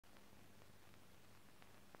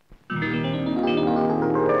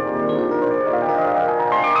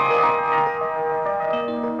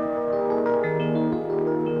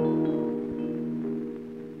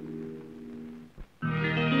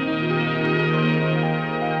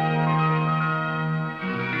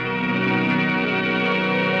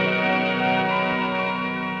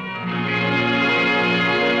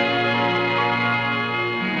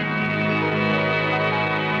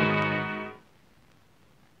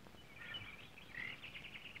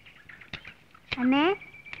அண்ணே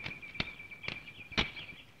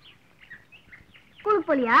ஸ்கூலுக்கு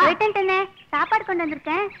போலியா? போயிட்டேன்ட்டே. சாப்பாடு கொண்டு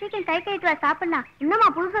வந்திருக்கேன். சீக்கிரம் கை கைட்டு வா சாப்பிடலாம். இன்னமா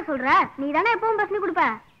புதுசா சொல்ற? நீ தானே எப்பவும் பசனி கொடுப்ப.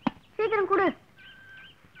 சீக்கிரம் கொடு.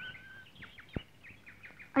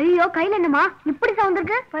 ஐயோ கையில என்னமா இப்படி சவுண்ட்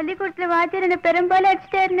இருக்கு? பள்ளிக்கூடத்துல வாத்தியார் என்ன பெரும்பாலும்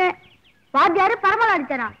அடிச்சுட்டே இருந்தேன். வாத்தியாரு பரமால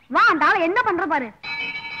அடிச்சாரா? வா அந்த ஆளை என்ன பண்ற பாரு.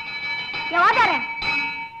 ஏன் வாத்தியாரே?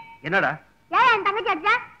 என்னடா? ஏன் என் தங்கச்சி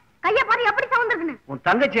அடிச்ச? கைய பாரு எப்படி சவுண்ட் இருக்குன்னு. உன்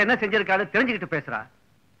தங்கச்சி என்ன செஞ்சிருக்கான்னு தெரிஞ்சுக்கிட்டு பேசுறா.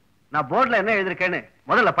 நான் போர்ட்ல என்ன எழுதிருக்கேன்னு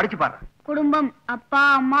முதல்ல படிச்சு பாரு. குடும்பம் அப்பா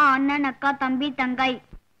அம்மா அண்ணன் அக்கா தம்பி தங்காய்.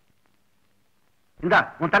 இந்தா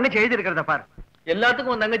உன் தங்கச்சி எழுதி இருக்கிறத பாரு.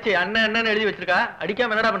 எல்லாத்துக்கும் உன் தங்கச்சி அண்ணன் அண்ணன் எழுதி வச்சிருக்கா.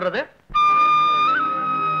 அடிக்காம என்னடா பண்றது?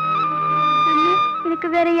 எனக்கு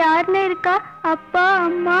வேற யாருன்னு இருக்கா? அப்பா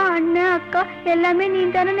அம்மா அண்ணன் அக்கா எல்லாமே நீ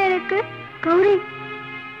தானே இருக்கு. கௌரி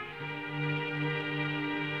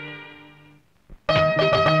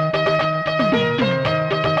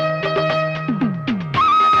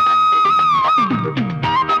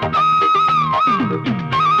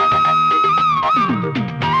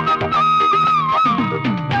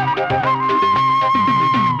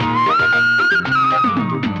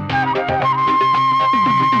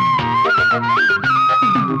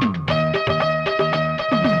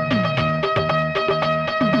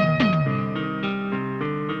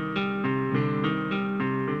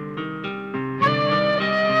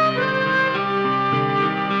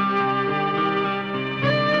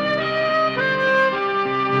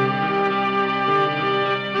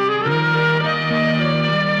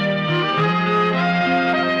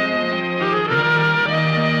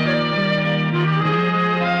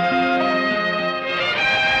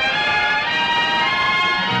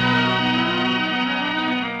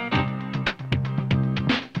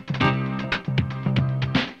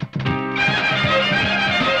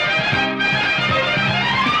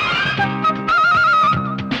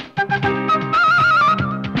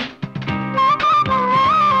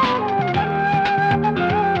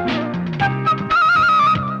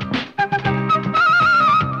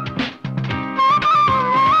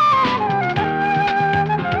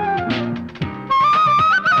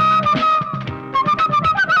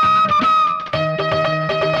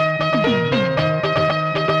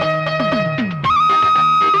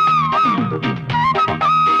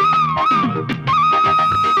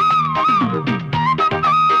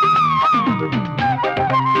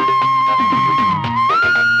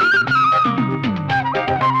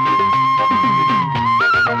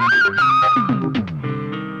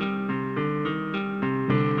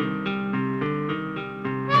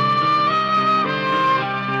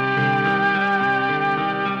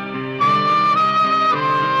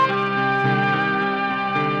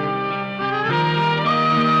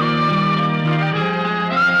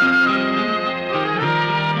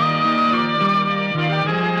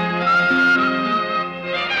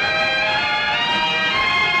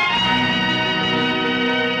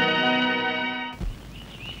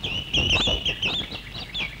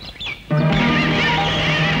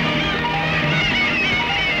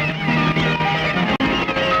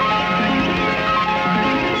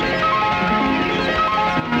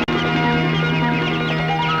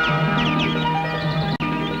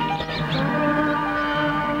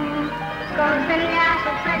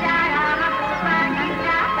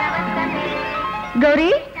கௌரி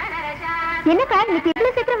என்னக்கா இன்னைக்கு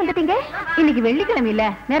இவ்வளவு சீக்கிரம் வந்துட்டீங்க? இன்னைக்கு வெள்ளிக்கிழமை இல்ல,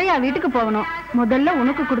 நிறைய வீட்டுக்கு போகணும். முதல்ல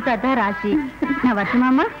உனக்கு கொடுத்தாதான் ராசி. நான்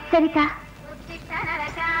வரட்டுமாமா? சரிக்கா.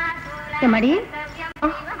 எம்மாடி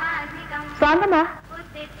வாங்கம்மா.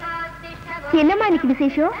 என்னம்மா இன்னைக்கு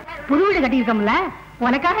விசேஷம்? புது வீடு கட்டியிருக்கோம்ல,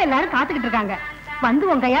 உனக்காக எல்லாரும் காத்துக்கிட்டு இருக்காங்க. வந்து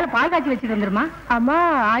உன் கையால பால் காய்ச்சி வச்சுட்டு வந்துருமா? அம்மா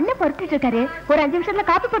அண்ணன் பொறுத்துட்டு இருக்காரு, ஒரு 5 நிமிஷத்துல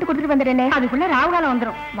காப்பி போட்டு கொடுத்துட்டு வந்துடுறேனே. அதுக்குள்ள ராவுகாலம்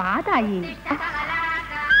வந்துடும். வாதாயி.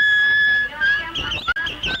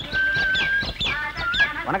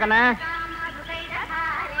 வணக்கண்ணே.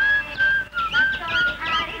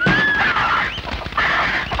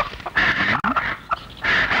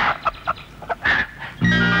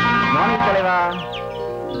 மார்னிங் தலைவா.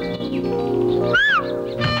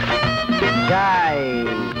 ஜாய்.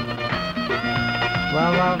 வா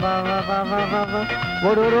வா வா வா வா வா வா வா.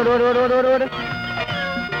 ஓடு ஓடு ஓடு ஓடு ஓடு ஓடு ஓடு.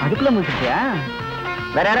 அதுக்குள்ள முடிச்சிட்டியா?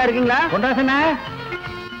 வேற யாரா இருக்கீங்களா? கொண்டாசண்ணே,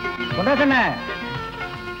 கொண்டாசண்ணே.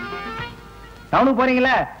 டவுனுக்கு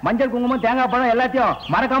போறீங்களா? மஞ்சள் குங்குமம் தேங்காய் பழம் எல்லாத்தையும்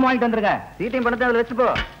மறக்காம வாங்கிட்டு வந்துருங்க. சீட்டையும் பணத்தை அதில் வச்சுப்போ.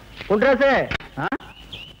 குண்டராசு,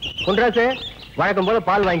 குண்டராசு, வழக்கம் போல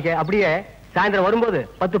பால் வாங்கிக்க. அப்படியே சாயந்தரம் வரும்போது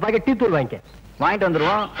 10 பாக்கெட் டீ தூள் வாங்கிக்க. வாங்கிட்டு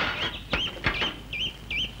வந்துருவோம்.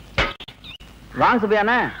 வாங்க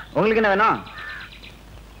சுபியாண்ணே, உங்களுக்கு என்ன வேணும்?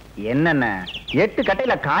 என்னென்ன 8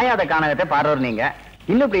 கட்டையில காயாத காணகத்தை பாடுறவர் நீங்க.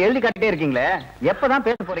 இன்னும் இப்படி எழுதி கட்டே இருக்கீங்களே, எப்பதான்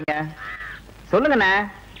பேச போறீங்க? சொல்லுங்கண்ணே.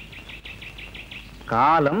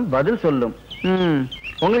 காலம் பதில் சொல்லும்.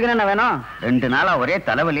 உங்களுக்கு என்ன வேணும்? 2 நாளா ஒரே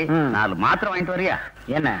தலைவலி. 4 மாத்திரை வாங்கிட்டு வரியா?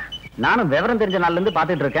 என்ன, நானும் விவரம் தெரிஞ்ச நாள்ல இருந்து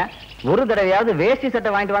பாத்துட்டு இருக்கேன். ஒரு தடவையாவது வேஷ்டி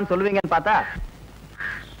சட்டை வாங்கிட்டு வான்னு சொல்லுவீங்கன்னு பார்த்தா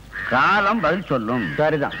காலம் பதில் சொல்லும்.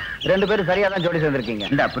 சரிதான், 2 பேரும் சரியா தான் ஜோடி சேர்ந்திருக்கீங்க.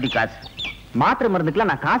 இந்த அப்படி காசு. மாத்திரை மருந்துக்குலாம்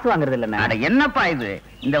நான் காசு வாங்குறது இல்லைண்ணா. அட என்னப்பா இது?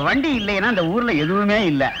 இந்த வண்டி இல்லைன்னா இந்த ஊர்ல எதுவுமே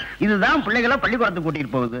இல்ல. இதுதான் பிள்ளைகளை பள்ளிக்கூடத்துக்கு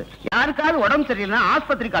கூட்டிட்டு போகுது. யாருக்காவது உடம்பு சரியில்லைன்னா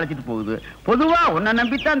ஆஸ்பத்திரிக்கு அழைச்சிட்டு போகுது. பொதுவா உன்னை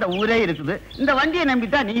நம்பித்தான் இந்த ஊரே இருக்குது. இந்த வண்டியை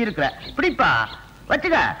நம்பித்தான் நீ இருக்கிற. பிடிப்பா,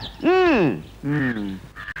 வச்சுக்க.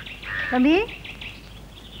 தம்பி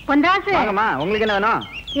பொன்ராசு, உங்களுக்கு என்ன வேணும்?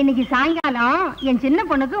 இன்னைக்கு சாயங்காலம் என் சின்ன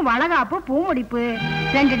பொண்ணுக்கு வளகாப்பு, பூ முடிப்பு,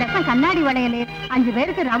 2 டசன் கண்ணாடி வளையல், 5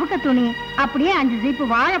 பேருக்கு ரவுக்க துணி, அப்படியே 5 ஜீப்பு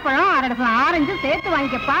வாழைப்பழம், 1/2 டசன் ஆரஞ்சு சேர்த்து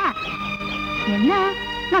வாங்கிக்கப்பா. என்ன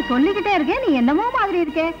நான் சொல்லிக்கிட்டே இருக்கேன், நீ என்னமோ மாதிரி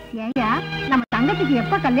இருக்கே. ஏயா, நம்ம தங்கத்துக்கு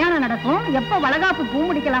எப்ப கல்யாணம் நடக்கும், எப்ப வளகாப்பு பூ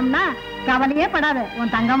முடிக்கலாம்னா கவலையே படாத.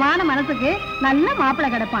 உன் தங்கமான மனசுக்கு நல்ல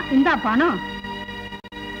மாப்பிள்ளை கிடைப்பான். இந்தா பணம்.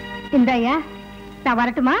 இந்தாயா, நான்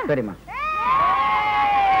வரட்டுமா? சரிம்மா.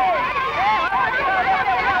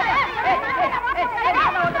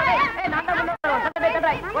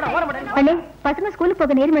 அண்ணே, பசங்க ஸ்கூலுக்கு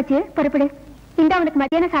போக நேரமாச்சு, புறப்படு. இந்த அவனுக்கு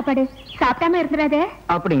மத்தியான சாப்பாடு சாப்பிடாம இருந்துடாத.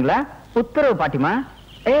 அப்படிங்களா? உத்தரவு பாட்டிமா.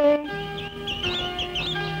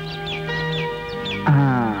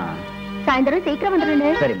 சாயந்தரம் சீக்கிரம்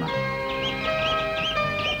வந்துடுங்க. சரிம்மா.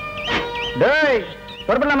 டேய்,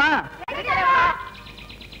 புறப்படலாமா?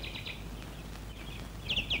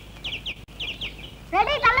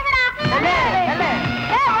 ரெடி, தள்ளுங்கடா.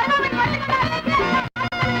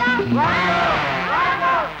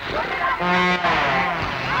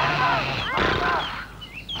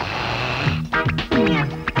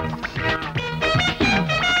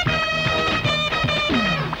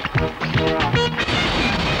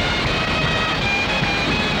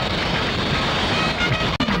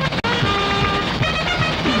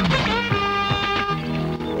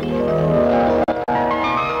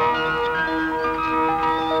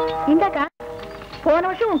 போன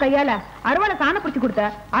வருஷம் உன் கையால அறுவடை சாண பிடிச்சு கொடுத்த.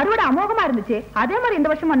 அறுவடை அமோகமா இருந்துச்சு. அதே மாதிரி இந்த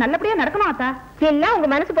வருஷமா நல்லபடியா நடக்கணும் ஆத்தா. எல்லாம் உங்க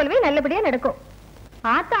மனசு போலவே நல்லபடியா நடக்கும்.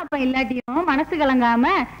 ஆத்தா அப்பா இல்லாட்டியும் மனசு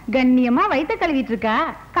கலங்காம கண்ணியமா வயிற்ற கழுவிட்டு இருக்கா.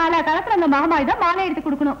 காலா காலத்துல அந்த மகமாய் தான் மாலை எடுத்து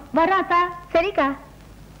கொடுக்கணும். வர ஆத்தா. சரிக்கா.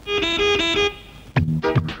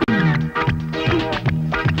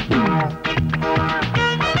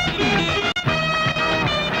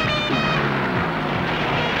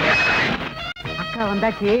 அக்கா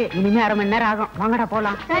வந்தாச்சு, இனிமே 1/2 மணி நேரம் ஆகும். வாங்கடா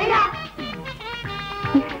போலாம். சரியா?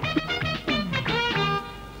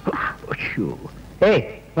 ஏய்,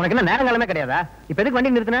 உனக்கு என்ன நேரம் காலமே கிடையாதா? இப்ப எதுக்கு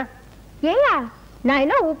வண்டி நிறுத்தின? ஏயா, நான்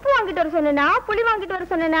என்ன உப்பு வாங்கிட்டு வர சொன்னேனா, புளி வாங்கிட்டு வர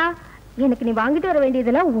சொன்னேனா? எனக்கு நீ வாங்கிட்டு வர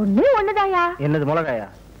வேண்டியதெல்லாம் ஒண்ணுதாயா. என்னது, மிளகாயா?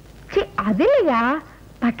 சீ, அது இல்லையா,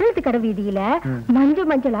 பட்டணத்து கடை வீதியில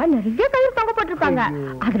மஞ்சளா நிறைய கயிறு தொங்க போட்டிருப்பாங்க.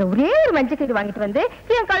 அதுல ஒரே ஒரு மஞ்சள் கயிறு வாங்கிட்டு வந்து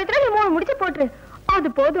என் கழுத்துல நீ 3 முடிச்சு போட்டுரு. அது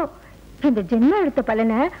போதும். இந்த ஜென்ம எடுத்த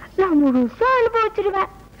பலனை நான் முழுசா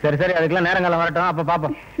அனுபவிச்சிருவேன். சரி சரி, அதுக்கெல்லாம் நேரம் காலம் வரட்டும், அப்ப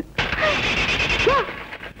பாப்போம்.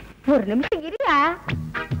 ஒரு நிமிஷம் இருயா.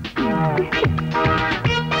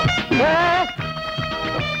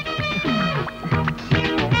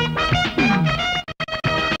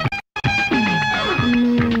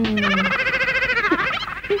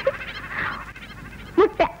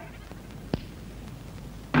 முட்டை.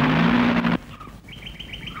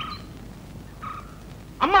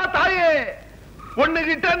 அம்மா தாயே,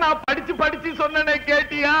 ஒண்ணுகிட்ட நான் படிச்சு சொன்னனே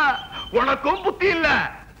கேட்டியா? உனக்கும் புத்தி இல்ல,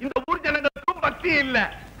 இந்த ஊர் ஜனங்களுக்கும் பக்தி இல்ல.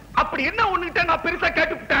 அப்படி என்ன ஒண்ணுகிட்ட நான் பெருசா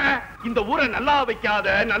கேட்டுவிட்டேன்? இந்த ஊரை நல்லா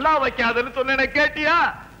வைக்காதன்னு சொன்னேனே கேட்டியா?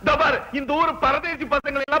 தபார், இந்த ஊர் பரதேசி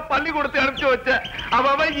பசங்களை எல்லாம் பள்ளிக்கூடத்தை அனுப்பிச்சு வச்ச.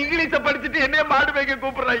 அவன் இங்கிலீஷ படிச்சுட்டு என்னைய மாடு வைக்க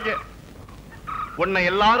கூப்பிடுறாங்க. உன்னை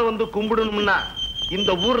எல்லாரும் வந்து கும்பிடணும்னா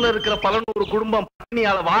இந்த ஊர்ல இருக்கிற 100 குடும்பம்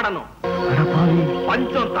பட்டினியால வாடணும்,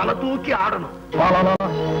 பஞ்சம் தலை தூக்கி ஆடணும்.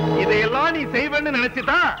 இதையெல்லாம் நீ செய்வேன்னு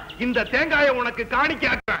நினைச்சுதான் இந்த தேங்காயை உனக்கு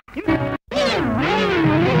காணிக்காக்குறேன்.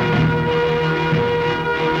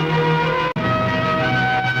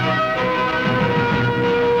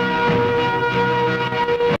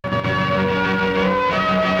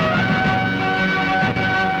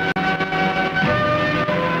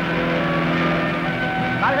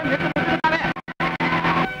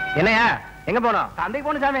 என்னையா, எங்க போனோம்? சந்தைக்கு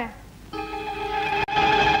போன சாமி.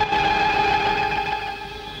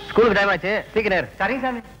 ஸ்கூலுக்கு டைம் ஆச்சு, சீக்கிரம். சரிங்க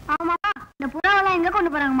சாமி. ஆமா, இந்த புறாவெல்லாம் எங்க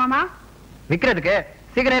கொண்டு போறாங்க மாமா? விக்கிறதுக்கு.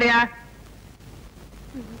 சீக்கிரம்.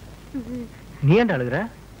 நீ ஏன்டா அழுகுற?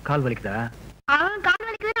 கால் வலிக்குதா? அவன் கால்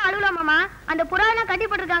வலிக்குதுன்னு அழுகுறான் மாமா. அந்த புறாவெல்லாம் கட்டி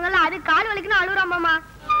போட்டிருக்காங்கல்ல, அது கால் வலிக்குன்னு அழுகுறான் மாமா.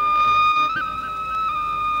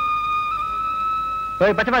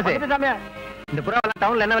 ஓய் பச்சை பாசி சாமி, இந்த புறாவெல்லாம்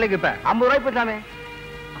டவுன்ல என்ன விலைக்கு இப்ப? 50 ரூபாய் போய் சாமி.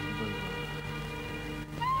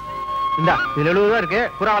 இந்தா இதுல 70 ரூபா இருக்கு.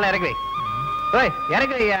 புறாவெல்லாம் இறக்கி வை. ஓய்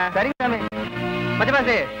இறக்கி வையா. சரிங்க சாமி.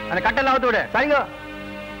 மத்தியபாசி அந்த கட்டெல்லாம் அவுத்து விடு. சரிங்க.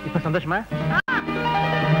 இப்ப சந்தோஷமா?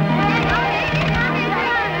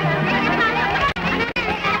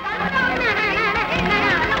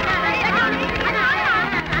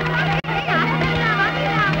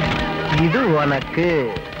 இது உனக்கு.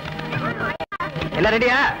 எல்லாம்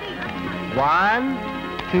ரெடியா? 1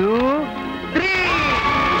 2 3.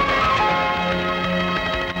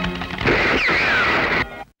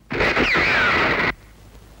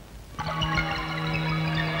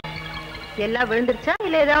 எல்லாம் விழுந்துருச்சா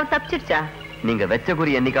இல்ல ஏதாவது தப்பிச்சிருச்சா? நீங்க வெச்ச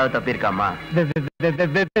குறி என்னைக்காவது தப்பிருக்காமா?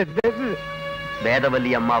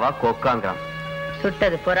 வேதவல்லி அம்மாவா கொக்காங்கிறான்.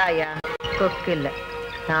 சுட்டது புறாயா, கொக்கு இல்ல.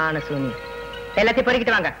 நான சூனி. எல்லாத்தையும்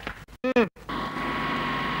பொறுக்கிட்டு வாங்க.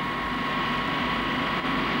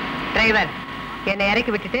 டிரைவர் என்னை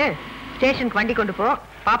இறக்கி விட்டுட்டு ஸ்டேஷனுக்கு வண்டி கொண்டு போ.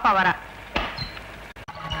 பாப்பா வரா.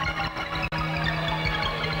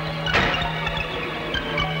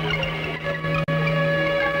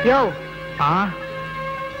 யோ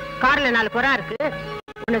கார்ல 4 புறா இருக்கு.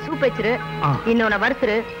 உன்னை சூப் வச்சிரு, இன்னொன்னு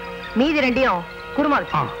வறுத்துரு, மீதி 2 குருமா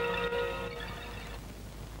வச்சு.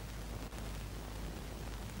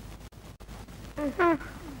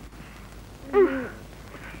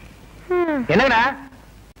 என்னடா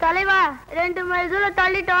தலைவா 2 மைல் தூரம்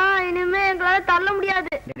தள்ளிட்டோம். இனிமே எங்களால தள்ள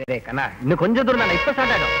முடியாது. கண்ணா இன்னும் கொஞ்சம் தூரம் தான். இப்ப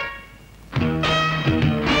ஸ்டார்ட் ஆகும்.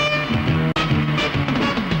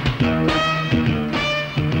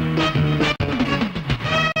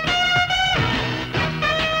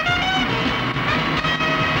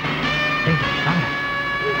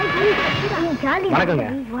 வணக்கங்க.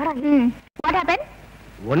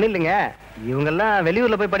 ஒண்ணு இல்லைங்க, இவங்க எல்லாம்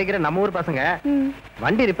வெளியூர்ல போய் படிக்கிற நம்ம ஊர் பசங்க.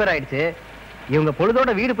 வண்டி ரிப்பேர் ஆயிடுச்சு. இவங்க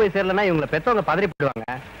பொழுதோட வீடு போய் சேரலன்னா இவங்களை பெத்தவங்க பதறி போடுவாங்க.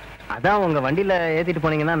 அதான் உங்க வண்டியில ஏத்திட்டு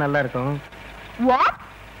போனீங்கன்னா நல்லா இருக்கும்.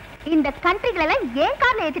 இந்த கண்ட்ரிகள் எல்லாம் ஏன்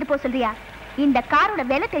கார்ல ஏத்திட்டு போக சொல்றியா? இந்த காரோட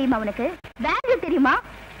விலை தெரியுமா உனக்கு? வேல்யூ தெரியுமா?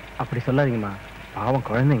 அப்படி சொல்லாதீங்கம்மா, பாவம்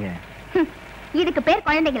குழந்தைங்க. இதுக்கு பேர்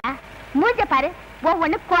குழந்தைங்களா? மூஞ்ச பாரு,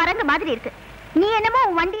 ஒவ்வொன்னு குரங்கு மாதிரி இருக்கு. நீ என்னமோ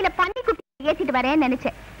உன் வண்டியில பன்னிக்குட்டி ஏத்திட்டு வரேன்னு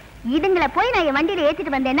நினைச்சேன். இதுங்களை போய் நான் என் வண்டியில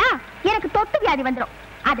ஏத்திட்டு வந்தேன்னா எனக்கு தொட்டு வியாதி வந்துடும்.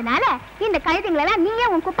 அதனால இந்த கழுதைங்களை எல்லாம் நீயே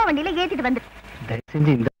உன் குப்பை வண்டியில ஏத்திட்டு வந்து. தயவு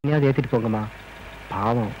செஞ்சு இந்த வண்டியாவது ஏத்திட்டு போங்கம்மா,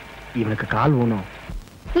 பாவம் இவனுக்கு கால் ஊனும்.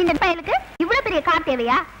 இந்த பயலுக்கு இவ்வளவு பெரிய கார்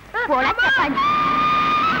தேவையா?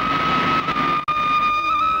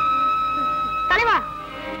 தலைவா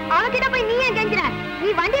அவகிட்ட போய் நீ ஏன் கெஞ்சுற? நீ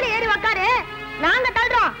வண்டியில ஏறி உக்காரு, நாங்க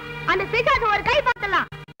தள்ளுறோம். அந்த பிசாசு ஒரு கை பார்த்தலாம்.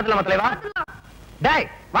 டேய்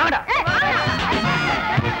வாங்கடா.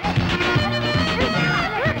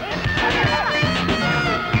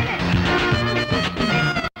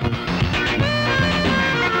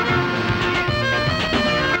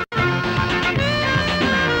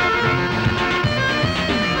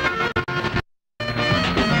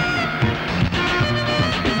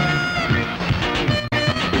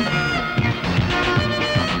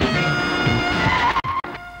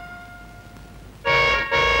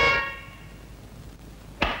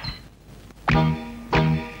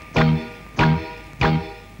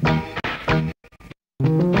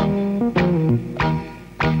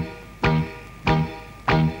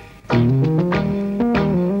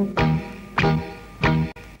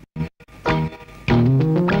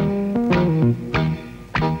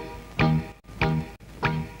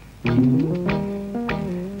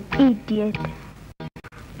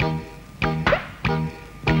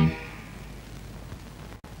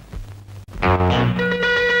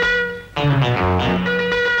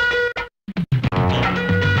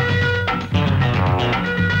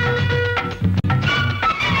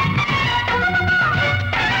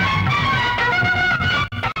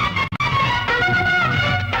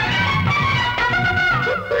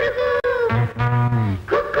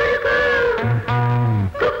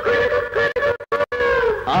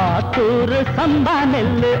 சம்பா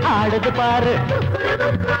நெல்லு ஆடுது பாரு,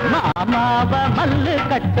 மாமாவ மல்லு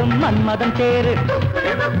கட்டும் மன்மதன் தேரு.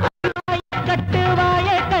 கட்டு வாய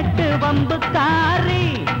கட்டு வம்புக்காரி,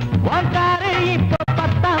 உக்காரு இப்போ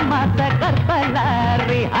 10ஆம் மாச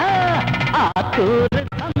கற்பலாரி. ஆத்தூரு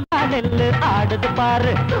சம்பா நெல்லு ஆடுது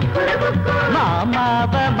பாரு,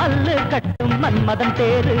 மாமாவ மல்லு கட்டும் மன்மதன்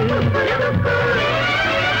தேரு.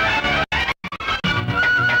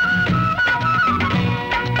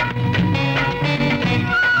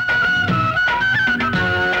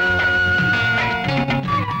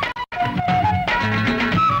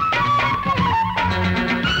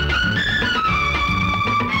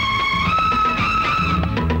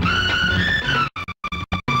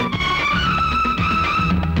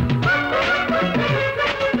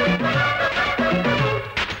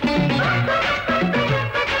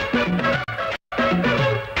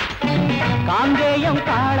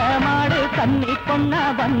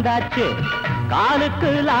 வந்தாச்சு,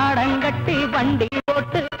 காலுக்கு லாடங்கட்டி வண்டி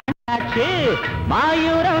போட்டு வந்தாச்சு.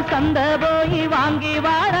 மாயூரம் சந்த போய் வாங்கி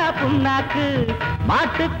வாடா புண்ணாக்கு,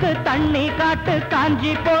 மாட்டுக்கு தண்ணி காட்டு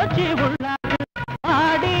காஞ்சி போச்சு உள்ளாக்கு.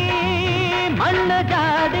 ஆடி மண்ணு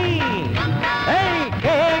ஜாடி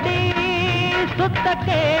கேடி சுத்த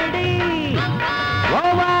கேடி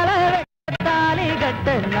ஓவால தாலி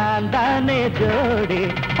கட்ட நான் தானே ஜோடி.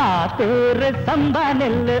 ஆத்தூர் சம்பா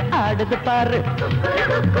நெல்லு ஆடுது பாரு,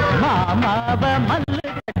 மாமாவ மல்லு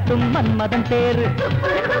கட்டும் மன்மதன் பேரு.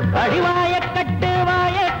 அடிவாய கட்டு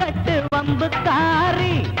வம்பு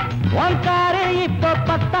காரி, ஓங்காரு இப்போ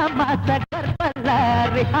 10ஆம் மாச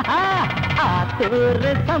கற்பல்லாரி. ஆத்தூர்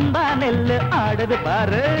சம்பா நெல்லு ஆடுது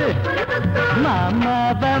பாரு,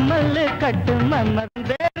 மாமாவ மல்லு கட்டும் மன்மதன்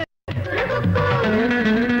பேரு.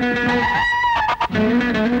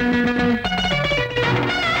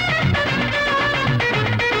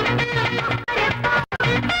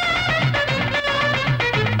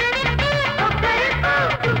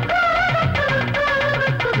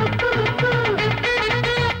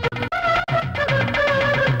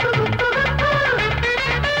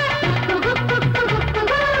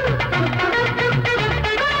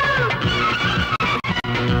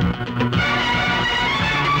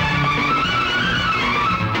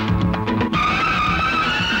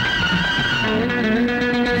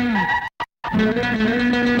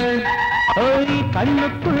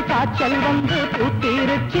 கண்ணுக்குள் காய்ச்சல் வந்து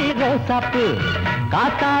பூத்திருச்சி ரோசாப்பு,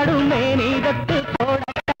 காத்தாடும் மேனீகத்து போட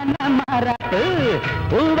மாறாப்பு.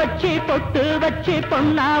 பூ வச்சு பொட்டு வச்சு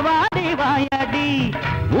பொன்னாவாடி வாயாடி,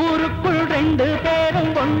 ஊருக்குள் 2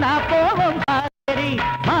 பேரும் பொன்னா போவோம் காரி.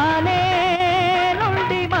 மானே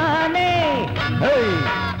நொண்டி மானே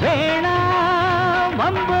வேணா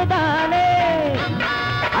வம்புதானே,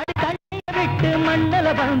 விட்டு மண்ணல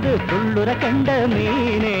வந்து துள்ளுற கண்ட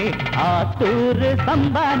மீனே. ஆத்தூர்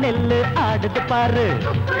சம்பா நெல்லு ஆடுது பாரு,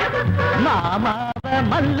 மாமாவ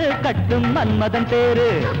மல்லு கட்டும் மன்மதன் பேரு.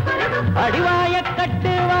 அடிவாய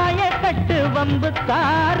கட்டு வம்பு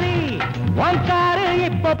காரி, ஓங்காரு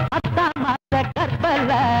இப்போ 10ஆம் மாச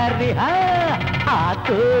கற்பல்லாரி.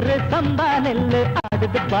 ஆத்தூர் சம்பா நெல்லு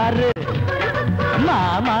ஆடுது பாரு,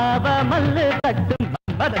 மாமாவ மல்லு கட்டும்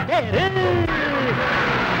மன்மதன் பேரு.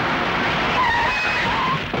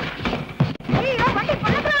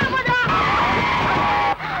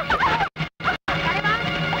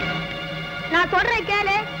 நான் சொல்றேன்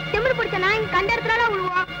கேளு, திமிரு பிடிச்ச நாய் கண்ட இடத்துல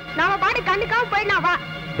விழுவோம், நாம பாட்டு கண்டுக்காம போயிடலாம் வா.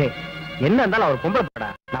 என்ன இருந்தாலும் அவர் பொம்பளை போடா,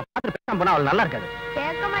 நான் பார்த்து பேசாம போனா அவள் நல்லா இருக்காது.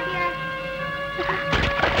 கேட்க மாட்டியா?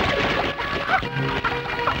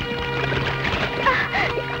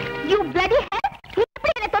 You bloody hell! நீ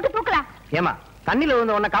எப்படி என்ன தொட்டு தூக்கலாம்? ஏமா தண்ணில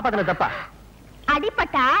விழுந்த உன்னை காப்பாத்துன தப்பா?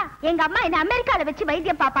 அடிப்பட்டா எங்க அம்மா என்ன அமெரிக்கால வச்சு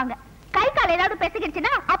வைத்தியம் பாப்பாங்க. கை கால் ஏதாவது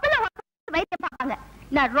பேசிக்கிடுச்சுன்னா அப்பெல்லாம் வைத்தியம் பாப்பாங்க.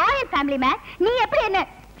 நான் ராயல் ஃபேமிலி மேன், நீ எப்படி என்ன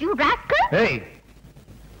you rascal? ஏய்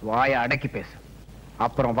வாயை அடக்கி பேசு,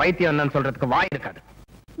 அப்புறம் வைத்தியம் என்னன்னு சொல்றதுக்கு வாய் இருக்காது.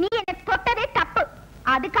 நீ என்ன தொட்டதே தப்பு,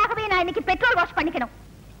 அதுக்காகவே நான் இன்னைக்கு பெட்ரோல் வாஷ் பண்ணிக்கணும்.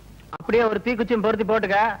 அப்படியே ஒரு தீக்குச்சியும் பொருத்தி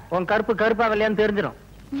போட்டுக்க, உன் கருப்பு கருப்பா வெள்ளையான்னு தெரிஞ்சிடும்.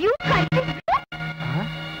 You can't.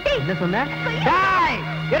 என்ன சொன்ன? டேய்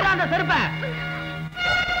ஏறா அந்த செருப்பை.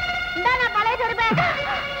 இந்தா நான் பழைய செருப்பை.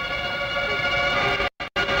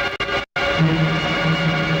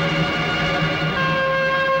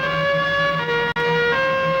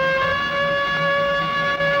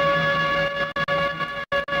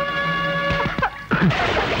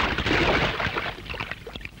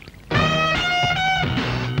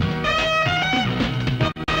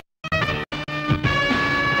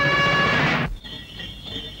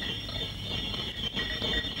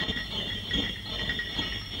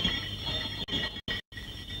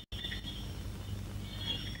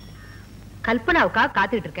 கல்பனாவுக்கா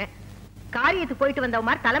காத்துட்டு இருக்கேன். காரியத்துக்கு போயிட்டு வந்த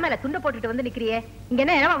மாதிரி தலைமையில துண்ட போட்டுட்டு வந்து நிக்கிறியே, இங்க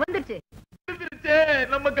என்ன இடம் வந்துருச்சு?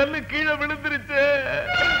 நம்ம கல்லு கீழே விழுந்துருச்சு.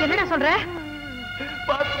 என்னடா சொல்ற?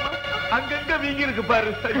 அங்கங்க வீங்கி இருக்கு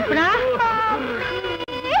பாரு.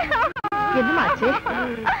 என்னமாச்சு?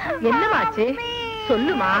 என்னமாச்சு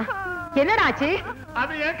சொல்லுமா, என்னடாச்சு?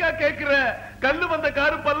 அது ஏக்கா கேக்குற? கல்லு வந்த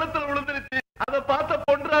காரு பள்ளத்துல விழுந்துருச்சு. அத பார்த்த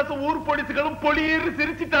பொன்ராசு ஊர் போலீஸ்களும் பொலியேறி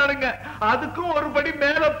சிரிச்சிட்டானுங்க. அதுக்கும் ஒரு படி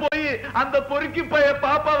மேல போய் அந்த பொறுக்கி பைய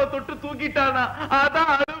பாப்பாவை தொட்டு தூக்கிட்டானா.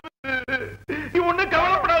 அதான் நீ ஒண்ணு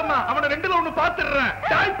கவலைப்படாம அவனை 2ல 1 பாத்துடுறேன்.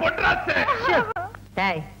 டாய் பொன்ராசு.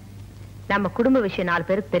 டேய், நம்ம குடும்ப விஷயம் 4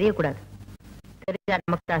 பேருக்கு தெரியக்கூடாது. தெரிஞ்சா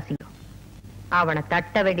நமக்கு தான் அசிங்கம். அவனை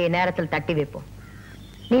தட்ட வேண்டிய நேரத்தில் தட்டி வைப்போம்.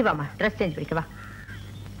 நீ வாமா, ட்ரெஸ் சேஞ்ச் பண்ணிக்க வா.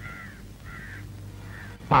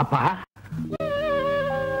 பாப்பா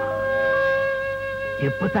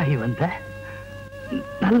எப்பதாகி வந்த?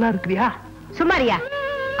 நல்லா இருக்கிறியா? சும்மாரியா,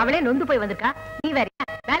 அவளே நொந்து போய் வந்திருக்கா, நீ வேறியா?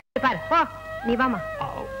 வேலை பாரு போ. நீ வாமா.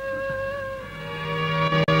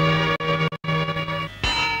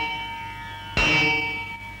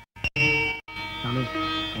 சாமி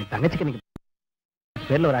என் தங்கச்சிக்கு நீங்க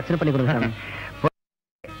பேர்ல ஒரு அர்ச்சனை பண்ணி கொடுங்க சாமி.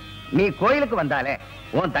 நீ கோயிலுக்கு வந்தாலே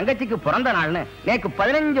உன் தங்கச்சிக்கு பிறந்த நாள்னு எனக்கு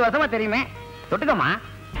 15 வருஷமா தெரியுமே. தொட்டுக்கம்மா.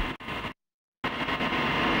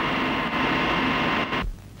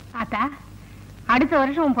 ஆத்தா, அடுத்த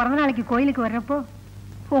வருஷம் உன் பிறந்த நாளைக்கு கோயிலுக்கு வர்றப்போ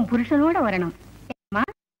உன் புருஷனோட வரணும்.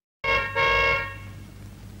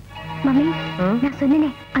 மம்மி, நான்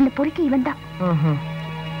சொன்னேனே அந்த பொறுக்கி இவன் தான்.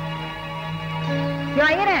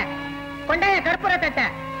 கொண்டாய கற்பூர தட்ட.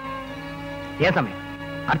 ஏன் சாமி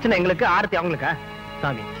அர்ச்சனை எங்களுக்கு, ஆரத்தி அவங்களுக்கா?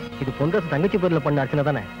 சாமி இது பொங்கல் தங்கச்சி பேர்ல பண்ண அர்ச்சனை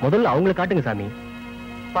தானே, முதல்ல அவங்களுக்கு காட்டுங்க சாமி.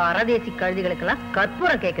 பரதேசி கழுதிகளுக்கெல்லாம்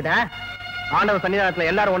கற்பூரம் கேக்குதா? ஆண்டவர் சன்னிதானத்துல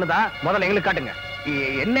எல்லாரும் ஒண்ணுதான், முதல்ல எங்களுக்கு காட்டுங்க.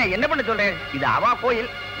 என்ன பண்ண சொல்றேன்? இது அவா கோயில்,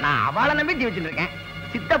 நான் அவளை நம்பி ஜீவிச்சுட்டு இருக்கேன்.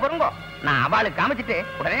 சித்த பொருங்கோ, நான் அவளுக்கு காமிச்சிட்டு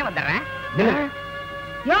உடனே வந்துடுறேன்.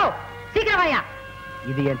 யோ சீக்கிரம் வாயா.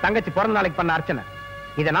 இது என் தங்கச்சி பிறந்த நாளைக்கு பண்ண அர்ச்சனை,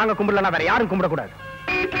 இதை நாங்க கும்பிடலன்னா வேற யாரும் கும்பிடக்கூடாது.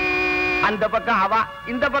 அந்த பக்கம் அவா,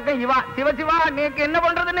 இந்த பக்கம் இவா. சிவசிவா, நீக்கு என்ன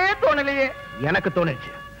பண்றதுன்னே தோணலையே. எனக்கு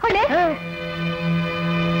தோணுச்சு.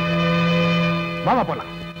 வாமா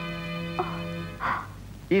போலாம்.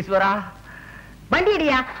 ஈஸ்வரா, வண்டி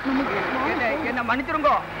இடியா. என்ன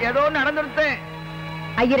மன்னிச்சிருங்கோ, ஏதோ நடந்துருச்சு.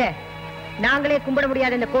 ஐயரே, நாங்களே கும்பிட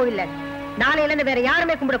முடியாது இந்த கோவில்ல, நாளையில இருந்து வேற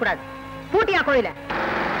யாருமே கும்பிடக்கூடாது. பூட்டியா கோயில?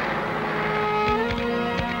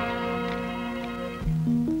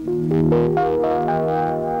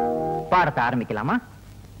 பாடத்தை ஆரம்பிக்கலாமா?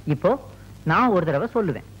 இப்போ நான் ஒரு தடவை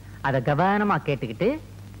சொல்லுவேன், அதை கவனமா கேட்டுக்கிட்டு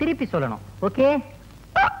திருப்பி சொல்லணும். ஓகே?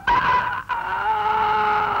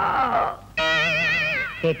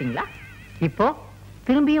 கேட்டீங்களா? இப்போ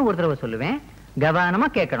திரும்பியும் ஒரு தடவை சொல்லுவேன், கவனமா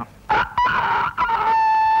கேட்கணும்.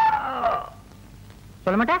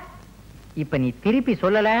 சொல்ல மாட்டா? இப்ப நீ திருப்பி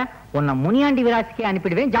சொல்லல, உன்னை முனியாண்டி விராசிக்கு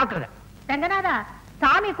அனுப்பிடுவேன், ஜாக்கிரதை. ரங்கநாதா,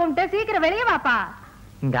 சாமி கும்பிட்டு சீக்கிரம் வெளியே வாப்பா.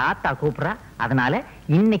 இங்க ஆத்தா கூப்பிடுறா, அதனால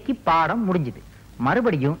இன்னைக்கு பாடம் முடிஞ்சுது.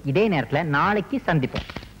 மறுபடியும் இதே நேரத்துல நாளைக்கு சந்திப்போம்.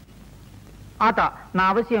 ஆத்தா,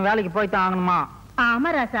 நான் அவசியம் வேலைக்கு போய்தான் ஆகணுமா?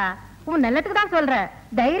 ஆமா ராசா, உன் நல்லதுக்கு தான் சொல்ற.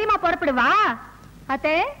 தைரியமா புறப்படு வா.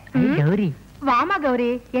 அத்தே, கௌரி. வாமா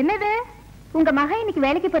கௌரி. என்னது? உங்க மகன் இன்னைக்கு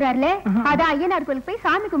வேலைக்கு போறாருல, அதான் ஐயனார் கோயிலுக்கு போய்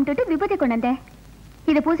சாமி கும்பிட்டுட்டு விபூதி கொண்டு வந்தேன்.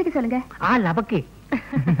 இத பூசிக்க சொல்லுங்க. லபக்கு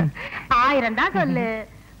 1000 தான் சொல்லு.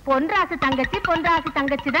 பொன்ராசு தங்கச்சி, பொன்ராசு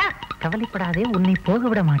தங்கச்சி தான். கவலைப்படாதே, உன்னை போக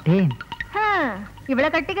விட மாட்டேன்.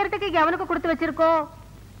 இவ்வளவு கட்டிக்கிறதுக்கு எவனுக்கு கொடுத்து வச்சிருக்கோம்?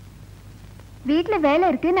 வீட்டுல வேலை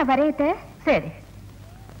இருக்கு, நான் வரையத்த. சரி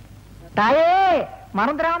தாயே,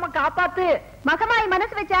 மறந்துடாம காப்பாத்து. மகமாய்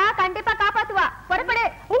மனசு வச்சா கண்டிப்பா காப்பாத்துவா. புறப்படு.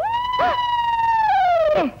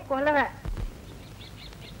 கொல்லவ.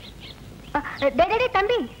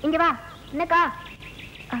 தம்பி இங்க வா. என்னக்கா?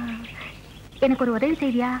 எனக்கு ஒரு உதவி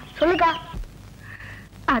செய்வியா? சொல்லுக்கா.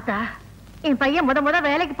 ஆத்தா, என் பையன் முத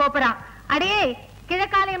வேலைக்கு போறான். அடே,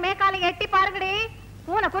 கிழக்காலையும் மேக்காலையும் எட்டி பாருங்கடி.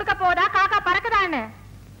 பூனை குறுக்க போதா, காக்கா பறக்குதான்னு.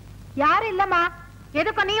 யாரும் இல்லம்மா,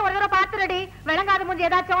 எதுக்கும் நீ ஒரு தடவை பாத்துறடி. விளங்காத முந்தி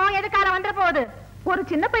ஏதாச்சும் எதுக்கால வந்துட போகுது. ஒரு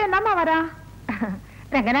சின்ன பையன் தாமா வரா.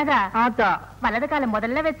 ரங்கநாதா, ஆத்தா, வலது காலம்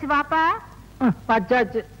முதல்ல வச்சு வாப்பா.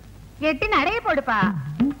 பச்சாச்சு. எட்டி நடைய போடுப்பா.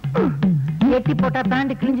 எட்டி போட்டா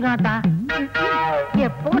தாண்டி கிழிஞ்சிடும் ஆத்தா.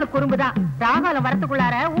 எப்போ ஒரு குறும்புதான். ராகாலம்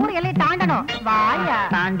வரத்துக்குள்ளார ஊர் எல்லையை தாண்டணும். வாயா.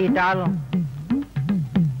 தாண்டிட்டாலும்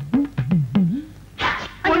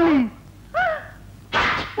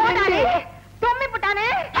போட்டானே, தும்மி போட்டானே.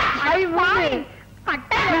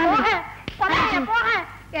 போக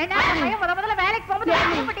என்ன முதல்ல வேலைக்கு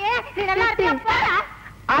போகும்போது நீ நல்லா இருக்கியா? போடா.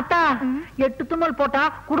 ஆத்தா, 8 தும்மல் போட்டா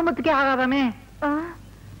குடும்பத்துக்கே ஆகாதாமே.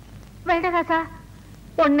 வேண்டாம்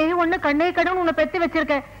ஒன்னே ஒண்ணு கண்ணே கடன் உன்னை பெத்து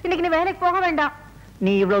வச்சிருக்க. இன்னைக்கு நீ வேலைக்கு போக வேண்டாம்.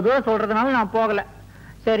 நீ இவ்வளவு தூரம் சொல்றதுனால நான் போகல.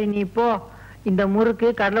 சரி, நீ போ. இந்த முறுக்கு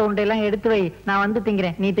கடலை உண்டையெல்லாம் எடுத்து வை, நான் வந்து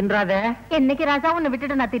திங்கிறேன். நீ தின்றாத. என்னைக்கு ராசா உன்னை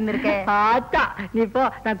விட்டுட்டு நான் தின்னு இருக்கேன். ஆத்தா, நீ போ.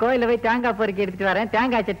 நான் கோயில போய் தேங்காய் பொறுக்கி எடுத்துட்டு வரேன்.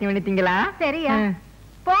 தேங்காய் சட்னி பண்ணி திங்கலாம். சரியா?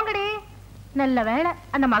 போங்கடி. நல்ல வேலை,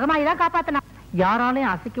 அந்த மகமாயி தான் காப்பாத்தனா.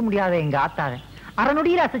 யாராலையும் அசைக்க முடியாத எங்க ஆத்தாவை அரை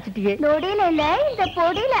நொடியில அசைச்சிட்டியே. நொடியில இல்ல, இந்த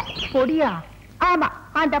பொடியில. பொடியா? ஆமா,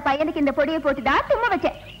 அந்த பையனுக்கு இந்த பொடியை போட்டுதான் தும்ம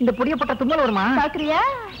வச்சேன். இந்த பொடியை போட்ட தும்மல் வருமா? பாக்குறியா?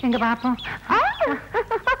 எங்க பாப்போம்.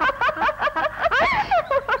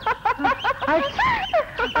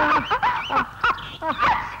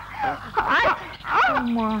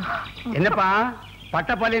 என்னப்பா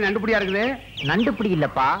பட்டப்பாலே நண்டுபடியா இருக்குது? நண்டுபிடி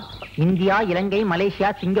இல்லப்பா, இந்தியா, இலங்கை, மலேசியா,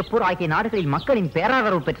 சிங்கப்பூர் ஆகிய நாடுகளில் மக்களின்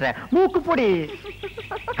பேராதரவு பெற்ற மூக்குப்பொடி.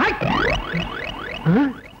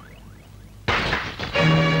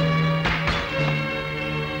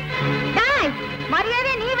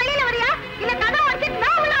 மரியாதை, நீ வெளியில வரியா இல்ல கதவை வச்சுட்டு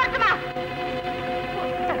நான் உள்ள வரட்டுமா?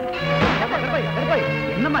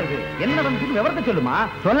 என்னமா இது? என்ன வந்து விவரத்தை சொல்லுமா?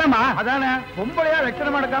 சொல்லமா. அதானே பொம்பளையா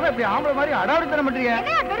லட்சணமா நடக்காம இப்படி ஆம்பளை மாதிரி அடாவடித்தனம் பண்றீங்க.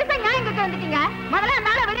 பெருசா நியாயம் இங்க வந்துட்டீங்க? முதல்ல அந்த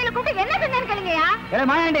ஆளை வெளியில கூப்பிட்டு என்ன செஞ்சேன்னு கேளுங்கயா.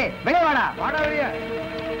 மாயாண்டி வெளியே வாடா. வாடா வெளியே.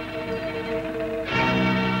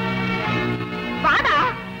 வாடா.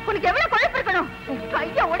 உனக்கு எவ்வளவு கொழுப்பு இருக்கணும்?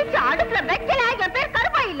 கைய ஒடிச்சு அடுப்புல வைக்கல. என் பேர்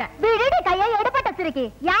கருப்பா இல்ல. விடுடி கையை எடுபட்ட சிரிக்கி.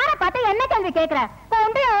 யார பார்த்து என்ன கேள்வி கேக்குற?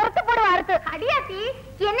 கொண்டு அறுத்து போடுவ அறுத்து. அடியாத்தி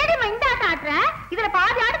என்னடி இந்த ஆட்ட ஆட்டுற? இதுல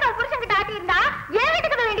பாதி ஆடு உன் புருஷன் கிட்ட ஆட்டி இருந்தா ஏன்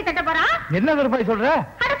வீட்டுக்கு வேண்டி தட்ட போறா? என்ன கருப்பாய் சொல்ற?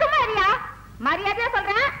 அட சும்மா இருயா. மரியாதையா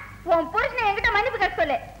சொல்றேன். உன் புருஷனை என்கிட்ட மன்னிப்பு கேட்க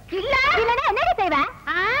சொல்லு. இல்ல இல்லன்னா என்னடி செய்வ?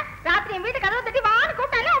 ராத்திரி என் வீட்டு கதவை தட்டி வான்னு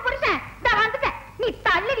கூப்பிட்டாலே உன் புருஷன் இதா வந்துட்டேன். நீ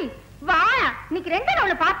தள்ளுடி. வா. இன்னைக்கு 2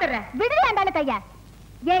 நாள்ல பாத்துறேன். விடுடி அண்டால கையா.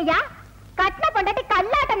 ஏயா கட்ன பொண்டாட்டி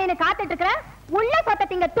கல்லாட்ட நின்னு காத்துட்டு இருக்கற. உள்ள சொத்த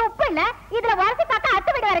திங்க துப்பு இல்ல. இதுல வரசி பார்த்தா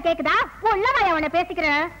அத்து விட வர கேக்குதா? உள்ளவாயா உன்னை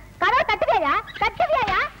பேசிக்கிறேன். கதவை தட்டுவியா?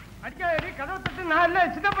 தட்டுவியா? அடிக்காதடி கதவை தட்டு. நான் இல்ல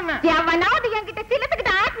சின்ன பண்ண. எவனாவது என்கிட்ட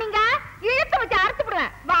சின்னத்துக்கிட்ட ஆட்டுனீங்க இழுத்து வச்சு அறுத்து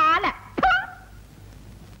விடுவேன். வால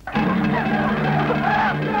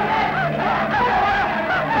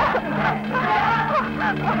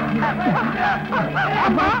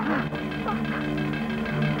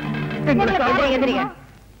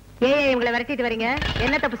ஏன் இவங்களை விரட்டிட்டு வரீங்க?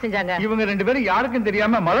 என்ன தப்பு செஞ்சாங்க? இவங்க 2 பேரும் யாருக்கும்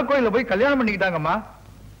தெரியாம மலை கோயில போய் கல்யாணம் பண்ணிக்கிட்டாங்கம்மா.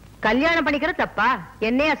 கல்யாணம் பண்ணிக்கிற தப்பா?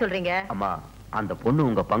 என்னையா சொல்றீங்க? அம்மா, அந்த பொண்ணு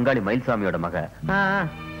உங்க பங்காளி மயில்சாமியோட மக.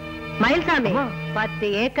 மயில்சாமி 10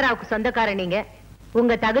 ஏக்கராவுக்கு சொந்தக்கார நீங்க.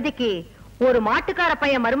 உங்க தகுதிக்கு ஒரு மாட்டுக்கார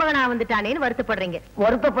பையன் மருமகனா வந்துட்டானேன்னு வருத்தப்படுறீங்க.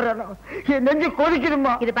 வருத்தப்படுறேன். நெஞ்சு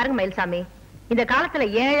கொதிக்குதுமா. இது பாருங்க மயில்சாமி, இந்த காலத்துல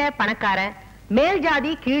ஏழை பணக்காரன், மேல்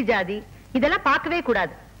ஜாதி கீழ் ஜாதி இதெல்லாம் பார்க்கவே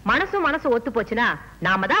கூடாது. மனசு ஒத்து போச்சுன்னா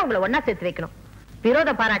நாம தான் உங்களை ஒன்னா சேர்த்து வைக்கணும்.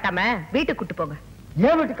 விரோதம் பாராட்டாம வீட்டுக்கு கூட்டு போங்க.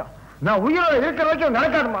 ஏன் வீட்டுக்கா? நான் உயிரோட இருக்கிற வரைக்கும்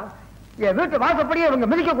நடக்காதுமா. என் வீட்டு வாசப்படியே இவங்க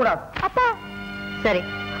மிதிக்க கூடாது. அப்பா சரி,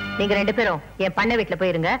 நீங்க 2 பேரும் என் பண்ணை வீட்டுல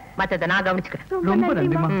போயிருங்க. மத்தத நான் கவனிச்சுக்கிறேன். ரொம்ப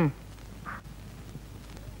நன்றிமா.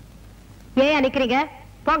 ஏன் நிக்கிறீங்க?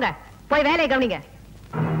 போங்க, போய் வேலையை கவனிங்க.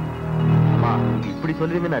 அம்மா, இப்படி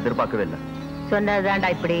சொல்லுவீங்கன்னு நான் எதிர்பார்க்கவே இல்லை. சொன்னதுதான்டா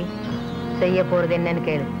இப்படி. செய்ய போறது என்னன்னு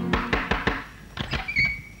கேளு.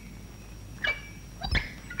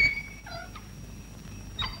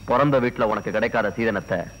 பிறந்த வீட்டுல உனக்கு கிடைக்காத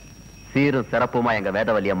சீதனத்தை சீரும் சிறப்புமா எங்க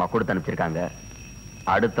வேதவல்லி அம்மா கொடுத்து அனுப்பிச்சிருக்காங்க.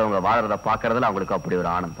 அடுத்தவங்க வாழறத பாக்குறதுல அவங்களுக்கு அப்படி ஒரு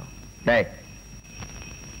ஆனந்தம். டேய்,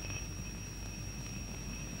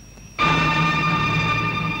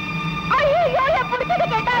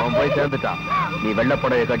 அவன் போய் சேர்ந்துட்டான். நீ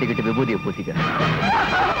வெள்ளப்புடவை கட்டிக்கிட்டு விபூதியை பூசிக்க.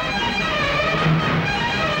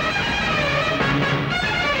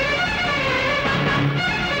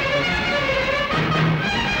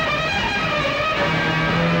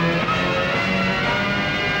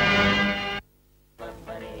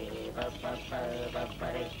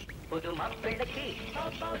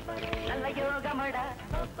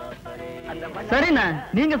 சரிண்ணா,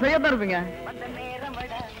 நீங்க செய்யத்தான் இருப்பீங்க.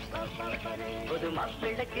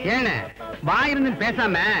 ஏன்னு வாயிருந்து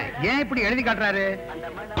பேசாம ஏன் இப்படி எழுதி காட்டுறாரு?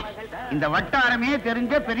 இந்த வட்டாரமே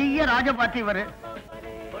தெரிஞ்ச பெரிய ராஜபாட்டி இவரு.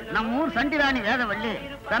 நம்ம ஊர் சண்டிராணி வேதவள்ளி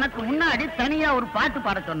தனக்கு முன்னாடி தனியா ஒரு பாட்டு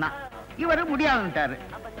பாட சொன்னா இவரு முடியாதுட்டாரு.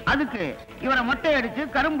 அதுக்கு இவரை மொட்டை அடிச்சு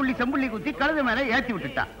கரும்புள்ளி செம்புள்ளி குத்தி கழுது மேல ஏற்றி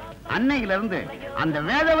விட்டுட்டா. அன்னையில இருந்து அந்த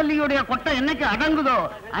வேதவல்லியுடைய கொட்டை என்னைக்கு அடங்குதோ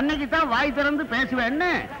அன்னைக்கு தான் வாய் திறந்து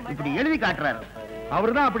பேசுவேன்னு இப்படி எழுதி காட்டுறாரு.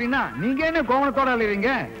 அவருதான் அப்படின்னா நீங்க என்ன கோவணத்தோட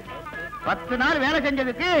எழுதுறீங்க? 10 நாள் வேலை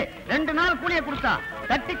செஞ்சதுக்கு 2 நாள் கூலியை கொடுத்தா.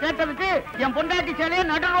 தட்டி கேட்டதுக்கு என் பொண்டாட்டி சேலையை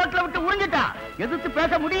நடு ரோட்ல விட்டு உறிஞ்சிட்டா. எதிர்த்து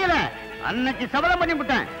பேச முடியல. அன்னைக்கு சபலம் பண்ணி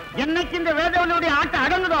விட்டேன். என்னைக்கு இந்த வேதவல்லியுடைய ஆட்டம்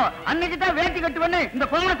அடங்குதோ அன்னைக்கு தான் வேட்டி கட்டுவேன்னு இந்த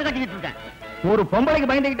கோவணத்தை கட்டிக்கிட்டு இருக்கேன். ஒரு பொம்பளைக்கு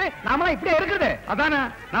பயந்துகிட்டு நாமெல்லாம் இப்படியே இருக்குது. அதானே,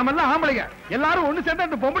 நாம எல்லாம் ஆம்பளைங்க. எல்லாரும் ஒண்ணு சேர்ந்து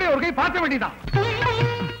அந்த பொம்பளைய ஒரு கை பார்க்க வேண்டியதான்.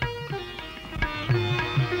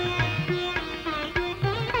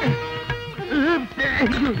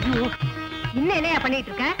 இன்னும் என்னையா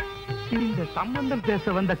பண்ணிட்டு இருக்க? இந்த சம்பந்தம்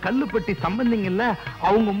பேச வந்த கல்லுப்பட்டி சம்பந்திங்கல்ல,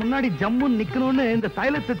 அவங்க முன்னாடி ஜம்முன்னு நிக்கணும்னு இந்த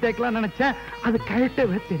தைலத்தை தேக்கலாம் நினைச்சேன். அது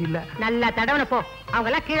கழட்டவே தெரியல. நல்லா தடவன போ. அவங்க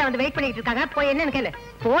எல்லாம் கீழே வந்து வெயிட் பண்ணிட்டு இருக்காங்க. போய் என்னன்னு கேளு.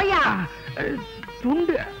 போயா.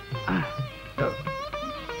 துண்டு.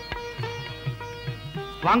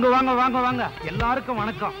 வாங்க வாங்க வாங்க வாங்க, எல்லாருக்கும்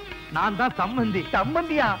வணக்கம். நான் தான் சம்பந்தி.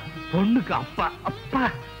 சம்பந்தியா? பொண்ணுக்கு அப்பா. அப்பா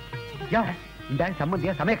இந்த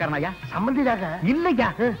சம்பந்தியா? சமயக்காரனாயா? சம்பந்தியாக இல்லையா?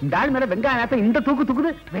 இந்த ஆள் மேல வெங்காயத்தை இந்த தூக்கு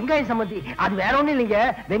தூக்குது. வெங்காய சம்பந்தி அது வேற ஒண்ணும் இல்லைங்க.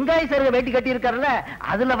 வெங்காய சருக வேட்டி கட்டி இருக்காருல்ல,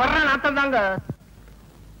 அதுல வர்ற நாத்தம் தாங்க.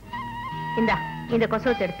 இந்த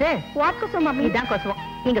கொசுவத்தை எடுத்து இதான் கொசுவம்.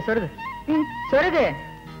 இங்க சொருகு. சொருகு.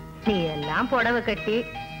 நீ எல்லாம் புடவை கட்டி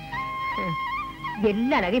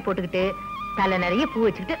எல்லா நகையும் போட்டுக்கிட்டு தலை நிறைய பூ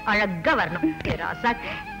வச்சுக்கிட்டு அழகா வரணும்.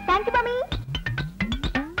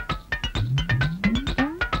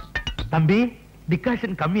 தம்பி,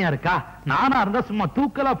 டிகாஷன் கம்மியா இருக்கா? நானா இருந்தா சும்மா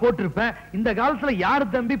தூக்கலா போட்டிருப்பேன். இந்த காலத்துல யாரு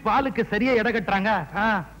தம்பி பாலுக்கு சரியா எடை கட்டுறாங்க?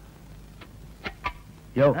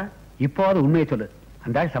 யோ, இப்போது உண்மையை சொல்லு,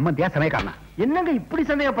 அந்த சம்பந்தியா சமயக்காரனா? என்னங்க இப்படி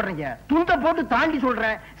சந்தேகப்படுறீங்க? துண்ட போட்டு தாண்டி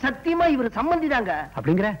சொல்றேன், சத்தியமா இவர் சம்பந்தி தாங்க.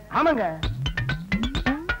 அப்படிங்கிற? ஆமாங்க.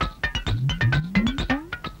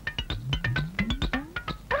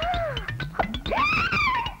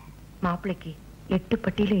 மாப்பிள்ளைக்கு 8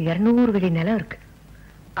 பட்டியில 200 வெளி நிலம் இருக்கு.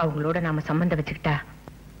 அவங்களோட நாம சம்பந்தம் வச்சுக்கிட்டா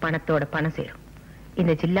பணத்தோட பணம் சேரும்.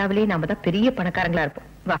 இந்த ஜில்லாவிலேயே நாம தான் பெரிய பணக்காரங்களா இருப்போம்.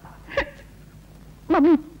 வா.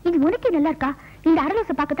 மம்மி, இது உனக்கு நல்லா இருக்கா? இந்த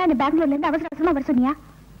அரலோசை பார்க்கத்தான் இந்த பெங்களூர்ல இருந்து அவசர அவசரமா வர சொன்னியா?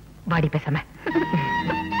 வாடி பேசாம.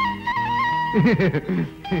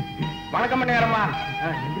 வணக்கம் நேரமா.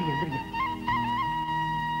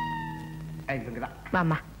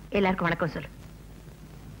 வாமா, எல்லாருக்கும் வணக்கம் சொல்லு.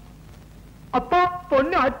 அப்பா,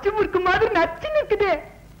 பொண்ணு அச்சு முறுக்கு மாதிரி நச்சு நிக்குது.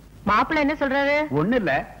 மாப்பிள்ளை என்ன சொல்றாரு? ஒண்ணு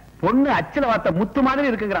இல்ல, பொண்ணு அச்சுல வார்த்தை முத்து மாதிரி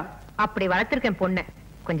இருக்குங்கிறான். அப்படி வளர்த்திருக்கேன் பொண்ணு,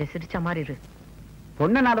 கொஞ்சம் சிரிச்ச மாதிரி இரு.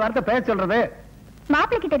 பொண்ணு 4 வார்த்தை பேச சொல்றது.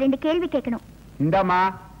 மாப்பிள்ளை கிட்ட 2 கேள்வி கேட்கணும். இந்தாமா,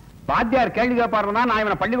 வாத்தியார் கேள்வி கேட்பாருன்னா நான்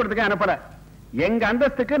இவனை பள்ளிக்கூடத்துக்கு அனுப்பல. எங்க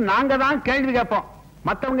அந்தஸ்துக்கு நாங்க தான் கேள்வி கேட்போம்,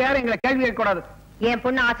 மத்தவங்க யாரும் எங்களை கேள்வி கேட்க கூடாது. என்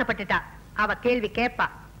பொண்ணு ஆசைப்பட்டுட்டா, அவ கேள்வி கேட்பா.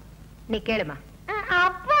 நீ கேளுமா.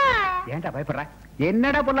 அப்பா, ஏன்டா பயப்படுற?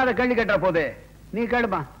 என்னடா பொண்ணாத கேள்வி கேட்ட போது, நீ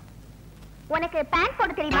கேளுமா. உனக்கு பேண்ட்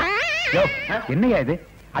போட தெரியுமா? என்னையா இது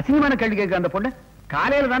அசிங்கமான கேள்வி கேட்க? அந்த பொண்ணு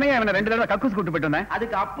காலையில தானே அவனை 2 தடவை கக்கூஸ் கூட்டு போயிட்டு வந்தேன்.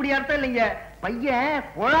 அதுக்கு அப்படி அர்த்தம் இல்லைங்க, பையன்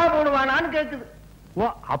குழா போடுவானான்னு கேக்குது. ஓ,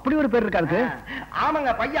 அப்படி ஒரு பேர் இருக்காது.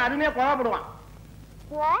 ஆமாங்க, பையன் அதுமே குழா போடுவான்.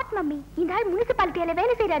 வாட் மம்மி, இந்த ஆள் முனிசிபாலிட்டியில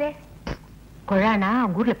வேலை செய்யறாரு. குழானா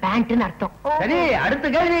அவங்க ஊர்ல பேண்ட்னு அர்த்தம். சரி, அடுத்த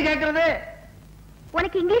கேள்வி கேட்கறது.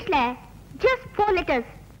 உனக்கு இங்கிலீஷ்ல just 4 letters,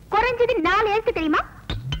 குறைஞ்சது 4 எழுத்து தெரியுமா?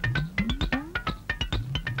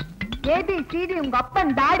 ஏபி சிடி உங்க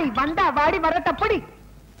அப்பன் தாடி வந்தா வாடி வர தப்படி.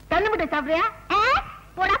 தண்ணி முட்டை சாப்பிடுறியா?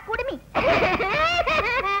 போடா குடுமி.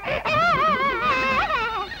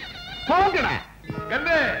 போங்கடா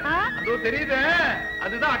கண்ணு. அதோ தெரியுது,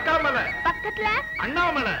 அதுதான் அக்கா மலை. பக்கத்துல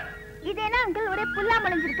அண்ணாமலை. இது என்ன அங்கிள் ஒரே புல்லா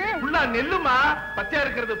மலைஞ்சிருக்கு? புல்லா நெல்லுமா, பச்சையா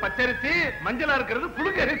இருக்கிறது பச்சரிசி, மஞ்சளா இருக்கிறது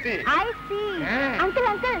புழுக்கரிசி. I see. அங்கிள்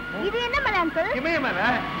அங்கிள், இது என்ன மலை அங்கிள்? இமயமலை.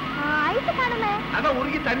 ஐஸ் காணுமே. அதான்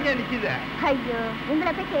உருகி தண்ணியா நிக்குது. ஐயோ,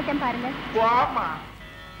 உங்களை போய் கேட்டேன் பாருங்க. வாமா.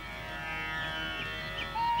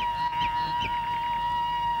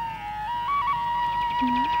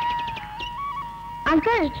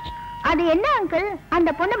 அங்கிள், அது என்ன அங்கிள்? அந்த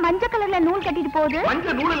பொண்ணு மஞ்சள் கலர்ல நூல் கட்டிட்டு போகுது.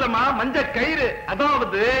 மஞ்ச நூல் இல்லம்மா, மஞ்ச கயிறு.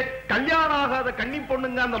 அதாவது கல்யாணம் ஆகாத கன்னி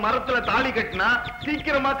பொண்ணுங்க அந்த மரத்துல தாலி கட்டினா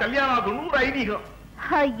சீக்கிரமா கல்யாணம் ஆகணும் ஒரு ஐதீகம்.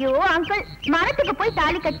 ஐயோ அங்கிள், மரத்துக்கு போய்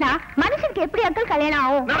தாலி கட்டினா மனுஷனுக்கு எப்படி அங்கிள் கல்யாணம்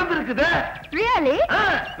ஆகும்? நடந்திருக்குது. ரியலி?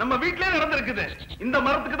 நம்ம வீட்லயே நடந்திருக்குது. இந்த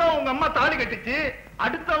மரத்துக்கு தான் உங்க அம்மா தாலி கட்டிச்சு.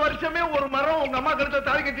 அடுத்த வருஷமே ஒரு மரம் உங்க அம்மா கழுத்துல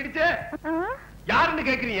தாலி கட்டிடுச்சு. யாருன்னு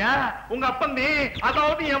கேக்குறீங்க? உங்க அப்பந்தி,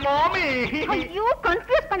 அதாவது என் மாமி. ஐயோ,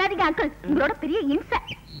 கன்ஃபியூஸ் பண்ணாதீங்க அங்கிள், உங்களோட பெரிய இன்ச.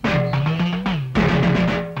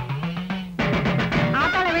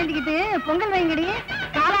 ஆத்தால வேண்டிக்கிட்டு பொங்கல் வைங்கடி,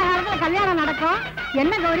 காலாகாலத்துல கல்யாணம் நடக்கும்.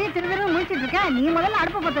 என்ன கௌரி திருவிழா முடிச்சிட்டு இருக்க? நீ முதல்ல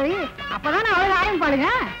அடுப்பு பத்த வை, அப்பதானே அவள் ஆரம்பிப்பாளுங்க.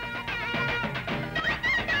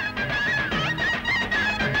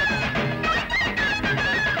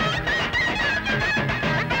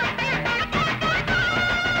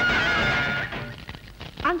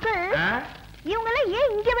 அங்கிள், இவங்க எல்லாம்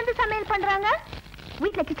ஏன் இங்க வந்து சமையல் பண்றாங்க?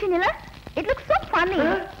 வீட்ல கிச்சன் இல்ல? It looks so funny.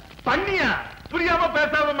 பண்ணியா? புரியாம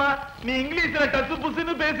பேசாதம்மா. நீ இங்கிலீஷ்ல டச்சு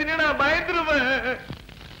புசுன்னு பேசினேன்னா பயந்துருவேன்.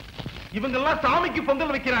 இவங்க எல்லாம் சாமிக்கு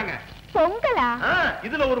பொங்கல் வைக்கிறாங்க. பொங்கலா?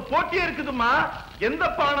 இதுல ஒரு போட்டியே இருக்குதுமா. எந்த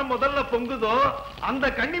பானம் முதல்ல பொங்குதோ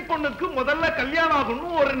அந்த கன்னி பொண்ணுக்கு முதல்ல கல்யாணம்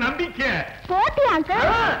ஆகணும் ஒரு நம்பிக்கை. போட்டி அங்கிள்?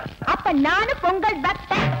 அப்ப நானும் பொங்கல்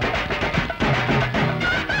பக்தன்.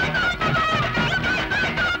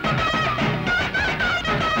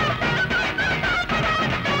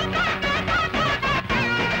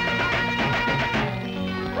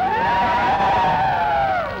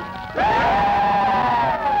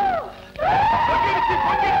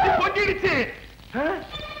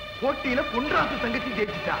 போட்டியில பொன்ராசு தங்கச்சி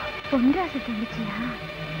ஜெயிச்சிட்டா. பொன்ராசு தங்கச்சியா?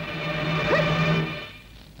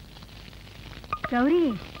 கௌரி,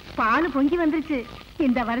 பால் பொங்கி வந்துருச்சு.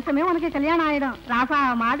 இந்த வருஷமே உனக்கு கல்யாணம் ஆயிடும். ராசா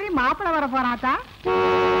மாதிரி மாப்பிள்ளை வர போறாத்தா.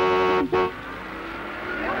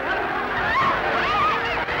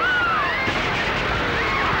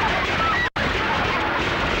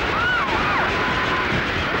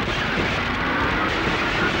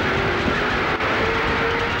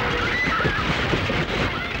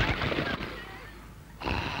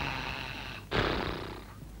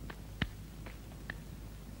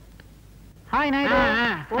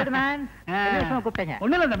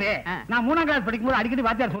 ஒண்ணு இல்ல தம்பி, நான் 3ஆம் கிளாஸ் படிக்கும் போது அடிக்கடி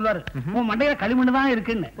வாத்தியார் சொல்லுவாரு, உன் மண்டையில களிமண்ணு தான்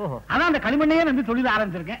இருக்குன்னு. அதான் அந்த களிமண்ணையே நம்பி தொழில்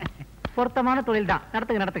ஆரம்பிச்சிருக்கேன். பொருத்தமான தொழில் தான்.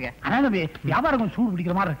 நடத்துங்க. அதான் வியாபாரம் கொஞ்சம் சூடு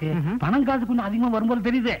பிடிக்கிற மாதிரி இருக்கு. பணம் காசு கொஞ்சம் அதிகமா வரும்போது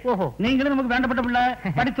தெரியுது. ஓஹோ, நீங்களும் நமக்கு வேண்டப்பட்ட புள்ள,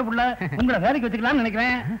 படிச்ச புள்ள, உங்களை வேலைக்கு வச்சுக்கலாம்னு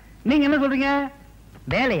நினைக்கிறேன். நீங்க என்ன சொல்றீங்க?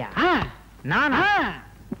 வேலையா? நானா?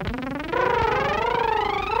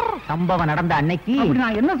 சம்பவம் நடந்த அன்னைக்கு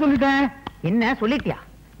நான் என்ன சொல்லிட்டேன்? என்ன சொல்லிட்டியா?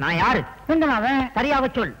 நான் யாரு? ரங்கநாதன். சரியாக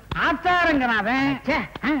சொல். ஆச்சாரங்கநாதன்.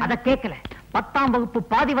 அத கேட்கல. 10ஆம் வகுப்பு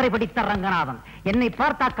பாதி வரை படித்த ரங்கநாதன். என்னை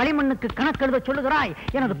பார்த்தா களிமண்ணுக்கு கணக்கெழுத சொல்லுகிறாய்.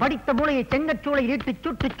 எனது படித்த மூளையை செங்கச்சூளை இட்டு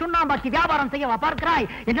சுட்டு சுண்ணாம்பாக்கி வியாபாரம் செய்யவா பார்க்கிறாய்?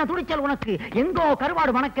 என்ன துணிச்சல் உனக்கு? எங்கோ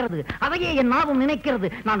கருவாடு மணக்கிறது, அதையே என் நாவும் நினைக்கிறது.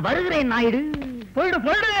 நான் வருகிறேன் நாயுடு. போயிடு.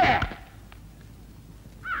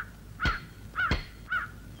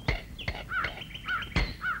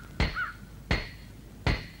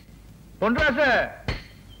 பொன்ராசு,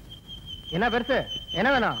 என்ன பெருசு? என்ன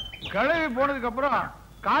வேணும்? கிளவி போனதுக்கு அப்புறம்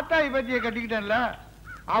காத்தாய் பத்தியை கட்டிக்கிட்டேன்ல,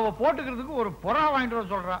 அவ போட்டுக்கிறதுக்கு ஒரு புறா வாங்கிட்டு வர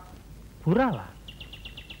சொல்றா. புறாவா?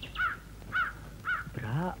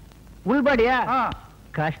 உள்பாடியா?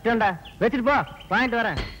 கஷ்டம்டா. வச்சுட்டு போ, வாங்கிட்டு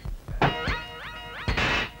வரேன்.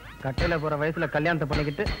 கட்டையில போற வயசுல கல்யாணத்தை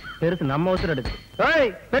பண்ணிக்கிட்டு பெருசு நம்ம உசுர் எடுக்கு.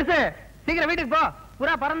 ஏய் பெருசு, சீக்கிரம் வீட்டுக்கு போ,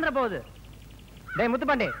 புறா பறந்துட போகுது. டேய்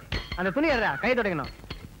முத்துப்பாண்டி, அந்த துணி எடுறா, கை தொடக்கணும்.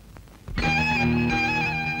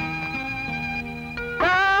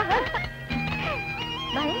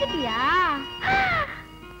 பயந்துட்டியா?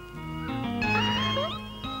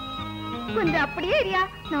 கொஞ்சம் அப்படியே இருயா,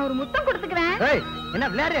 நான் ஒரு முத்தம் கொடுத்துக்கிறேன். ஏய், என்ன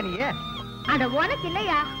விளையாடுறியா நீ? அட உனக்கு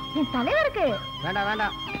இல்லையா, என் தலைவருக்கு.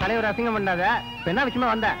 வேண்டாம், தலைவர் அசிங்கம் பண்ணாத. என்ன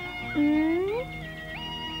விஷயமா வந்த?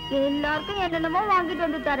 எல்லாருக்கும் என்னென்னமோ வாங்கிட்டு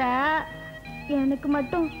வந்து தர, எனக்கு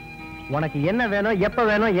மட்டும். உனக்கு என்ன வேணும், எப்ப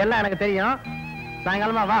வேணும் எல்லாம் எனக்கு தெரியும்.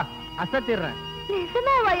 சாயங்காலமா வா, அசத்திடுறேன்.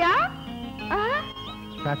 நிஜமாவையா?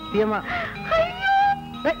 சத்தியமா.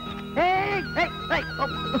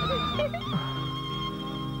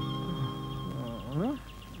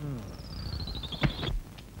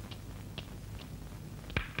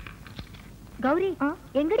 கௌரி,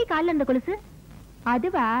 எங்கடி கால்ல இருந்த கொலுசு?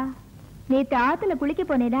 அதுவா, நேத்து ஆத்துல குளிக்க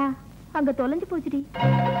போனேனா, அங்க தொலைஞ்சு போச்சுடி.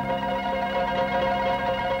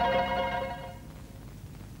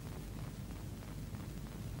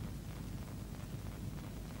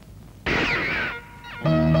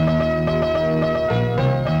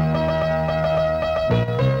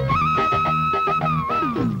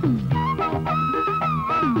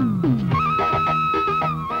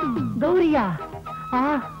 கௌரியா?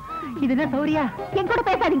 இது என்ன சௌரியா? என் கூட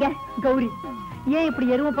பேசாதீங்க. கௌரி, ஏன் இப்படி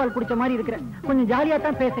எருமை பால் குடிச்ச மாதிரி இருக்கிற? கொஞ்சம் ஜாலியா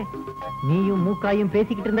தான் பேச. நீயும் மூக்காயும்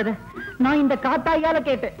பேசிக்கிட்டு இருந்தத நான் இந்த காத்தாயால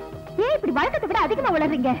கேட்டேன். ஏன் இப்படி வழக்கத்தை விட அதிகமா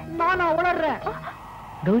உளறீங்க? நானா உளறேன்?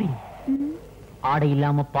 கௌரி, ஆடை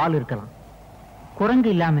இல்லாம பால் இருக்கலாம்,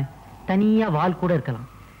 குரங்கு இல்லாம தனியா வால் கூட இருக்கலாம்.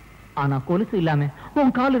 ஆனா கொலுசு இல்லாம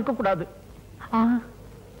உன் கால் இருக்க கூடாது.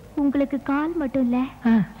 உங்களுக்கு கால் மட்டும் இல்ல,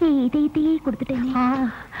 இதயத்தையே கொடுத்துட்டேன்.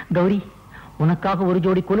 கௌரி, உனக்காக ஒரு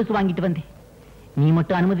ஜோடி கொலுசு வாங்கிட்டு வந்தேன். நீ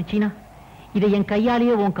மட்டும் அனுமதிச்சீனா இதை என்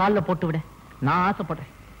கையாலேயே உன் கால்ல போட்டு விட நான்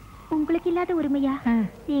ஆசைப்படுறேன். உங்களுக்கு இல்லாத உரிமையா?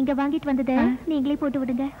 நீங்க வாங்கிட்டு வந்ததை நீங்களே போட்டு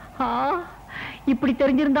விடுங்க. இப்படி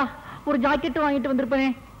தெரிஞ்சிருந்தா ஒரு ஜாக்கெட் வாங்கிட்டு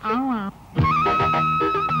வந்திருப்பேன். ஆமா.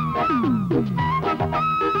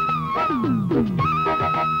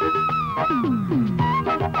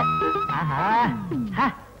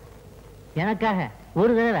 எனக்காக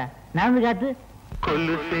ஒரு தடவை நடந்து காத்து.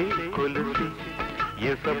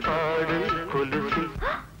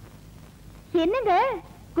 என்னங்க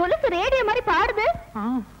கொலுசு ரேடியோ மாதிரி பாடுது?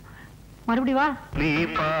 மறுபடி வா. நீ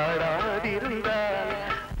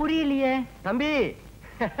புரியலையே தம்பி.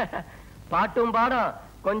 பாட்டும் பாடம்,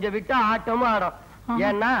 கொஞ்சம் விட்டா ஆட்டமும் ஆடும்.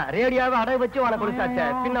 ஏன்னா ரேடியோவை அடகு வச்சு உனக்கு கொடுத்தாச்ச,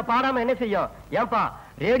 பின்ன பாடாம என்ன செய்யும்? ஏன்பா,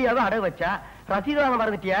 ரேடியோவை அடகு வச்சா ரசீது வாங்க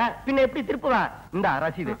மறந்துட்டிய, பின்ன எப்படி திருப்புவ? இந்த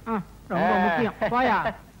ரசீது ரொம்ப முக்கியம். போயா.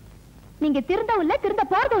 நீங்க திருந்தவும் இல்ல, திருந்த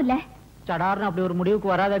போறதும் இல்ல. சடார்னு அப்படி ஒரு முடிவுக்கு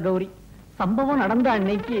வராத கௌரி. சம்பவம் நடந்த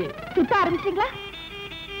அன்னைக்கு சுத்த ஆரம்பிச்சிட்டீங்களா?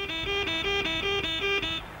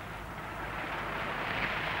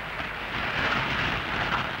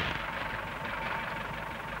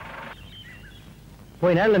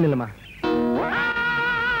 போய் நேரில் நில்லுமா.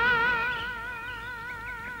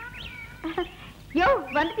 யோ,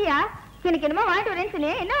 வந்துட்டியா? எனக்கு என்னமோ வாங்கிட்டு வரேன்னு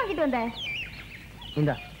சொன்னே, என்ன வாங்கிட்டு வந்த?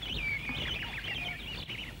 இந்தா.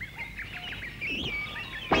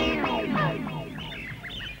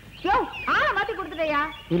 யோ, மாத்தி கொடுத்துட்டயா?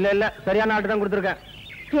 இல்ல சரியான ஆட்டு தான் கொடுத்துருக்கேன்.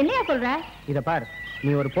 என்னையா சொல்ற? இத பாரு,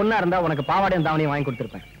 நீ ஒரு பொண்ணா இருந்தா உனக்கு பாவாடையும் தாவணியும் வாங்கி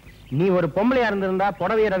கொடுத்திருப்பேன். நீ ஒரு பொம்பளையா இருந்திருந்தா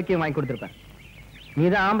புடவைய ரவிக்கையும் வாங்கி கொடுத்திருப்பேன். நீ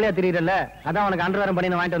தான் ஆம்பளையா தெரியல, அதான் உனக்கு அண்டர்வேரம்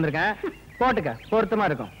பண்ணி வாங்கிட்டு வந்திருக்கேன். போட்டுக்க, பொருத்தமா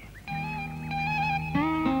இருக்கும்.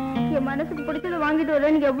 என் மனசுக்கு பிடிச்சத வாங்கிட்டு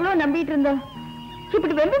வர நீங்க எவ்வளவு நம்பிட்டு இருந்த,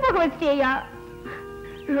 இப்படி வெம்பி போக வச்சிட்டியா?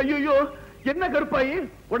 ஐயோ, என்ன கருப்பாயி?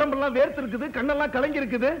 உடம்பெல்லாம் வேர்த்து இருக்குது, கண்ணெல்லாம் கலங்கி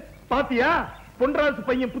இருக்குது. பாத்தியா? பொன்ராசு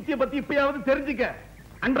பையன் புத்திய பத்தி இப்பயாவது தெரிஞ்சுக்க.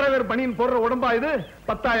 அண்டர்வேர் பனியன் போடுற உடம்பா இது?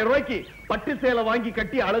 10,000 ரூபாய்க்கு பட்டு சேலை வாங்கி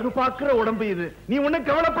கட்டி அழகு பாக்குற உடம்பு இது. நீ ஒண்ணும்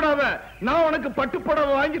கவலைப்படாத, நான் உனக்கு பட்டு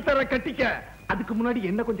புடவை வாங்கி தர, கட்டிக்க. அதுக்கு முன்னாடி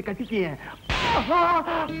என்ன கொஞ்சம் கட்டிக்க.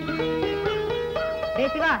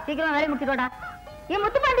 சிவா, சீக்கிரம் வேலை முடிச்சுக்கோடா. ஏன்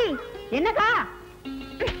முத்துப்பாண்டி, என்னக்கா?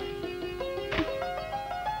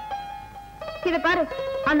 இத பாரு,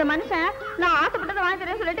 அந்த மனுஷன் நான் ஆசைப்பட்டதை வாங்கி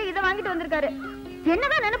தரேன்னு சொல்லிட்டு இதை வாங்கிட்டு வந்திருக்காரு.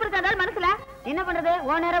 என்னதான் நினைப்பு இருக்காரு மனசுல? என்ன பண்றது,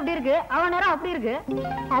 ஓ நேரம் அப்படி இருக்கு, அவ நேரம் அப்படி இருக்கு.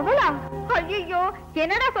 அவளா? ஐயோ,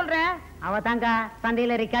 என்னடா சொல்ற? அவ தாங்க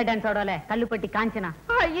சந்தையில ரிக்கார்ட் டான்ஸ் ஆடல, கல்லுப்பட்டி காஞ்சனா.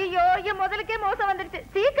 ஐயோ, என் முதலுக்கே மோசம் வந்துருச்சு,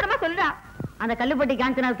 சீக்கிரமா சொல்றா. அந்த கல்லுப்பட்டி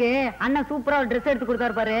காஞ்சனாவுக்கு அண்ணன் சூப்பரா ஒரு ட்ரெஸ் எடுத்து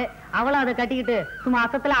கொடுத்தாரு பாரு, அவளும் அதை கட்டிக்கிட்டு சும்மா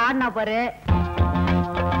அசத்துல ஆடினா பாரு.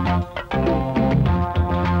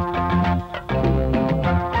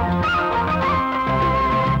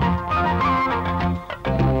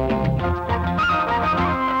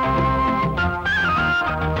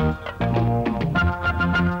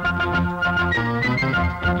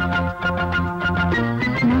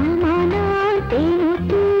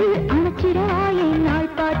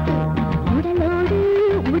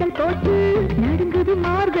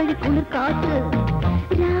 காத்து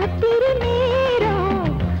ராத்திரி நேரம்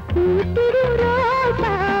ஊத்திரு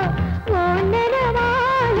ராசா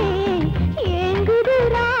ஓனரவாலே ஏங்குது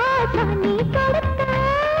ராசா நீ படுத்த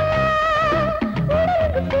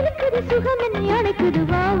உடலுக்கு சிலுக்குது சுகம் என்னை அணைக்குது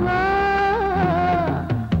வாவா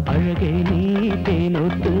அழகே நீ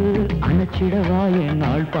தேனொத்து அணைச்சிடவா என்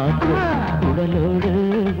நாள் பார்த்து உடலோடு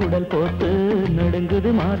உடல் போட்டு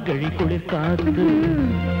நடுங்குது மார்கழி குளிர் காத்து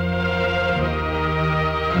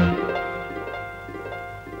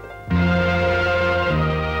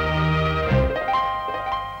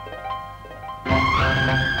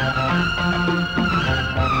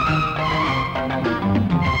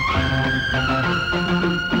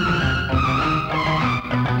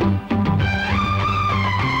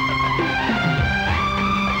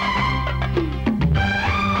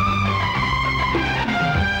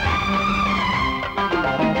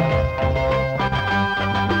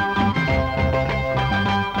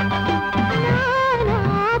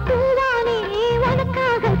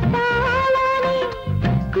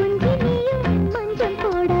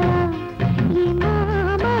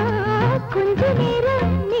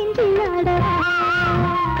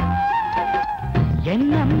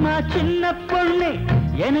சின்ன பொண்ணே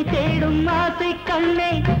என்னை தேடும் ஆசை கண்ணே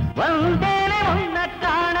வந்தேனே உன்னை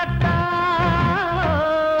காணத்தான்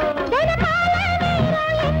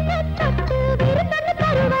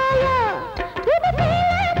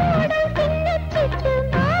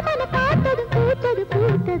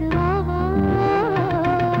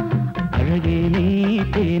அழகே நீ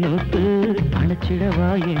தேனொத்து அணைச்சிடவா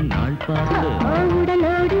என் நாள் பார்த்து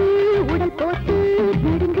உடலோடு உடல் போட்டு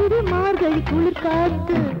நடுங்குது மார்கழி குளிர்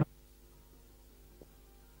காத்து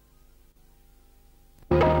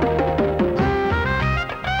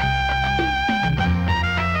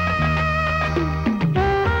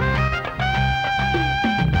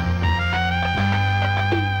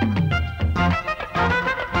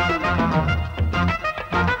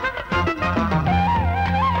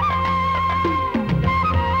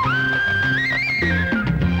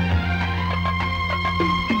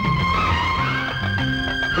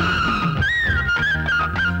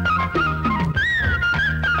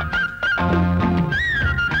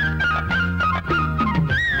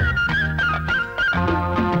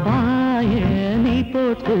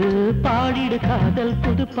பாடிடு காதல்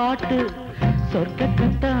புது பாட்டு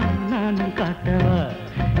சொர்க்கத்தா நான் காட்டவா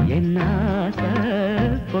என்ன ஆசை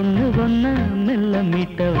பொண்ணு பொண்ண மெல்ல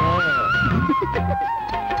மீட்டவா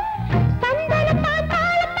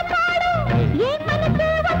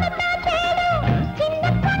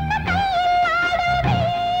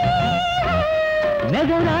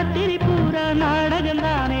நகராத்திரி பூரா நாடகம்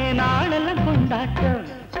தானே நாளெல்லாம் கொண்டாட்டம்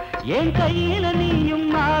என் கையில நீயும்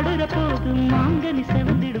ஆடுற போது மாங்கனி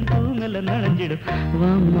செவந்திடும் பூங்கல நனைஞ்சிடும்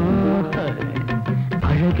வாமா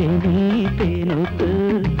அழகே நீ தேனொத்து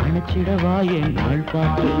அணைச்சிடவா என் நாள்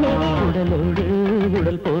பார்த்து உடலோடு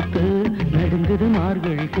உடல் போட்டு நடுங்குது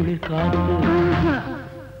மார்கழி குளிர் காத்து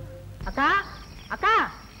அக்கா அக்கா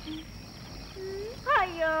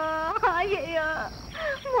ஐயோ ஐயோ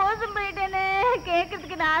மோசம் போயிட்டேனே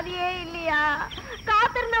கேட்கறதுக்கு நாதியே இல்லையா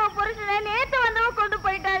காத்திருந்தவ புருஷனை நேத்து வந்தவ கொண்டு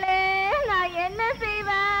போயிட்டாளே நான் என்ன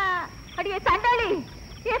செய்வேன் அடியே சண்டாளி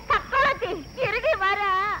ஏ தக்கோலத்தி இருடி வர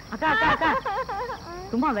அக்கா அக்கா அக்கா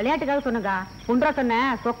சும்மா விளையாட்டுக்காக சொன்னக்கா புன்றா சொன்ன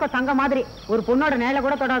சொக்க தங்க மாதிரி ஒரு பொண்ணோட நேல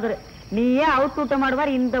கூட தொடாது நீயே அவுட் விட்ட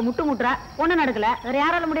மாடுவார் இந்த முட்டு முட்டுற ஒண்ணு நடக்கல வேற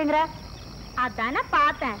யாரால முடியுங்கிற அதானே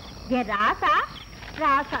பார்த்தேன் என் ராசா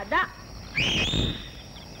ராசாதான்.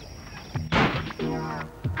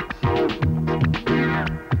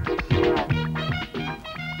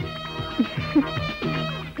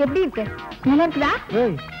 எப்படி இருக்கு? நல்லா இருக்குதா?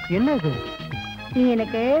 என்ன இது? நீ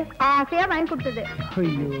எனக்கு ஆசையா வாங்கி கொடுத்தது.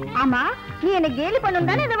 ஐயோ. ஆமா, நீ என்ன கேலி பண்ணணும்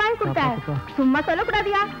தானே இதை வாங்கி கொடுத்த. சும்மா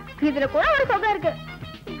சொல்லக்கூடாதியா, இதுல கூட ஒரு சொகம் இருக்கு.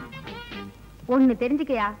 ஒண்ணு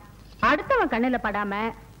தெரிஞ்சுக்கையா, அடுத்தவன் கண்ணுல படாம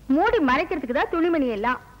மூடி மறைக்கிறதுக்கு தான் துணிமணி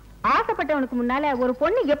எல்லாம். ஆசைப்பட்டவனுக்கு முன்னால ஒரு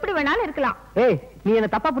பொண்ணு எப்படி வேணாலும் இருக்கலாம். ஏய், நீ என்ன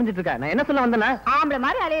தப்பா புரிஞ்சிட்டு இருக்க. நான் என்ன சொல்ல வந்தேன்னா, ஆம்பளை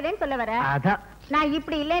மாதிரி அலையறேன்னு சொல்ல வர. அதான் நான்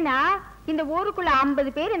இப்படி இல்லைன்னா இந்த ஊருக்குள்ள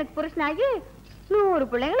 50 பேர் எனக்கு புருஷனாகி 100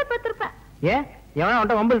 பிள்ளைங்களை பெற்றிருப்பேன். ஏன் எவனா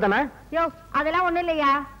அவன்கிட்ட வம்பல் தானே? யோ, அதெல்லாம் ஒண்ணு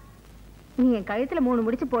இல்லையா. நீ என் கழுத்துல 3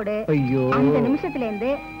 முடிச்சு போடு. ஐயோ. அந்த நிமிஷத்துல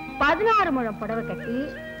இருந்து 16 முழம் புடவை கட்டி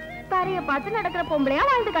தரைய பார்த்து நடக்கிற பொம்பளையா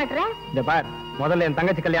வாழ்ந்து காட்டுறேன். இந்த பார், முதல்ல என்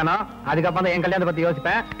தங்கச்சி கல்யாணம், அதுக்கப்புறம் தான் என் கல்யாணத்தை பத்தி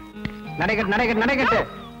யோசிப்பேன். நடைக்கட்டு.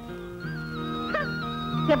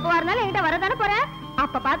 எப்ப வரனாலும் என்கிட்ட வரதானே போற,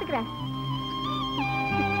 அப்ப பாத்துக்கிறேன்.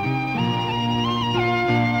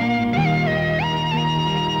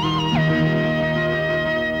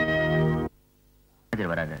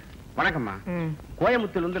 வணக்கம்மா.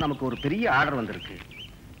 கோயம்புத்தூர்ல இருந்து நமக்கு ஒரு பெரிய ஆர்டர் வந்திருக்கு.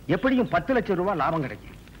 எப்படியும் 10 லட்சம் ரூபாய் லாபம்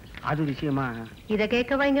கிடைக்கும். அது விஷயமா இத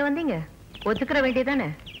கேட்கவா இங்க வந்தீங்க? ஒத்துக்கிற வேண்டியதானே?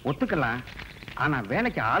 ஒத்துக்கலாம், ஆனா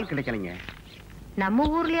வேலைக்கு ஆள் கிடைக்கலைங்க. நம்ம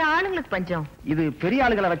ஊர்லயே ஆளுங்களுக்கு பஞ்சம். இது பெரிய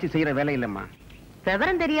ஆளுகளை வச்சு செய்யற வேலை இல்லம்மா.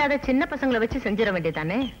 விவரம் தெரியாத சின்ன பசங்களை வச்சு செஞ்சிட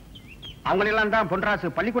வேண்டியதானே? அவங்களெல்லாம் தான்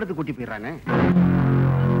பொன்ராசு பள்ளிக்கூடத்துக்கு கூட்டி போயிடுறானே.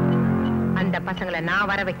 அந்த பசங்களை நான்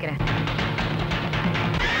வர வைக்கிறேன்.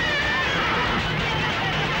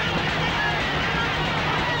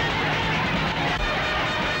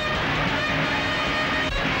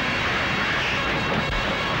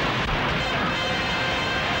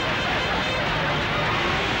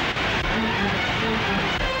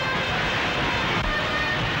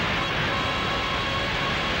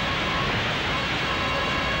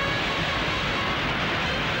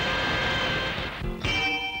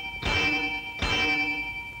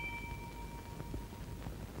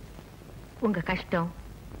 உங்க கஷ்டம்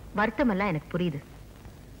வருத்தம் எல்லாம் எனக்கு புரியுது.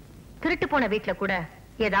 திருட்டு போன வீட்டுல கூட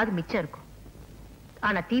ஏதாவது மிச்சம் இருக்கும்.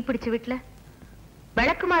 ஆனா தீப்பிடிச்ச வீட்டுல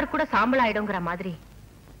விளக்குமாறு கூட சாம்பல் ஆயிடுங்கிற மாதிரி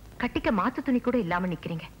கட்டிக்க மாத்து துணி கூட இல்லாம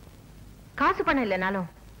நிக்கிறீங்க. காசு பணம்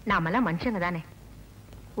இல்லைனாலும் நாமெல்லாம் மனுஷங்க தானே.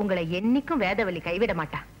 உங்களை என்னைக்கும் வேதவலி கைவிட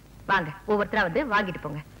மாட்டா. வாங்க, ஒவ்வொருத்தரா வந்து வாங்கிட்டு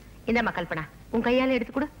போங்க. இந்த கல்பனா, உன் கையால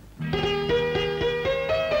எடுத்து கொடு.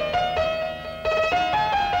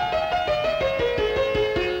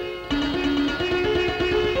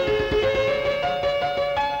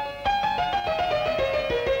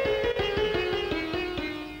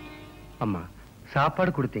 அம்மா,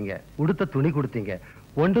 சாப்பாடு கொடுத்தீங்க, உடுத்த துணி கொடுத்தீங்க,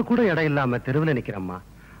 ஒன்று கூட இடம் இல்லாம தெருவில் நிக்கிறம்மா.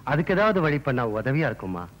 அதுக்கு ஏதாவது வழி பண்ணா உதவியா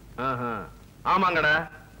இருக்குமா? ஆமாங்கடா,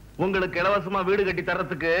 உங்களுக்கு இலவசமா வீடு கட்டி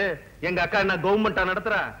தரத்துக்கு எங்க அக்கா என்ன கவர்மெண்டா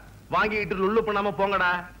நடத்துற? வாங்கிட்டு லுள்ளு பண்ணாம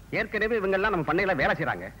போங்கடா. ஏற்கனவே இவங்க எல்லாம் நம்ம பண்ணையில வேலை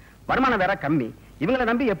செய்யறாங்க, வருமானம் வேற கம்மி. இவங்களை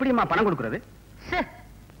நம்பி எப்படிமா பணம் கொடுக்கறது?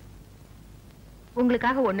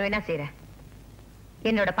 உங்களுக்காக ஒண்ணு வேணா செய்யறேன்.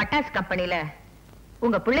 என்னோட பட்டாசு கம்பெனில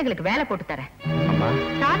உங்க பிள்ளைகளுக்கு வேலை போட்டு தரேன்.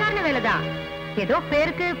 சாதாரண வேலைதான், ஏதோ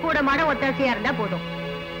பேருக்கு கூட மாட ஒத்தாசையா இருந்தா போதும்.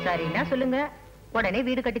 சரின்னா சொல்லுங்க, உடனே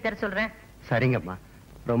வீடு கட்டி தர சொல்றேன். சரிங்கம்மா,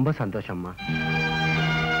 ரொம்ப சந்தோஷம்மா.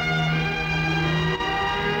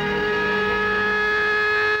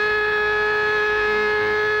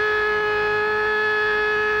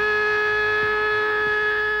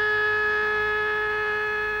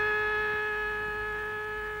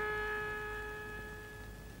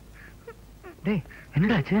 டேய்,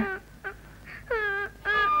 என்னடாச்சு?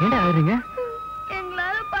 என்ன ஆகுறீங்க?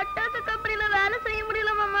 எங்களால பட்டாசு கம்பெனில வேலை செய்ய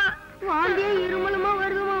முடியல மாமா. வாந்தியா இருமலுமா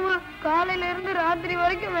வருது மாமா. காலையில இருந்து ராத்திரி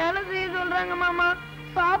வரைக்கும் வேலை செய்ய சொல்றாங்க மாமா.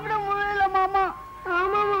 சாப்பிட முடியல மாமா.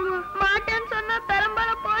 ஆமா மாமா, மாட்டேன்னு சொன்னா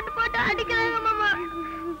பெரம்பால போட்டு போட்டு அடிக்கிறாங்க மாமா.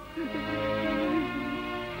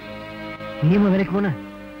 நீமா வேலைக்கு போன?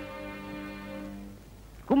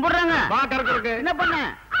 கும்பிடுறாங்க. பாக்கறதுக்கு என்ன பண்ண?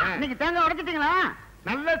 இன்னைக்கு தேங்காய் உடைச்சிட்டீங்களா?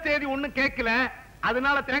 நல்ல செய்தி ஒண்ணும் கேட்கல,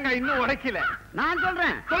 அதனால தேங்காய் இன்னும் உடைக்கல. நான்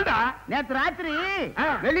சொல்றேன், சொல்டா. நேத்து ராத்திரி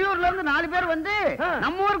வெளியூர்ல இருந்து 4 பேர் வந்து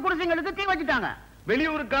நம்ம ஊர் குடிசைங்களுக்கு தீ வச்சுட்டாங்க.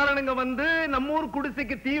 வெளியூருக்காரனுங்க வந்து நம்ம ஊர்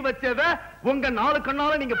குடிசைக்கு தீ வச்சத உங்க 4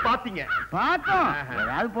 கண்ணால நீங்க பாத்தீங்க. பார்த்தோம்.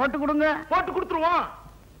 ஏதாவது போட்டு கொடுங்க. போட்டு கொடுத்துருவோம்.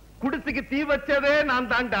 குடிசைக்கு தீ வச்சதே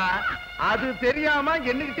நான் தாண்டா. அது தெரியாம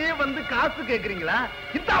என்னகிட்டே வந்து காசு கேக்குறீங்களா?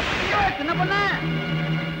 சின்ன பொண்ணு,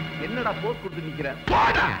 என்னடா போட்டு கொடுத்து நிக்கிற?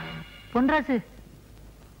 போடா. பொன்ராசு.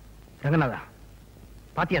 ரங்கநாதா,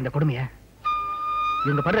 பாத்தியா அந்த கொடுமைய?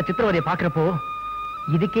 இவங்க படுற சித்திரவதையை பாக்குறப்போ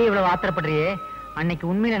இதுக்கே இவ்வளவு ஆத்திரப்படுறியே, அன்னைக்கு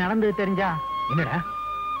உண்மையில நடந்தது தெரிஞ்சா? என்னடா?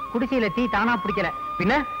 குடிசையில தீ தானா பிடிக்கல,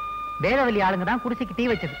 பின்ன வேதவல்லி ஆளுங்க தான் குடிசைக்கு தீ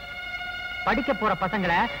வச்சது. படிக்க போற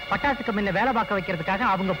பசங்களை பட்டாசு கம்பெனில வேலை பார்க்க வைக்கிறதுக்காக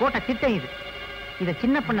அவங்க போட்ட திட்டம் இது. இத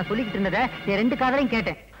சின்ன பண்ண சொல்லிக்கிட்டு இருந்ததை என் 2 காதலையும்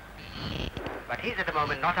கேட்டேன். But he's at the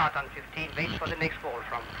moment not out on 15, waits for the next ball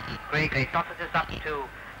from Greg. He tosses it up to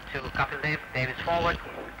Kapil Dev. Dev is forward,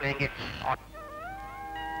 playing it on.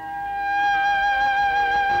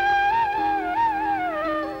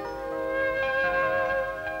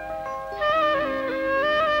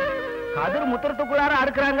 கதிர் முத்திரத்துக்குள்ளார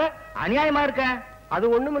அறுக்குறாங்க, அநியாயமா இருக்க. அது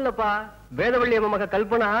ஒண்ணும் இல்லப்பா, வேதவள்ளி அம்மா மக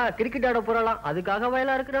கல்பனா கிரிக்கெட் ஆட போறாளாம், அதுக்காக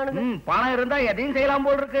வயலா இருக்கிறானுங்க. பணம் இருந்தா எதையும் செய்யலாம்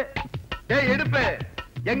போல் இருக்கு. டேய் எடுப்பு,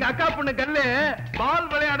 எங்க அக்கா பொண்ணு கல்லு பால்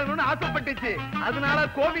விளையாடணும்னு ஆசைப்பட்டுச்சு, அதனால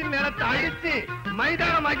கோவில் நேரத்தை அழிச்சு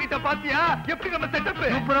மைதானம் ஆக்கிட்ட. பாத்தியா எப்படி நம்ம செட்டப்?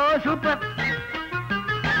 சூப்பரோ சூப்பர்.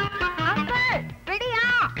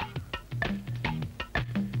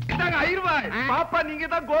 இதாங்க ஐயர்வாய், பாப்பா நீங்க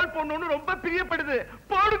தான் கோல் போடணும்னு ரொம்ப பிரியப்படுது,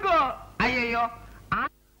 போடுங்க. ஐயோ,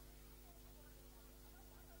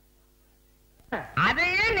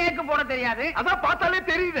 அதையே நேக்கு போட தெரியாது. அதான் பார்த்தாலே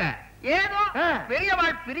தெரியுது. ஏதோ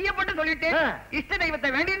பெரியவாள் பிரியப்பட்டு சொல்லிட்டு இஷ்ட தெய்வத்தை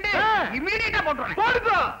வேண்டிட்டு இம்மீடியட்டா போட்டுறேன்.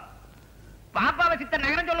 போடுங்க. பாப்பாவை சித்த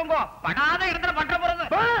நகரம் சொல்லுங்க, படாத இடத்துல பண்ற போறது.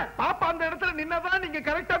 பாப்பா அந்த இடத்துல நின்னதான் நீங்க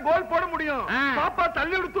கரெக்டா கோல் போட முடியும். பாப்பா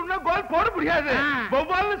தள்ளி விடுத்தோம்னா கோல் போட முடியாது.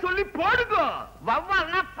 வவ்வால்னு சொல்லி போடுங்க.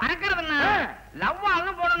 வவ்வால்னா பறக்கிறதுன்னா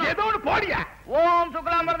லவ்வால்னு போடணும். ஏதோ ஒண்ணு போடியா. ஓம்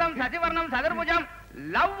சுக்லாம்பரதம் சசிவர்ணம் சதுர்புஜம்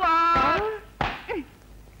லவ்வால்.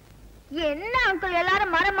 என்ன அங்கிள்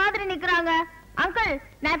எல்லாரும் மரம் மாதிரி நிக்கிறாங்க? அங்கிள்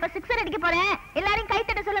நான் இப்ப 6 அடிக்க போறேன், எல்லாரும் கை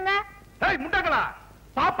தட்ட சொல்லுங்க. ஏய் முண்டங்களா,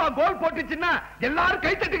 பாப்பா கோல் போட்டுச்சுன்னா எல்லாரும்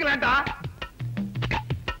கை தட்டுக்கலாம்டா.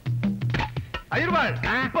 ஐயர்வாள்,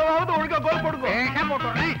 இப்பவாவது ஒழுங்கா கோல் போடுங்க. என்ன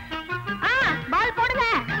போட்டுறேன்? பால் போடுங்க.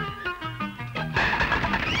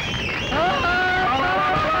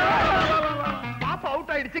 பாப்பா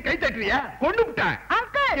அவுட் ஆயிடுச்சு, கை தட்டுறியா? கொண்டு விட்டேன்.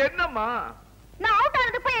 அங்கிள் என்னம்மா? நான் அவுட்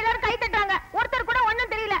ஆனது போய் எல்லாரும் கை தட்டுறாங்க, ஒருத்தர் கூட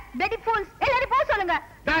ஒண்ணும் தெரியல. பிளடி ஃபூல்ஸ், எல்லாரும் போக சொல்லுங்க.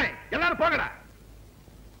 டேய் எல்லாரும் போங்கடா.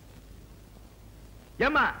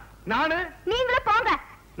 ஏம்மா நானு? நீங்களும் போங்க.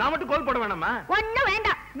 நான் மட்டும் கோல் போட வேணாமா? ஒண்ணும்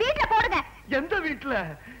வேண்டாம், வீட்ல போடுங்க. எந்த வீட்ல?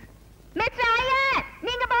 மிஸ்டர் ஐயர்,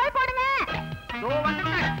 நீங்க பால் போடுங்க. தோ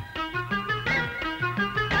வந்துட்டேன்.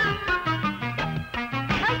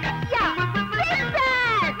 ஐயா,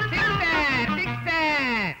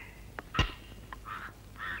 சிக்ஸர்.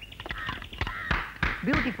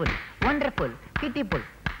 Beautiful, wonderful, beautiful.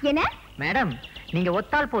 என்ன மேடம், நீங்க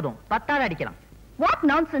ஒத்தால் போதும் 10 ஆள் அடிக்கலாம். What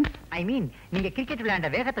nonsense? ஐ மீன், நீங்க கிரிக்கெட் விளையாண்ட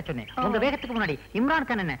வேகத்தை சொன்னேன். உங்க வேகத்துக்கு முன்னாடி இம்ரான்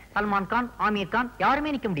கான் என்ன, சல்மான் கான், ஆமீர் கான்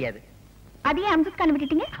யாருமே நிக்க முடியாது. அதையே அம்ஜத் கான்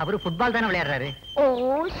விட்டுட்டீங்க? அவரு ஃபுட்பால் தானே விளையாடுறாரு. Oh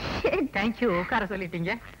shit. தேங்க்யூ, உட்கார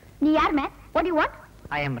சொல்லிட்டீங்க. நீ யார் man? What you want?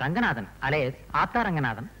 I am Ranganathan, alias ஆத்தா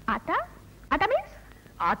ரங்கநாதன். ஆத்தா? ஆத்தா மீன்ஸ்?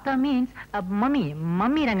 ஆத்தா means mummy,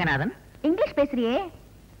 mummy Ranganathan. English பேசுறியே,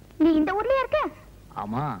 நீ இந்த ஊர்லயே இருக்க?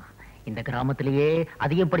 ஆமா, இந்த கிராமத்திலேயே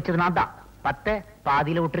அதிகம் படிச்சது நான் தான். 10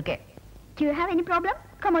 பாதியில விட்டுருக்கேன். Do you have any problem?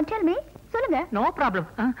 Come on, tell me. சொல்லுங்க. No problem.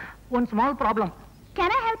 One small problem.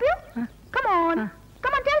 Can I help you? Come on.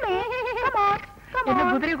 Come on, tell me. Come on. Come என்ன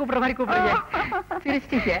on. குதிரை கூப்பிடுற மாதிரி கூப்பிடுறீங்க?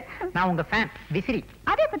 சிரிச்சிட்டீங்க. நான் உங்க ஃபேன், விசிறி.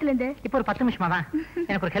 அதே பத்தில இருந்து இப்போ ஒரு 10 நிமிஷமா தான்.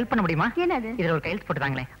 எனக்கு ஒரு ஹெல்ப் பண்ண முடியுமா? என்னது? இதுல ஒரு கையெழுத்து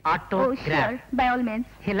போட்டுதாங்களே, auto graph. By all means.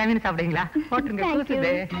 எல்லாமே சாப்பிடுவீங்களா? போட்டுருங்க. Thank you.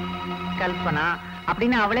 கூசுது. கல்பனா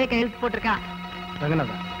அப்படின்னு அவளே கையெழுத்து போட்டிருக்கா.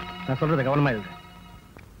 ரங்கநாதா, நான் சொல்றது கவனமா இருக்கு.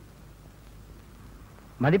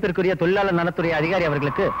 மதிப்பிற்குரிய தொழிலாளர் நலத்துறை அதிகாரி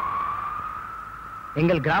அவர்களுக்கு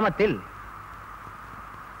எங்கள் கிராமத்தில்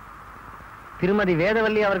திருமதி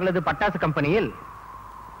வேதவள்ளி அவர்களது பட்டாசு கம்பெனியில்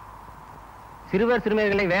சிறுவர்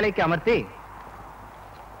சிறுமியர்களை வேலைக்கு அமர்த்தி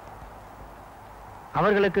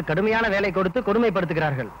அவர்களுக்கு கடுமையான வேலை கொடுத்து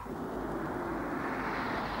கொடுமைப்படுத்துகிறார்கள்.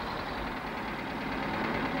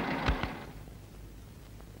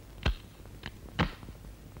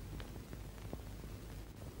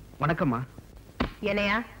 வணக்கம்மா.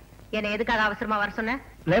 என்னையா, என்ன எதுக்காக அவசரமா வர சொன்ன?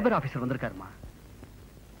 Labour officer வந்திருக்காருமா.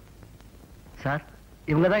 சார்,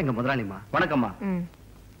 இவங்கதான் எங்க முதலாளிமா. வணக்கம்மா.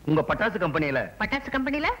 உங்க பட்டாசு கம்பெனியில பட்டாசு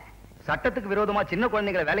கம்பெனில சட்டத்துக்கு விரோதமா சின்ன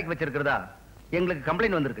குழந்தைகளை வேலைக்கு வச்சிருக்கிறதா எங்களுக்கு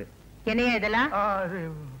கம்ப்ளைண்ட் வந்திருக்கு. என்னையா இதெல்லாம்?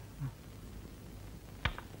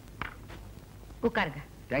 உட்காருங்க.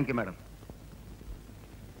 Thank you madam.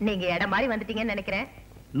 நீங்க இடம் மாதிரி வந்துட்டீங்கன்னு நினைக்கிறேன்.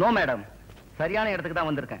 நோ மேடம், சரியான இடத்துக்கு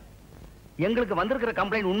தான் வந்திருக்கேன். எங்களுக்கு வந்திருக்கிற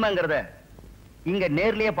கம்ப்ளைண்ட் உண்மைங்கிறத இங்க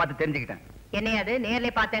நேர்லயே பார்த்து தெரிஞ்சுக்கிட்டேன். என்னையாது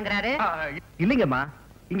நேர்லயே பார்த்தேங்கிறாரு? இல்லைங்கம்மா,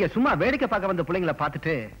 இங்க சும்மா வேடிக்கை பார்க்க வந்த பிள்ளைங்களை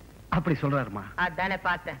பார்த்துட்டு அப்படி சொல்றாருமா. அதானே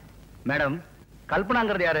பார்த்தேன். மேடம்,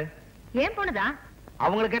 கல்பனாங்கிறது யாரு? ஏன் பொண்ணுதான்.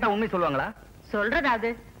 அவங்களை கேட்டா உண்மை சொல்லுவாங்களா? சொல்றதாவது,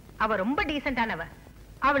 அவ ரொம்ப டீசென்டானவ.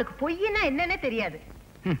 அவளுக்கு பொய்னா என்னன்னே தெரியாது.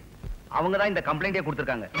 அவங்க தான் இந்த கம்ப்ளைண்டே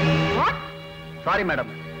கொடுத்திருக்காங்க. சாரி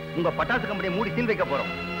மேடம், உங்க பட்டாசு கம்பெனியை மூடி சீல் வைக்க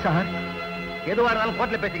போறோம். சார், எதுவா இருந்தாலும்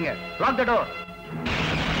கோர்ட்ல பேசுங்க. லாக் தி டோர்.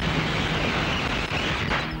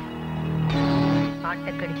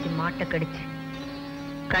 ஆட்டை கடிச்சு மாட்டை கடிச்சு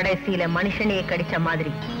கடைசியில மனுஷனையே கடிச்ச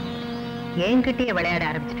மாதிரி என்கிட்டயே விளையாட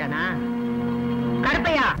ஆரம்பிச்சிட்டானா?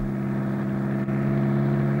 கருப்பையா,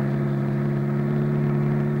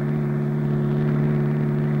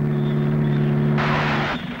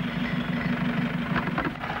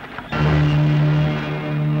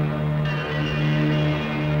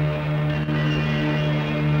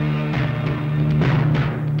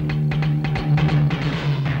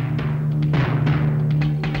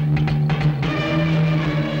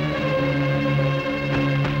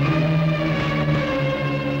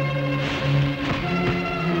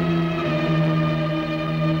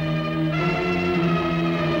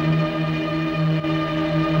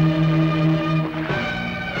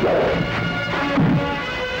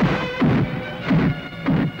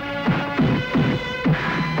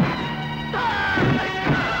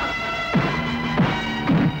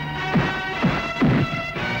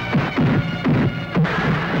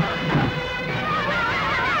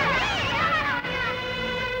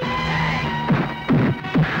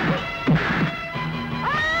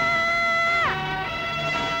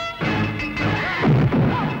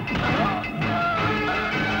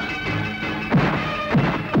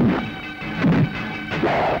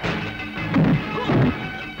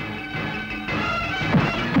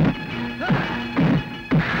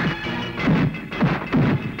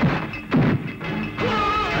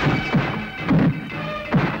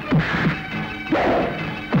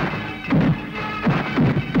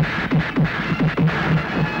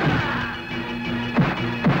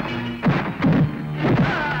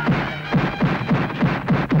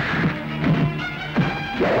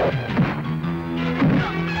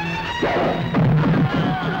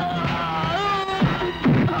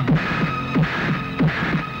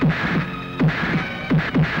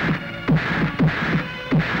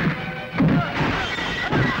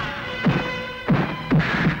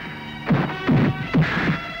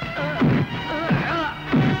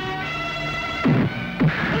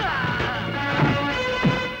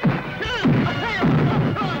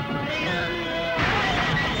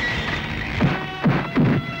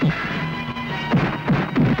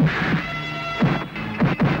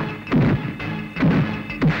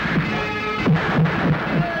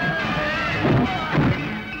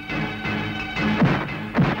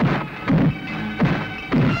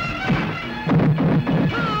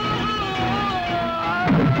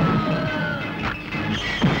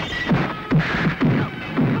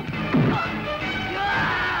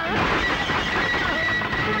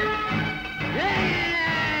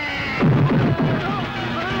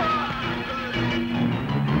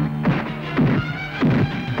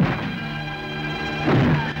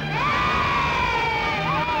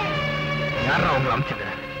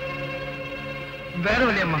 வேற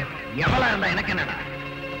வழியம்மா, எவளா இருந்தா எனக்கு என்னடா?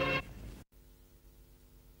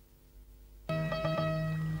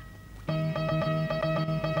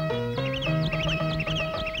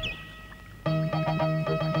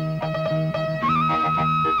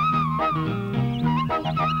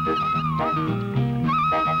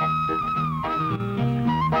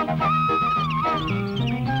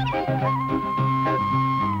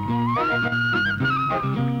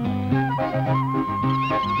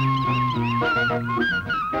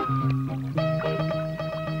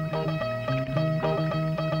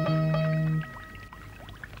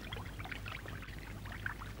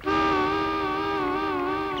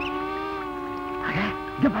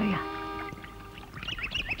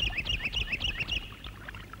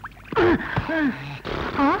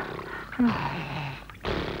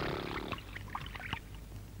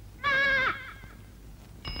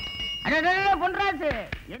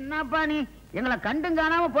 என்னப்பா நீ எங்களை கண்டும்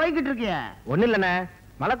காணாம போய்கிட்டு இருக்கிய? ஒண்ணு இல்லண்ணே,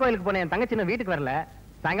 மலை கோயிலுக்கு போன என் தங்கச்சி வீட்டுக்கு வரல.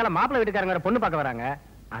 சாயங்காலம் மாப்பிள்ளை வீட்டுக்காரங்க பொண்ணு பார்க்க வராங்க.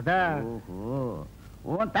 அதான். ஓஹோ,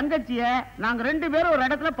 உன் தங்கச்சிய நாங்க 2 பேரும் ஒரு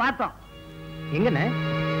இடத்துல பார்த்தோம். எங்கண்ணே?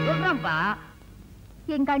 சொல்றேன்ப்பா.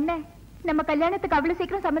 எங்க அண்ணன் நம்ம கல்யாணத்துக்கு அவ்வளவு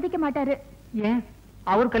சீக்கிரம் சம்மதிக்க மாட்டாரு. ஏன்?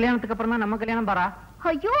 அவர் கல்யாணத்துக்கு அப்புறம் தான் நம்ம கல்யாணம் பாரா?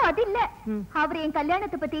 ஐயோ, அது இல்ல. அவர் என்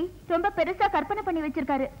கல்யாணத்தை பத்தி ரொம்ப பெருசா கற்பனை பண்ணி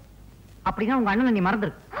வச்சிருக்காரு. அப்படின்னா உங்க அண்ணனை நீ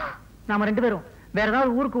மறந்துரு. நாம 2 பேரும் வேற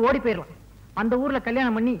ஏதாவது ஊருக்கு ஓடி போயிடலாம். அந்த ஊர்ல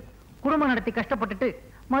கல்யாணம் பண்ணி குடும்பம் நடத்தி கஷ்டப்பட்டுட்டு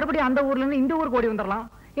மறுபடியும் அந்த ஊர்ல இருந்து இந்த ஊருக்கு ஓடி வந்துடலாம்.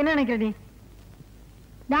 என்ன நினைக்கிற நீ?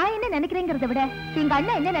 நான் என்ன நினைக்கிறேங்கிறத விட எங்க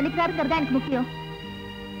அண்ணன் என்ன நினைக்கிறாருங்கிறதா எனக்கு முக்கியம்.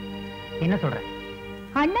 என்ன சொல்ற?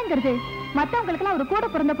 அண்ணங்கிறது மத்தவங்களுக்கு எல்லாம் ஒரு கூட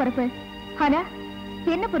பிறந்த பொறுப்பு. ஆனா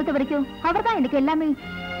என்ன பொறுத்த வரைக்கும் அவர்தான் எனக்கு எல்லாமே.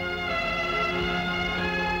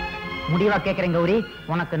 முடிவா கேக்குறேன் கௌரி,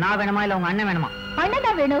 உனக்கு நான் வேணுமா இல்ல உங்க அண்ணன் வேணுமா? அண்ணன்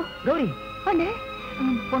தான் வேணும். கௌரி. அண்ணே,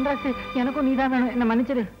 பொன்ராசு, எனக்கும் நீதான் வேணும். என்ன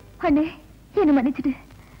மன்னிச்சிடு. அண்ணே, என்ன மன்னிச்சிடு.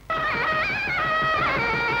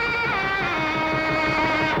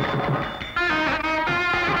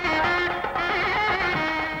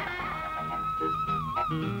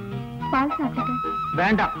 பழமாவது சாப்பிடுங்க.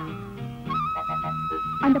 வேண்டாம்.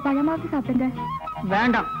 அந்த பழமாவது சாப்பிடுங்க.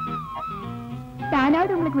 வேண்டாம்.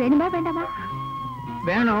 தானாவது உங்களுக்கு வேணுமா வேண்டாமா?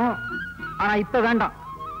 வேணும், ஆனா இப்ப வேண்டாம்.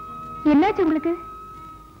 என்னாச்சு உங்களுக்கு?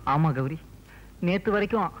 ஆமா கௌரி, நேத்து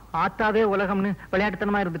வரைக்கும் ஆத்தாவே உலகம்னு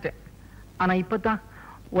விளையாட்டுத்தனமா இருந்துட்டேன். ஆனா இப்பதான்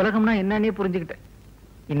உலகம்னா என்னன்னே புரிஞ்சுக்கிட்டேன்.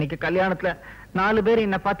 இன்னைக்கு கல்யாணத்துல 4 பேர்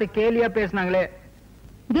என்ன பார்த்து கேலியா பேசினாங்களே.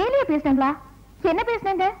 கேலியா பேசுனாங்களா? என்ன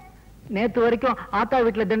பேசுனாங்க? நேத்து வரைக்கும் ஆத்தா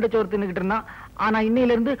வீட்டுல தண்டச்சோறு தின்னுகிட்டு இருந்தான், ஆனா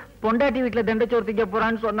இன்னையில இருந்து பொண்டாட்டி வீட்டுல தண்டச்சோறு திங்க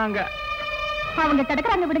போறான்னு சொன்னாங்க. அவங்க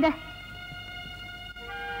தடுக்கிறாங்க, விடுங்க.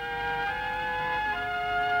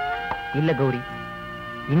 இல்ல கௌரி,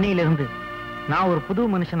 இன்னையில இருந்து நான் ஒரு புது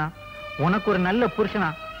மனுஷனா, உனக்கு ஒரு நல்ல புருஷனா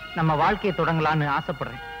நம்ம வாழ்க்கையை தொடங்கலான்னு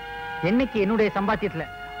ஆசைப்படுறேன். என்னைக்கு என்னுடைய சம்பாத்தியத்துல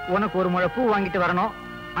உனக்கு ஒரு முழை பூ வாங்கிட்டு வரணும்,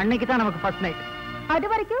 அன்னைக்கு தான் நமக்கு ஃபர்ஸ்ட் நைட். அது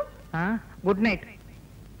வரைக்கும் குட் நைட்.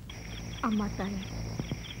 அம்மா தாயே,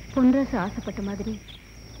 பொன்ராசு ஆசைப்பட்ட மாதிரி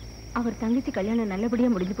அவர் தங்கச்சி கல்யாணம் நல்லபடியா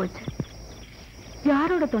முடிஞ்சு போச்சு.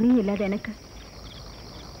 யாரோட துணையும் இல்லாத எனக்கு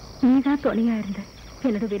நீதான் துணையா இருந்த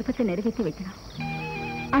என்னோட விருப்பத்தை நிறைவேற்றி வைக்கணும்.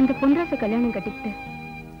 அந்த பொன்ராசு கல்யாணம் கட்டிக்கிட்டு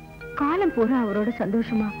காலம் பூரா அவரோட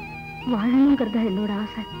சந்தோஷமா வாழணுங்கிறதா என்னோட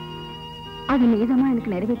ஆசை. அது நீதமா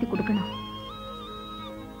எனக்கு நிறைவேற்றி கொடுக்கணும்.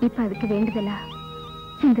 இப்ப அதுக்கு வேண்டுதலா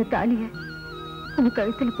இந்த தாலிய உன்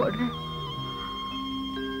கழுத்துல போடுறேன்.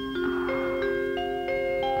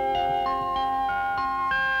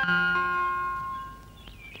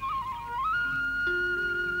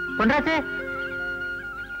 பொன்ராசு,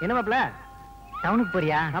 என்ன மாப்ள, டவுனுக்கு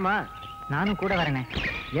போறியா? ஆமா. நானும் கூட வரேனே.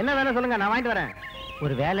 என்ன வேலை சொல்லுங்க, நான் வாங்கிட்டு வரேன்.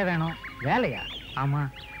 ஒரு வேலை வேணும். வேலையா? ஆமா,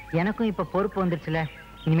 எனக்கும் இப்ப பொறுப்பு வந்துருச்சுல.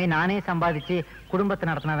 இனிமே நானே சம்பாதிச்சு குடும்பத்தை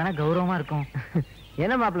நடத்தினா தானே கௌரவமா இருக்கும்.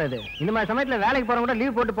 என்ன மாப்பிள்ள இது? இந்த மாதிரி சமயத்துல வேலைக்கு போறவங்க கூட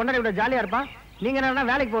லீவ் போட்டு பொண்டாட்டி விட ஜாலியா இருப்பான். நீங்க என்ன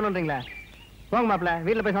வேலைக்கு போகணுன்றீங்களா? போங்க மாப்பிள்ள,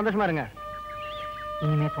 வீட்டுல போய் சந்தோஷமா இருங்க.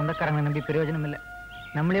 இனிமே சொந்தக்காரங்களை நம்பி பிரயோஜனம் இல்லை.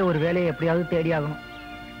 நம்மளே ஒரு வேலையை எப்படியாவது தேடி ஆகணும்.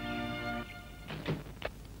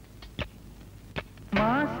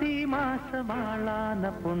 மாசி மாசமாளான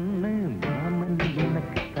பொண்ணு மாமன்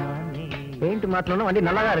எனக்கு தானே. பெயிண்ட் மாத்தணும்னா வண்டி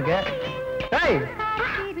நல்லாதான் இருக்கு. ஏய்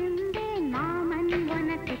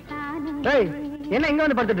ஏய், என்ன இங்க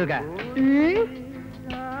வந்து படுத்துட்டு இருக்க?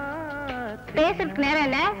 பேசுறதுக்கு நேரம்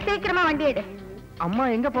இல்ல, சீக்கிரமா வண்டி எடு. அம்மா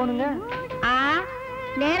எங்க போகணுங்க?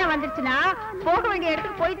 நேரம் வந்துருச்சுன்னா போக வேண்டிய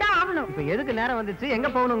இடத்துக்கு போய்தான் ஆகணும். இப்ப எதுக்கு நேரம் வந்துச்சு, எங்க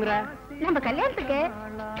போகணுங்கிற? நம்ம கல்யாணத்துக்கு.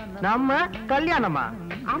 நம்ம கல்யாணமா?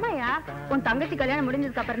 ஆமாயா, உன் தங்கச்சி கல்யாணம்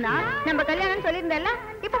முடிஞ்சதுக்கு அப்புறம் தான் நம்ம கல்யாணம் சொல்லியிருந்தேல்ல,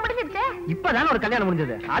 இப்ப முடிஞ்சிருச்சே. இப்பதானே ஒரு கல்யாணம்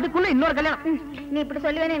முடிஞ்சது, அதுக்குள்ள இன்னொரு கல்யாணம். நீ இப்படி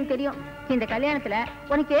சொல்லுவேன்னு எனக்கு தெரியும். இந்த கல்யாணத்துல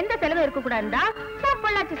உனக்கு எந்த செலவு இருக்க கூடாதுன்னா நான்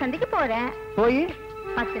பொள்ளாச்சி சந்தைக்கு போறேன். போய்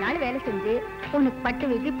 10 நாள் வேலை செஞ்சு உனக்கு பட்டு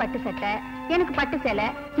வேட்டி, பட்டு சட்டை, எனக்கு பட்டு சேலை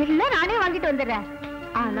எல்லாம் நானே வாங்கிட்டு வந்துடுறேன்.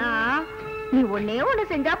 ஆனா நீ ஒன்னே ஒண்ணு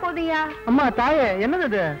செஞ்சா போதுயா. அம்மா தாயே, என்னது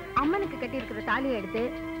இது? அம்மனுக்கு கட்டி இருக்கிற தாலியை எடுத்து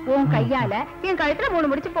உன் கையால என் கழுத்துல 3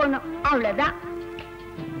 முடிச்சு போடணும், அவ்வளவுதான்.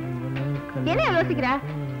 என்ன யோசிக்கிற?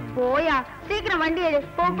 போயா, சீக்கிரம் வண்டி எடு.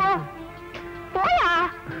 போ போ போயா.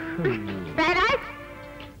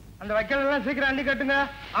 அந்த வைக்கல் எல்லாம் சீக்கிரம் அள்ளி கட்டுங்க.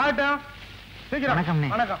 ஆகட்டும், சீக்கிரம். வணக்கம்.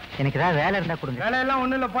 வணக்கம். எனக்கு ஏதாவது வேலை இருந்தா கொடுங்க. வேலை எல்லாம்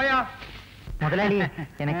ஒண்ணும் இல்ல, போயா. முதலாளி,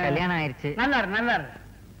 எனக்கு கல்யாணம் ஆயிடுச்சு. நல்லா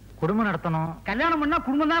குடும்பம் நடத்தணும். கல்யாணம் பண்ணா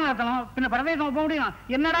குடும்பம் தான் நடத்தணும், பின்ன பரதேசம் போக முடியும்.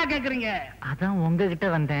 என்னடா கேக்குறீங்க? அதான் உங்ககிட்ட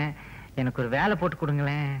வந்தேன். எனக்கு ஒரு வேலை போட்டு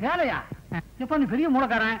கொடுங்களேன். வேலையா? இப்ப நீ பெரிய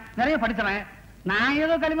மூலக்காரன், நிறைய படிச்சவன். நான்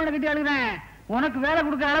ஏதோ களிமண்ணை கட்டி அழுகிறேன். உனக்கு வேலை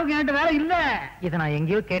கொடுக்கற அளவுக்கு என்கிட்ட வேலை இல்ல. இதை நான்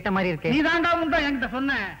எங்கேயோ கேட்ட மாதிரி இருக்கேன். நீ தாண்டா முண்டா என்கிட்ட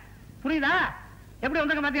சொன்ன. புரியுதா? எப்படி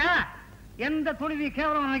வந்தாங்க பாத்தியா? எந்த தொழிலை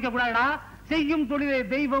கேவலம் நினைக்க கூடாதுடா, செய்யும் தொழிலே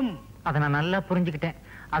தெய்வம். அதை நான் நல்லா புரிஞ்சுக்கிட்டேன்.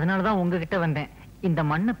 அதனாலதான் உங்ககிட்ட வந்தேன். இந்த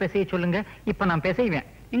மண்ணை பிசைய சொல்லுங்க, இப்ப நான் பிசைவேன்.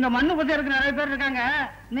 இங்க மண்ணு பத்தி இருக்கு, நிறைய பேர் இருக்காங்க.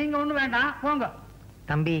 நீங்க ஒண்ணு வேண்டாம், போங்க.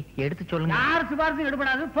 தம்பி, எடுத்து சொல்லுங்க. யார் சிபாரிசும்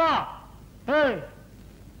எடுபடாது, போ. ஏய்,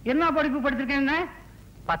 என்ன படிப்பு படிச்சிருக்கேன்னு?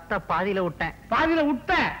 10 பாதியில விட்டேன். பாதியில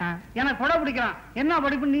விட்ட? எனக்கு கொடை பிடிக்கிறான். என்ன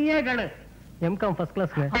படிப்பு நீயே கேளு. M Com first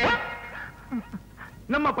கிளாஸ்ங்க.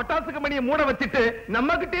 நம்ம பட்டாசுக்கு மணியை மூட வச்சுட்டு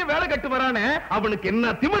நம்ம கிட்டே வேலை கட்டு வரானே, அவனுக்கு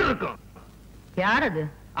என்ன திமிர் இருக்கும்? யார் அது?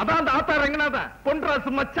 அதான் அந்த ஆத்தா ரங்கநாதன்,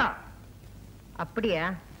 பொன்ராசு மச்சான். அப்படியா?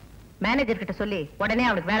 மேனேஜர் கிட்ட சொல்லி உடனே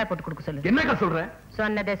அவளுக்கு வேலை போட்டு கொடுக்க சொல்லு. என்னக்கா சொல்ற?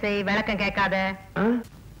 சொன்னதை செய், விளக்கம் கேட்காத.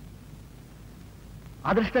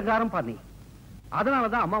 அதிர்ஷ்டக்காரன் பாதி.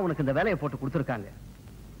 அதனாலதான் அம்மா உனக்கு இந்த வேலையை போட்டு கொடுத்துருக்காங்க.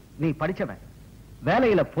 நீ படிச்சவன்,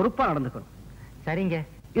 வேலையில பொறுப்பா நடந்துக்கணும். சரிங்க.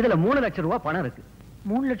 இதுல 3 லட்சம் ரூபாய் பணம் இருக்கு.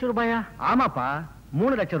 3 லட்சம் ரூபாயா? ஆமாப்பா,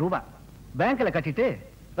 3 லட்சம் ரூபாய் பேங்க்ல கட்டிட்டு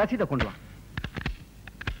ரசீதை கொண்டு வா.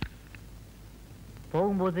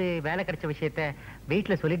 போகும்போது வேலை கிடைச்ச விஷயத்த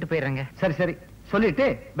வீட்டுல சொல்லிட்டு போயிடுறேங்க. சரி சரி, சொல்லிட்டு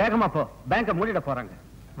வேகமா போ, பேங்க மூடிட போறாங்க.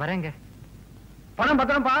 வரேங்க. பணம்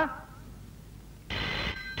பத்திரம்பா.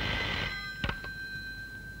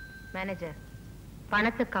 மேனேஜர்,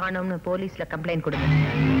 பணத்தை காணோம்னு போலீஸ்ல கம்ப்ளைண்ட் கொடுங்க.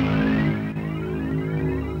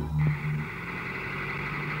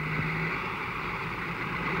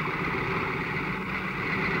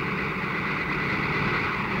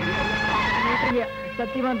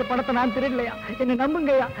 சத்தியமா அந்த பணத்தை நான் திருடலையா? என்ன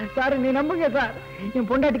நம்புங்கய்யா சார், நீ நம்புங்க சார். என்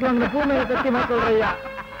பொண்டாட்டிக்கு வாங்கின பூனை சத்தியமா சொல்றையா.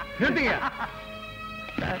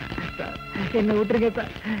 என்ன விட்டுருங்க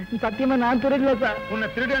சார், சத்தியமா நான் திருடல சார். உன்னை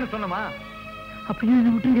திருடன்னு சொன்னமா? அப்படியே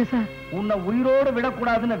என்ன விட்டுருங்க சார். உன்னை உயிரோடு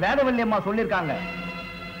விடக்கூடாதுன்னு வேதவல்லி அம்மா சொல்லிருக்காங்க.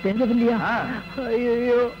 வேதவல்லியா?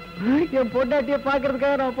 ஐயோ, என் பொண்டாட்டிய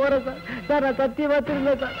பாக்குறதுக்காக நான் போறேன் சார். சார் நான் சத்தியமா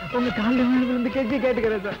திருடல சார். உங்க காலில் விழுந்து கெஞ்சி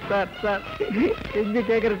கேட்டுக்கிறேன் சார். சார் சார் கெஞ்சி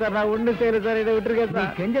கேட்கிறேன் சார். நான் ஒண்ணு செய்யறேன் சார். இதை விட்டுருங்க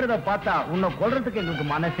சார். கெஞ்சறத பார்த்தா உன்னை கொல்றதுக்கு எங்களுக்கு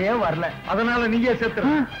மனசே வரல. அதனால நீயே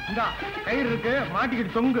செத்துரு. கயிறு இருக்கு,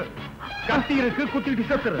 மாட்டிக்கிட்டு தொங்கு. கத்தி இருக்கு, குத்திட்டு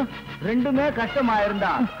செத்துரு. ரெண்டுமே கஷ்டமா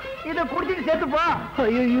இருந்தா இதை குடிச்சிட்டு செத்துப்பா.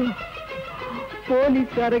 ஐயோ,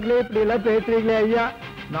 போலீஸ்காரங்களே இப்படி எல்லாம் பேசுறீங்களே ஐயா.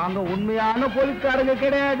 நாங்க உண்மையான போலீஸ்காரங்க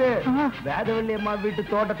கிடையாது. வேதவல்லி அம்மா வீட்டு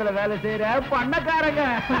தோட்டத்துல வேலை செய்யற பண்ணக்காரங்க.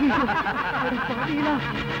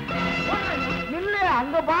 இல்ல,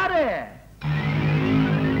 அங்க பாரு.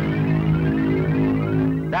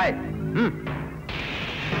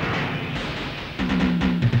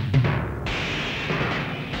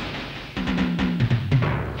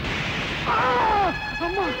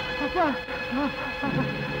 அம்மா, அப்பா.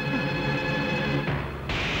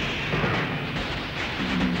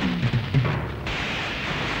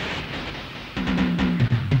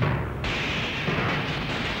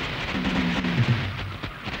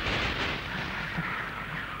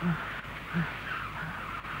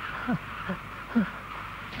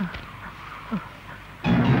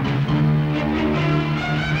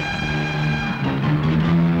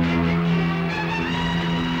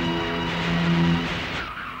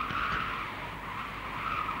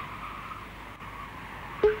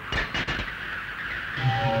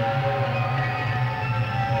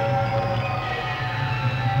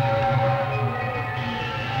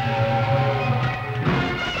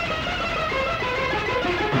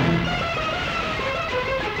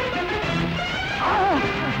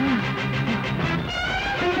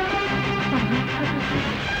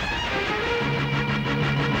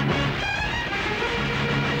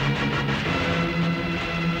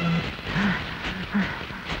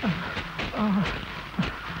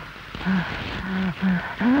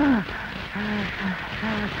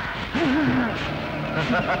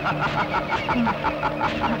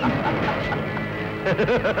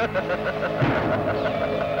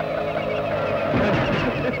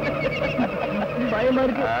 பயமா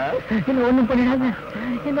இருக்கு. என்ன ஒண்ணும் பண்ணிடாத,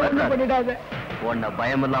 என்ன ஒண்ணும் பண்ணிடாத. உன்னை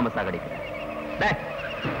பயம் இல்லாம சாகடிக்கிறேன்.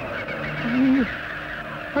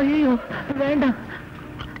 ஐயோ, வேண்டாம்.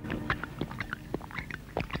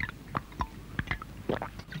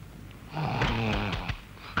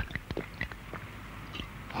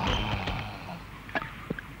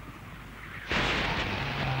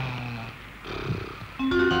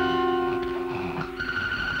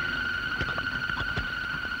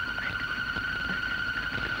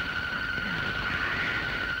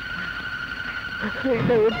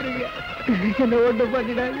 என்ன விட்டுருங்க, என்ன ஒண்ணு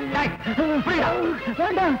பண்ணிடாது.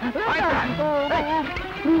 வேண்டாம்,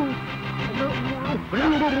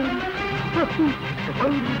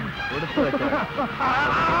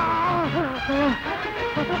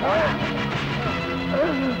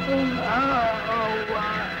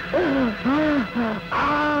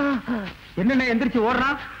 என்னென்ன எந்திரிச்சு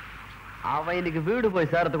ஓடுறான்? அவன் இன்னைக்கு வீடு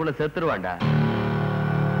போய் சேரத்துக்குள்ள செத்துருவான்டா.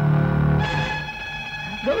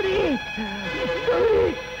 கௌரி, கௌரி,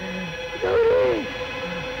 கௌரி,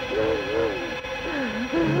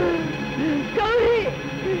 கௌரி,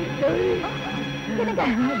 கௌரி.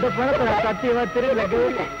 இந்த பழத்தை நான் சத்தியமா திருடல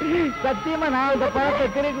கௌரி. சத்தியமா நான் இந்த பழத்தை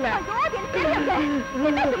திருடல.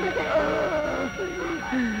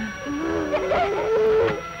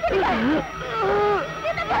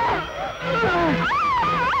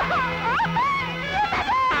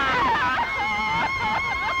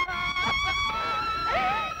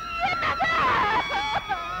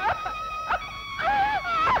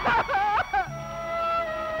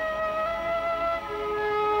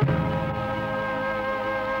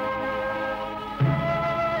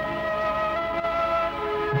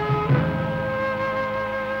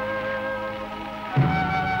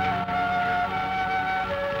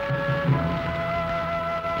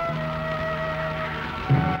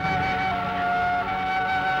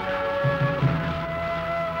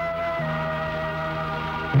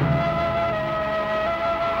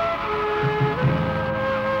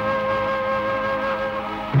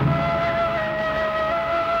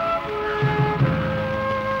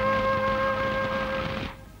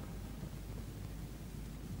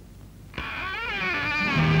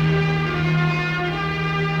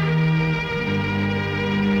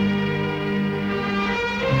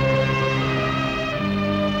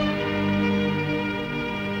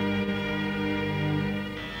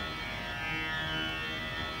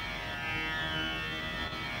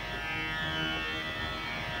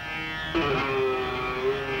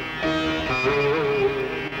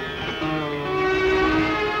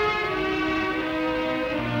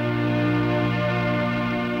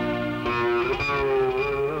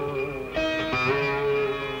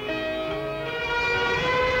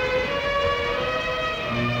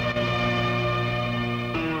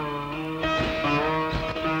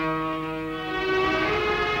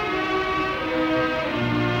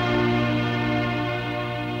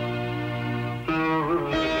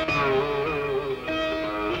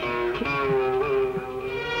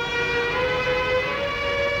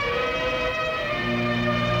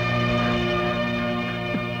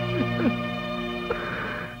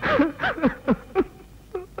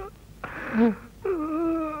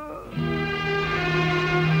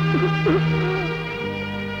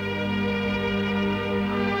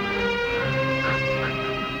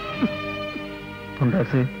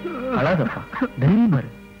 பொன்ராசு அழாதப்பா, தைரியமா இரு.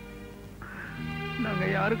 நாங்க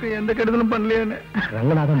யாருக்கும் எந்த கெடுதலும் பண்ணலையானே.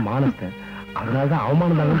 ரங்கநாதன் மானஸ்தன், அதனாலதான்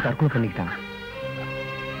அவமானம் தாங்க தற்கொலை பண்ணிக்கிட்டான்.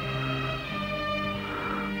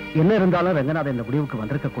 என்ன இருந்தாலும் ரங்கநாதன் இந்த முடிவுக்கு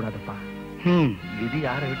வந்திருக்க கூடாதுப்பா. விதி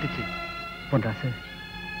யாரை விட்டுச்சு? பொன்ராசு,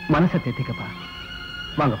 மனசை தேத்திக்கப்பா.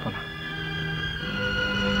 வாங்க போலாம்.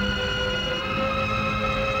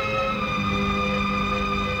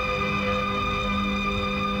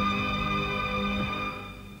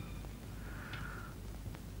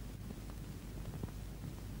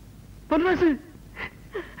 பொன்ராசு,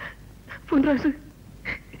 பொன்ராசு,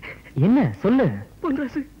 என்ன சொல்லு?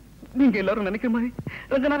 பொன்ராசு, நீங்க எல்லாரும் நினைக்கிற மாதிரி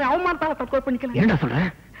ரங்கநாதன் அவமானத்தால தற்கொலை பண்ணிக்கல. என்ன சொல்ற?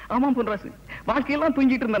 ஆமாம் பொன்ராசு, வாழ்க்கையெல்லாம்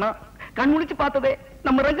தூங்கிட்டு இருந்தனா கண் முடிச்சு பார்த்ததே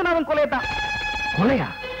நம்ம ரங்கநாதன் கொலையத்தான். கொலையா?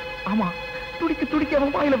 ஆமா, துடிக்க துடிக்க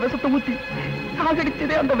அவன் வாயில விஷத்தை ஊத்தி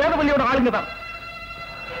சாகடிச்சதே அந்த வேதவல்லியோட ஆளுங்க தான்.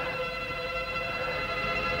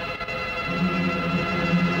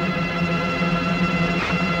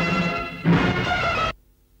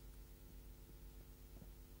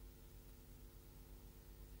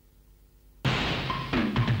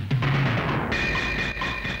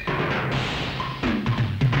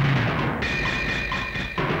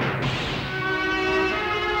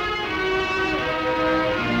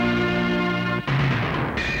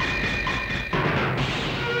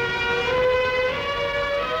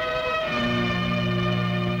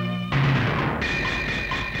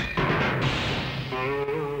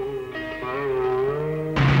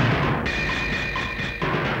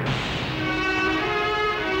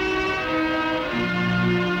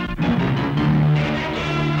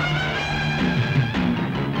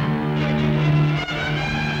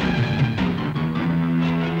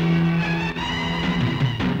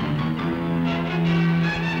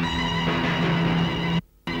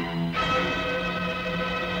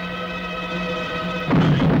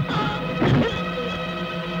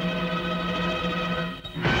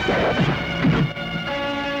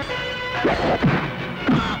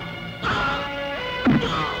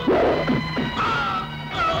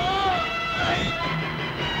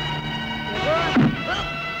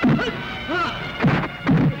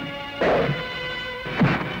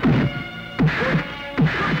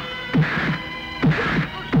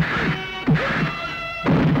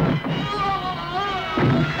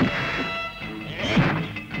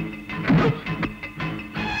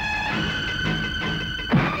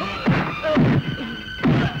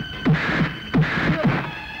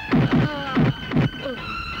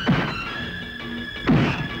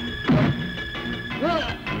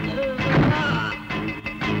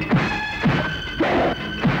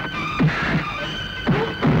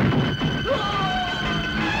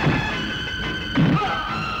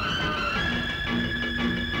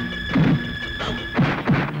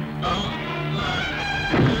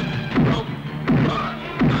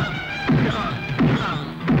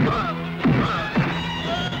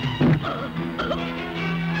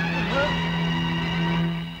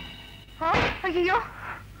 ஐயோ,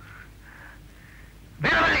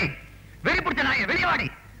 வேதவல்லி, வெறி பிடிச்ச நாய வெளியவாடி.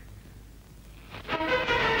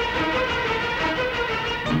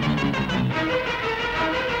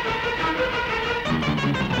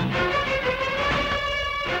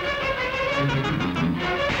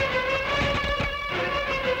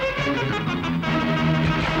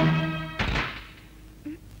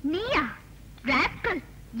 நீயா ராஸ்கல்?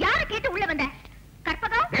 யாரை கேட்டு உள்ள வந்த?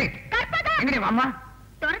 கற்பகம், கற்பகம், எங்கடி மாமா?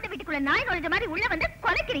 திறந்த வீட்டுக்குள்ள நாய் நுழைஞ்ச மாதிரி உள்ள வந்து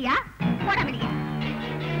கொலைக்கிறியா? போட வெளியே.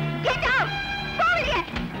 Get out! போ வெளியே.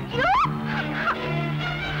 யூ!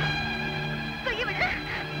 கையை விடு.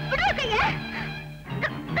 விடு கையை.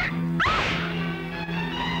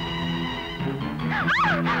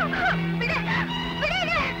 விடு. விடு.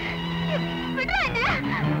 விடு என்ன?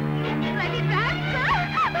 bloody rascal.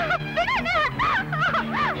 விடு என்ன?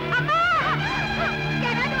 அம்மா!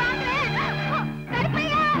 யாராவது வாங்க.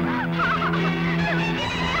 கருப்பையா!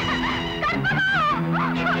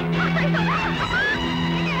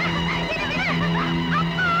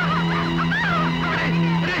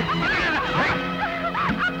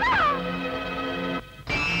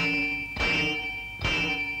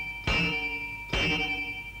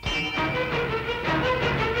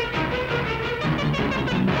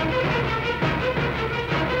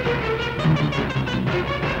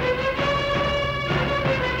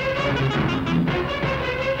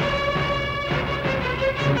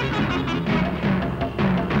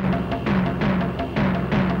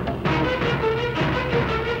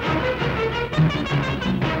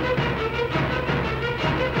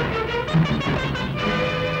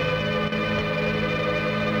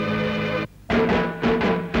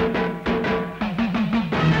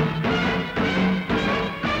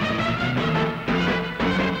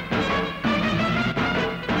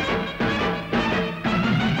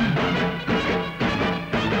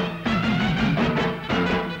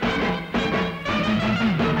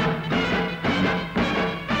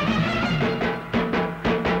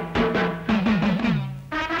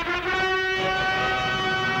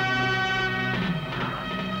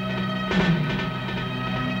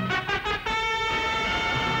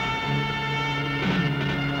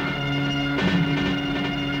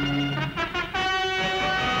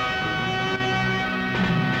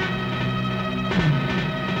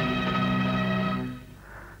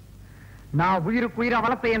 நான் உயிருக்கு உயிரை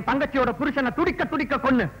வளர்த்த என் தங்கச்சியோட புருஷனை துடிக்க துடிக்க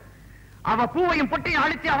கொன்னு அவ பூவையும் பொட்டையும்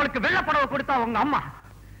அழிச்சு அவளுக்கு வெள்ளப்படவை கொடுத்தா உங்க அம்மா.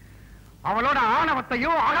 அவளோட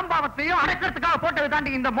ஆணவத்தையும் அகம்பாவத்தையும் அடக்கிறதுக்காக போட்டது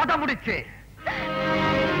தாண்டி இந்த மொத முடிச்சு.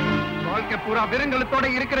 வாழ்க்கை பூரா விருங்கலத்தோட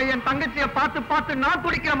இருக்கிற என் தங்கச்சிய பார்த்து பார்த்து நான்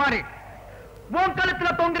துடிக்கிற மாதிரி உன் கழுத்துல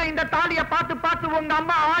தொங்குற இந்த தாலிய பார்த்து பார்த்து உங்க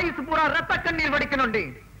அம்மா ஆயுசு பூரா ரத்த கண்ணீர் வடிக்கணும்டி.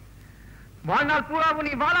 வாழ்நாள் பூராவும்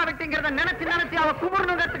நீ வாழா வெட்டிங்கிறத நினைச்சு நினைச்சு அவ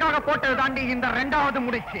குமுறணுங்கிறதுக்காக போட்டது தாண்டி இந்த 2வது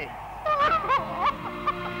முடிச்சு.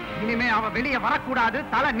 இனிமே அவ வெளியே வரக்கூடாது,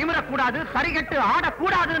 தலை நிமிரக்கூடாது, சரிகட்டு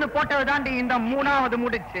ஆடக்கூடாதுன்னு போட்டது தாண்டி இந்த 3வது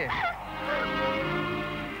முடிச்சு.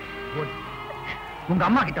 உங்க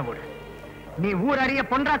அம்மா கிட்ட ஓடு. நீ ஊரறிய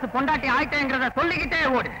பொன்ராசு பொண்டாட்டி ஆயிட்டேங்கிறத சொல்லிக்கிட்டே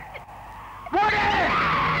ஓடு. ஓடு.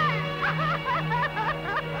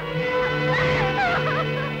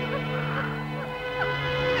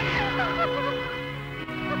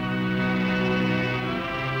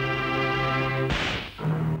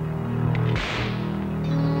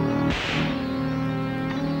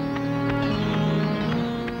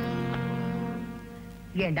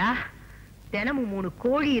 ஏண்டா தினமும் 3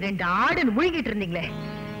 கோழி 2 ஆடுன்னு முழுகிட்டு இருந்தீங்களே,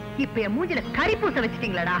 இப்ப என் மூஞ்சில கறி பூச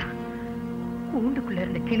வச்சிட்டீங்களடா. கூண்டுக்குள்ள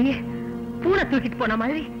இருந்த கிளிய பூனை தூக்கிட்டு போன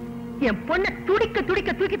மாதிரி என் பொண்ண துடிக்க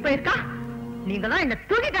துடிக்க தூக்கிட்டு போயிருக்கா. நீங்களாம் என்ன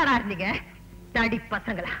தூக்கிட்டாடா இருந்தீங்க தடி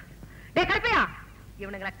பசங்களா. டே கருப்பையா,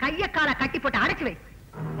 இவனுங்களை கைய கால கட்டி போட்டு அடைச்சு வை.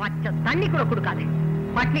 பச்சை தண்ணி கூட கொடுக்காது,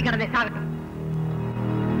 பட்னி கிடந்தே சாகட்டும்.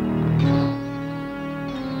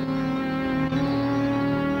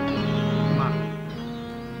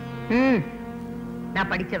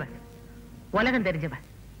 நான் படிச்சவன், உலகம் தெரிஞ்சவன்.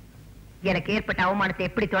 எனக்கு ஏற்பட்ட அவமானத்தை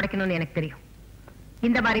எப்படி தொடக்கணும்னு எனக்கு தெரியும்.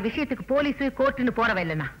 இந்த மாதிரி விஷயத்துக்கு போலீஸ் கோர்ட்டுன்னு போறவ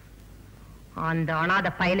இல்லைன்னா அந்த அனாத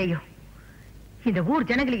பயலையும் இந்த ஊர்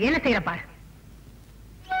ஜனங்களுக்கு என்ன செய்யற பாரு.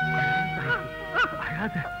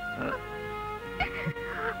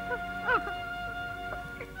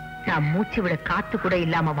 நான் மூச்சு விட காத்து கூட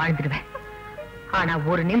இல்லாம வாழ்ந்துடுவேன். ஆனா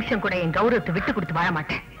ஒரு நிமிஷம் கூட என் கௌரவத்தை விட்டு கொடுத்து வாழ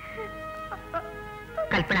மாட்டேன்.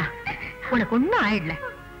 கல்பனா, உனக்கு ஒண்ணும் ஆயிடல.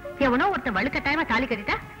 எவனோ ஒருத்தன் வலுக்கட்டாயமா தாலி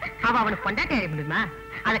கட்டிட்டா அவ அவனுக்கு கொண்டாட்டி ஆயிட முடியுமா?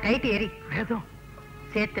 அதை கைட்டு ஏறி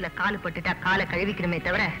சேத்துல காலு பட்டுட்டா காலை கழுவிக்கணுமே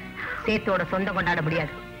தவிர சேத்தோட சொந்தம் கொண்டாட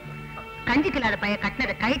முடியாது. கஞ்சிக்கு இல்லாத பைய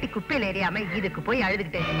கட்டினதை கைட்டி குப்பையில எறியாம இதுக்கு போய்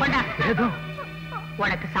அழுதுகிட்டே கொண்டா.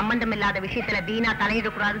 உனக்கு சம்பந்தம் இல்லாத விஷயத்துல வீணா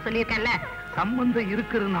தலையிடக்கூடாதுன்னு சொல்லியிருக்கேன்ல. சம்பந்தம்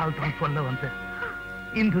இருக்கிறதுனால தான் சொல்ல வந்தேன்.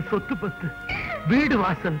 இந்த சொத்து பத்து வீடு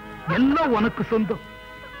வாசல் எல்லாம் உனக்கு சொந்தம்.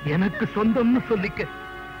 எனக்கு சொந்தம்னு சொல்லிக்க.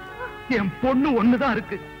 என் பொண்ணு ஒண்ணுதான்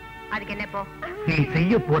இருக்கு. அதுக்கு என்ன இப்போ? நீ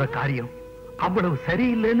செய்ய போற காரியம் அவ்வளவு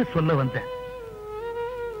சரியில்லைன்னு சொல்ல வந்த.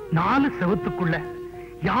 4 செவத்துக்குள்ள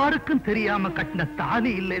யாருக்கும் தெரியாம கட்டின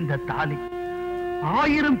தாலி இல்ல இந்த தாலி.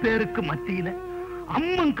 1000 பேருக்கு மத்தியில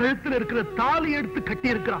அம்மன் கழுத்துல இருக்கிற தாலி எடுத்து கட்டி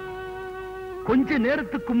இருக்கிறான். கொஞ்ச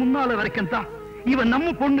நேரத்துக்கு முன்னால வரைக்கும் தான் இவன்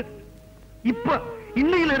நம்ம பொண்ணு. இப்ப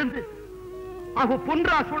இன்னையில இருந்து அவ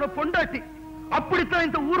பொன்ராசோட பொண்டாட்டி. அப்படித்தான்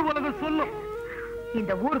இந்த ஊர் உலகம் சொல்லும்.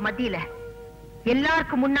 இந்த ஊர் மத்தியில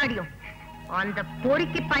எல்லாருக்கும் முன்னாடியும் அந்த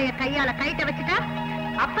பொறுக்கி பைய கையால கைட்ட வச்சுட்டா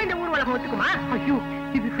அப்ப இந்த ஊர் உலகம் ஒத்துக்குமா? ஐயோ,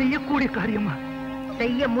 இது செய்யக்கூடிய காரியமா?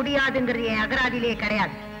 செய்ய முடியாதுங்கிறது என் அகராதியிலே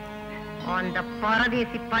கிடையாது. அந்த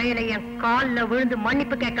பரதேசி பயலை என் கால்ல விழுந்து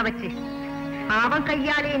மன்னிப்பு கேட்க வச்சு அவன்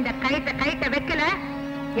கையாலே இந்த கைட்ட வைக்கல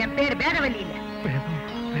என் பேர் வேதவல்லி இல்ல.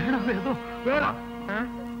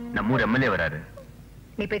 நம்ம ஊர் எம்எல்ஏ வராரு.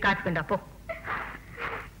 நீ போய் காத்துக்கண்டா போ.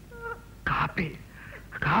 காப்பி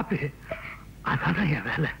காப்பி, அதான் என்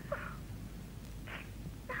வேலை.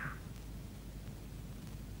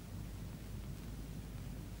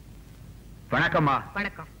 வணக்கம்மா.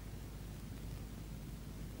 வணக்கம்.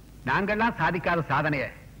 நாங்கெல்லாம் சாதிக்காத சாதனைய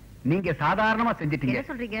நீங்க சாதாரணமா செஞ்சிட்டீங்க. என்ன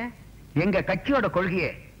சொல்றீங்க? எங்க கட்சியோட கொள்கையை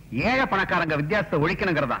ஏழை பணக்காரங்க வித்தியாசத்தை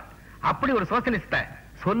ஒழிக்கணுங்கிறதா. அப்படி ஒரு சோசியலிஸ்ட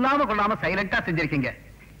சொல்லாம கொள்ளாம சைலண்டா செஞ்சிருக்கீங்க.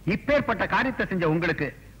 இப்பேற்பட்ட காரியத்தை செஞ்ச உங்களுக்கு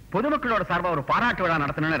பொதுமக்களோட சார்பா ஒரு பாராட்டு விழா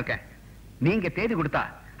நடத்தணும்னு இருக்கேன். நீங்க தேதி கொடுத்தா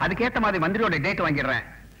அதுக்கேத்த மாதிரி மந்திரியோட டேட் வாங்கிடுறேன்.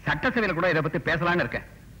 சட்டசபையில கூட இதை பத்தி பேசலாம்னு இருக்கேன்.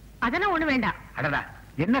 அதெல்லாம் ஒண்ணு வேண்டாம். அடடா,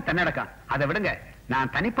 என்ன தன்னடக்கம். அதை விடுங்க.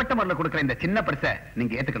 நான் தனிப்பட்ட முறையில் கொடுக்கிற இந்த சின்ன பரிசை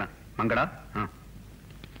நீங்க ஏத்துக்கணும். மங்களா.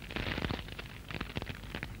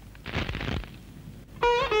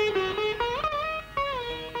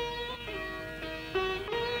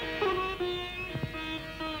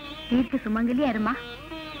 தீர்ப்பு சுமங்கலி அருமா.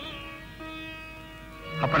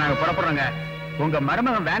 அப்ப நாங்க புறப்படுறோங்க. உங்க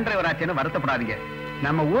மருமகன் வேன் டிரைவர் ஆச்சுன்னு வருத்தப்படாதீங்க.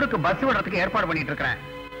 நம்ம ஊருக்கு பஸ் விடுறதுக்கு ஏற்பாடு பண்ணிட்டு இருக்கிறேன்.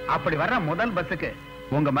 அப்படி வர்ற முதல் பஸ்ஸுக்கு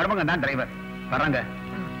உங்க மருமகன் தான் டிரைவர். வர்றாங்க.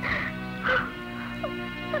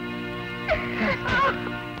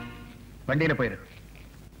 வண்டியில போயிரு.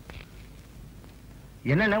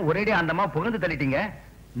 என்னன்னா ஒரேடியா அந்த அம்மா புகழ்ந்து தள்ளிட்டீங்க.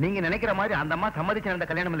 நீங்க நினைக்கிற மாதிரி அந்த அம்மா சம்மதிச்சு நடந்த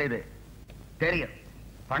கல்யாணம் இல்ல இது. தெரியும்.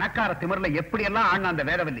 பணக்கார திமிர்ல எப்படி எல்லாம் ஆடின அந்த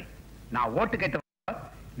வேதவல்லி நான் ஓட்டு கேட்டு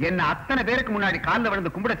என்ன அத்தனை பேருக்கு முன்னாடி காலில்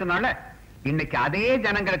விழுந்து கும்பிட சொன்னால, இன்னைக்கு அதே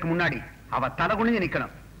ஜனங்களுக்கு முன்னாடி அவ தலை குனிஞ்சு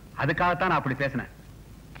நிக்கணும். அதுக்காகத்தான் நான் அப்படி பேசினேன்.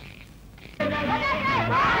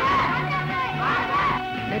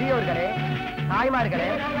 பெரியோர்களே, தாய்மார்களே,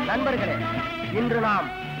 நண்பர்களே, இன்று நாம்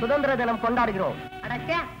சுதந்திர தினம் கொண்டாடுகிறோம்.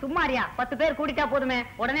 சும்மாரியா 10 பேர் கூட்டிட்டா போதுமே,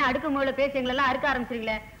 உடனே அடுக்கு முறையில பேசி எங்களெல்லாம் அறுக்க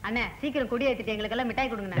ஆரம்பிச்சிருங்களே. அண்ணே சீக்கிரம் கொடி ஏத்திட்டு எங்களுக்கு எல்லாம்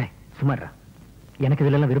மிட்டாய் கொடுங்க. சுமாரா, எனக்கு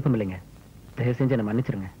இதுல எல்லாம் விருப்பம் இல்லைங்க. தயவு செஞ்சு என்ன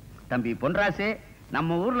மன்னிச்சிருங்க. தம்பி பொன்ராசு,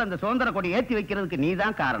 நம்ம ஊர்ல இந்த சுதந்திர கொடி ஏத்தி வைக்கிறதுக்கு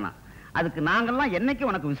நீதான் காரணம். அதுக்கு நாங்கெல்லாம் என்னைக்கு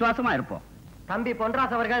உனக்கு விசுவாசமா இருப்போம். தம்பி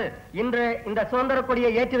பொன்ராஸ் அவர்கள் இன்று இந்த சுதந்திர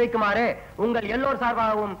கொடியை ஏற்றி வைக்குமாறு உங்கள் எல்லோர்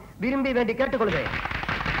சார்பாகவும் விரும்பி வேண்டி கேட்டுக்கொள்கிறேன்.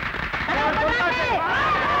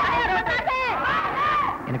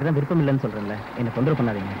 எனக்கு தான் விருப்பம் இல்லைன்னு சொல்றேன்ல, என்ன தொந்தரவு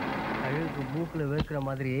பண்ணாதீங்க. அழுக்கு மூக்குல வேர்க்கிற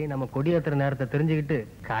மாதிரி நம்ம கொடியேத்துற நேரத்தை தெரிஞ்சுக்கிட்டு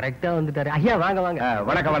கரெக்டா வந்துட்டாரு. ஐயா வாங்க வாங்க.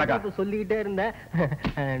 வணக்கம் வணக்கம். சொல்லிக்கிட்டே இருந்தேன்.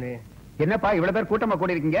 என்னப்பா இவ்வளவு பேர் கூட்டமா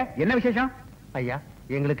கூடி இருக்கீங்க? என்ன விசேஷம்? ஐயா,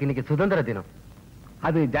 எங்களுக்கு இன்னைக்கு சுதந்திர தினம்.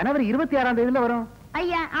 அது ஜனவரி 26ஆம் தேதியில வரும்.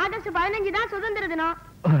 ஐயா, ஆகஸ்ட் 15 தான் சுதந்திர தினம்.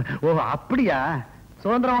 ஓ அப்படியா?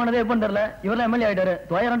 சுதந்திரம் ஆனதே எப்ப தெரியல, இவரெல்லாம் எம்எல்ஏ ஆயிட்டாரு.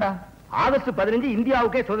 துயரண்டா. ஆகஸ்ட் 15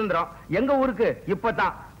 இந்தியாவுக்கே சுதந்திரம். எங்க ஊருக்கு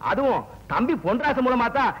இப்பதான். அதுவும் தம்பி பொன்ராசு மூலமா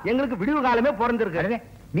தான் எங்களுக்கு விடிவு காலமே பிறந்திருக்கு.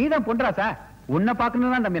 நீதான் பொன்ராசா? உன்னை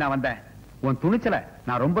பார்க்கணும் தான் தம்பி நான் வந்தேன். உன் துணிச்சல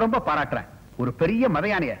நான் ரொம்ப ரொம்ப பாராட்டுறேன். ஒரு பெரிய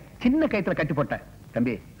மதையானைய சின்ன கைத்துல கட்டி போட்டேன்.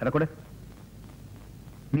 தம்பி அதை கொடு.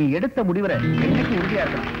 நீ எடுத்த முடிவுல என்னைக்கு உறுதியா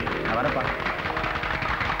இருக்கணும். நான் வரப்பா.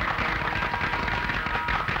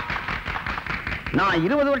 நான்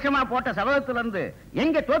 20 வருஷமா போட்ட சபதத்துல இருந்து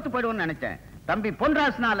எங்க தோத்து போயிடுவோம்னு நினைச்சேன். தம்பி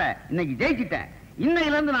பொன்ராசுனால இன்னைக்கு ஜெயிச்சிட்டேன்.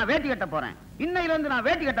 இன்னையில இருந்து நான் வேட்டி கட்ட போறேன். இன்னையில இருந்து நான்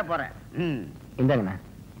வேட்டி கட்ட போறேன். இந்தாங்கண்ணா.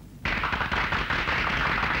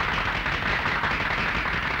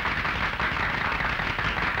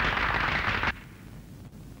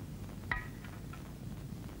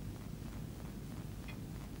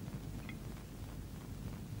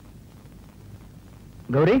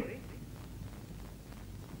 கௌரி,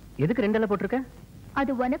 எதுக்கு 2 போட்டிருக்க?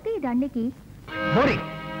 அது உனக்கு, இது அன்னைக்கு. கௌரி,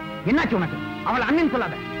 என்னாச்சு உனக்கு? அவளை அண்ணன்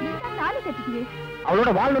சொல்லாத. தாலி கட்டிக்கியே. அவளோட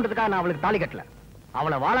வாழணுன்றதுக்காக நான் அவளுக்கு தாலி கட்டல.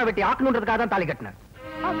 அவளை வாழ வெட்டி ஆக்கணுன்றதுக்காக தான் தாலி கட்டினேன்.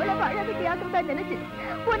 அவளை வாழ வெட்டி ஆக்கும் தான் நினைச்சு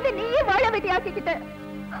ஒண்ணு நீயே வாழ வெட்டி ஆக்கிக்கிட்ட.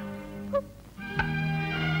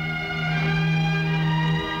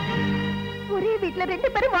 ஒரே வீட்டுல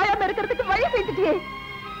 2 பேரும் வாழாம இருக்கிறதுக்கு வழி செஞ்சுட்டியே.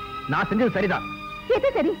 நான் செஞ்சது சரிதான்.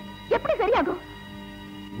 எது சரி? எப்படி சரியாகும்?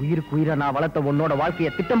 உயிருக்கு உயிரா நான் வளர்த்த உன்னோட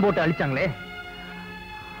வாழ்க்கையை திட்டம் போட்டு அழிச்சாங்களே,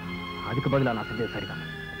 அதுக்கு பதிலா நான் செஞ்சது சரிதான்.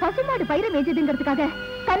 பசுமாடு பயிரை மேய்ச்சதுங்கிறதுக்காக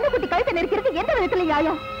கண்ணுக்குட்டி கழுத்தை நெருக்கிறது எந்த விதத்துல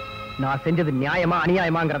நியாயம்? நான் செஞ்சது நியாயமா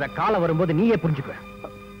அநியாயமாங்கிறத காலம் வரும்போது நீயே புரிஞ்சுக்குவ.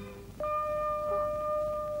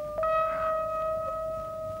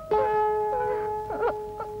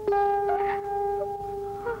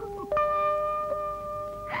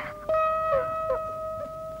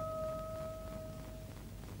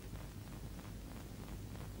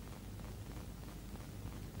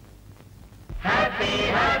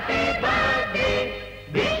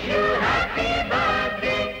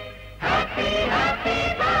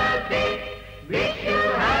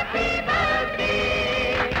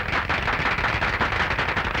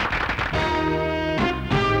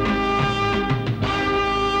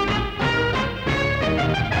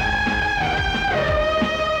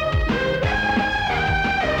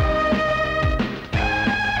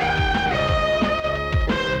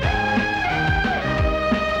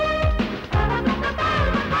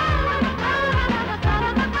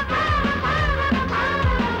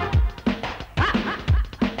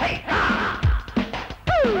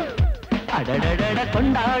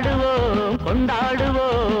 கொண்டாடுவோம்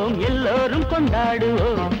கொண்டாடுவோம் எல்லோரும்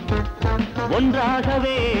கொண்டாடுவோம்,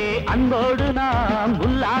 ஒன்றாகவே அன்போடு நாம்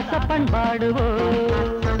உல்லாச பண்பாடுவோம்.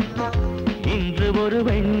 இன்று ஒரு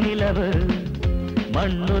வெண்ணிலவு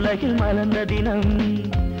மண்ணுலகில் மலர்ந்த தினம்,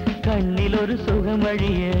 கண்ணில் ஒரு சுகம்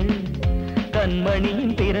வழிய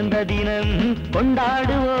கண்மணியின் பிறந்த தினம்.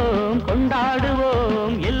 கொண்டாடுவோம்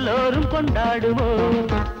கொண்டாடுவோம் எல்லோரும் கொண்டாடுவோம்,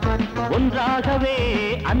 ஒன்றாகவே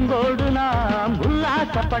அன்போடு நாம்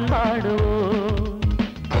உல்லாச பண்பாடுவோம்.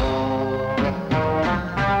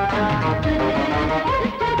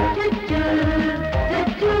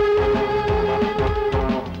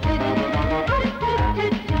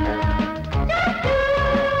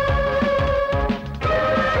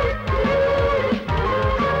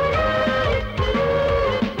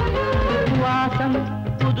 வாசம்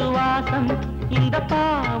புது வாசம் இந்த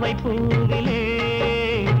பாவை பூவிலே,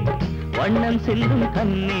 வண்ணம் செல்லும்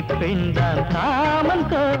கன்னி பெண்தான் காமன்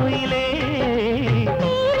கோயிலே.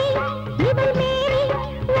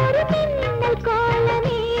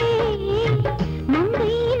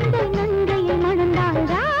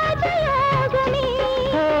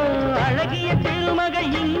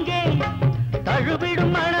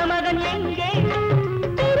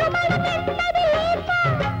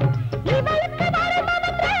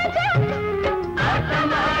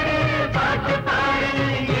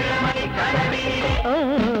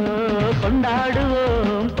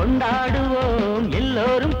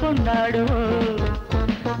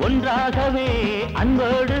 ஒன்றாகவே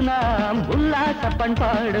அன்போடு நாம் உல்லாச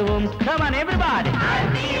பண்பாடுவோம். Come on everybody.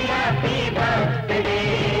 Happy happy birthday,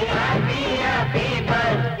 happy happy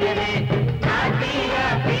birthday, happy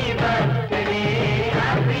happy birthday,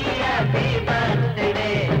 happy happy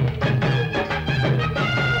birthday.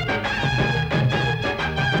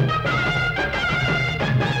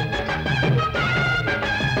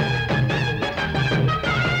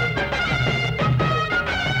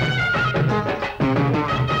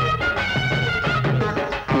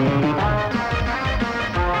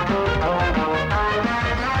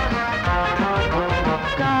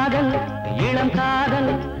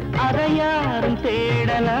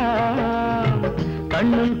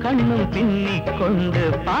 கண்ணும் கண்ணும் பின்னிக் கொண்டு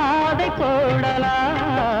பாதை போடலாம்.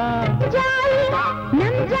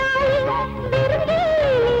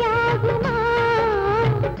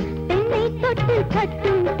 பெண்ணை தொட்டு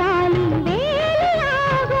கட்டும் தாலி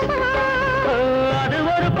அது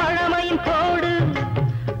ஒரு பழமையின் கோடு,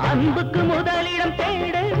 அன்புக்கு முதலிடம்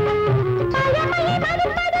தேடு.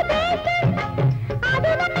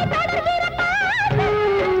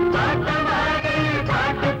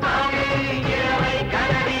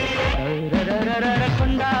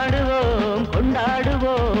 கொண்டாடுவோம்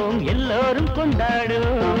கொண்டாடுவோம் எல்லோரும்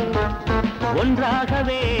கொண்டாடுவோம்.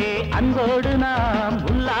 ஒன்றாகவே அன்போடு நாம்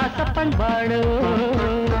உல்லாச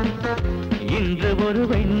பண்பாடுவோம். இன்று ஒரு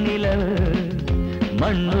வெண்ணிலவு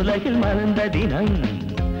மண்ணுலகில் மறந்த தினம்,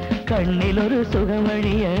 கண்ணில் ஒரு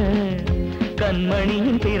சுகமழிய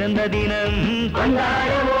கண்மணியின் பிறந்த தினம்.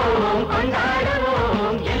 கொண்டாடுவோம்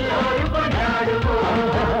கொண்டாடுவோம் எல்லோரும் கொண்டாடுவோம்.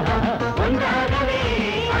 ஒன்றாகவே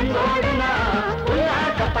அன்போடு நாம்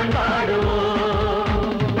உல்லாச பண்பாடுவோம்.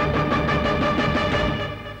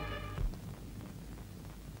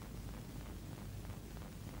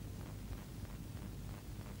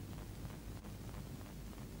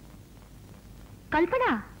 கல்பனா,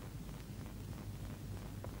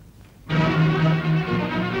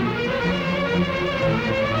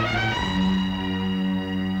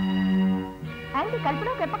 ஆண்டி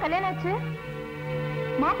கல்பனாவுக்கு எப்ப கல்யாணம் ஆச்சு?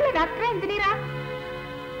 மாப்பிள்ளை டாக்டரா இன்ஜினியரா?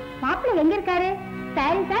 மாப்பிள்ளை எங்க இருக்காரு?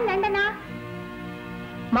 பாரிஸா லண்டனா?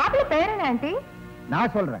 மாப்பிள்ளை பேர் என்ன ஆண்டி?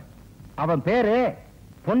 நான் சொல்றேன். அவன் பேரு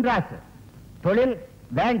பொன்ராசு, தொழில்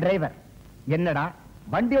வேன் டிரைவர். என்னடா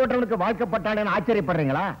வண்டி ஓட்டுறவனுக்கு வாழ்க்கப்பட்டான்னு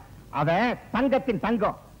ஆச்சரியப்படுறீங்களா? அவன் தங்கத்தின்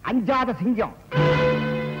தங்கம், அஞ்சாத சிங்கம்.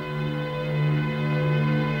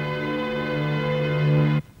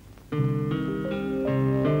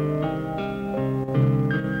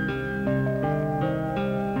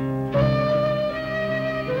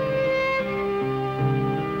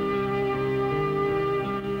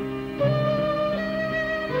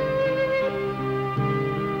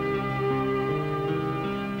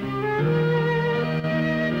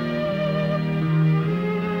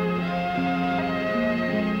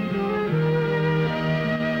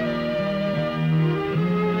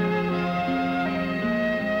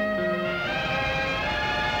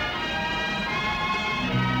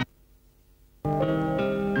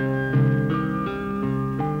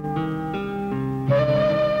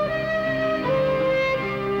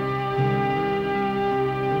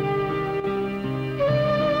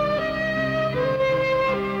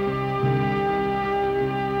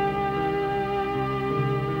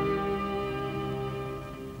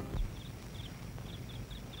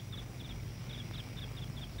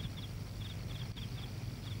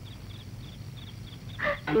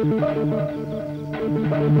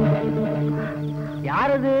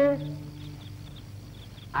 யாரது?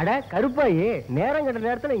 அட கருப்பாயி, நேரம் கட்ட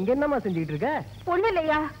நேரத்துல இங்க என்னமா செஞ்சுக்கிட்டு இருக்க? ஒண்ணு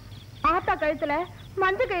இல்லையா, ஆத்தா கழுத்துல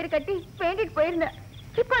மஞ்சள் கயிறு கட்டி வேண்டிட்டு போயிருந்தேன்.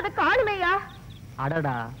 இப்ப அதை காணுமையா?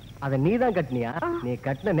 அடடா, அத நீதான் கட்டினியா? நீ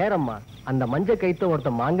கட்டின நேரம்மா அந்த மஞ்ச கயித்தை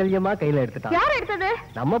ஒருத்த மாங்கல்யமா கையில எடுத்துட்டான். யார் எடுத்தது?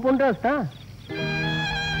 நம்ம பொன்ராஸ் தான்.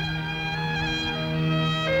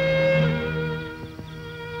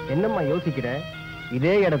 என்னம்மா யோசிக்கிற?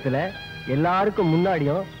 இதே இடத்துல எல்லாருக்கும்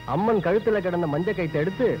முன்னாடியும் அம்மன் கழுத்துல கிடந்த மஞ்ச கயித்தை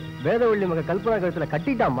எடுத்து வேதவள்ளி மக கல்பனா கழுத்துல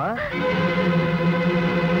கட்டிட்டாமா.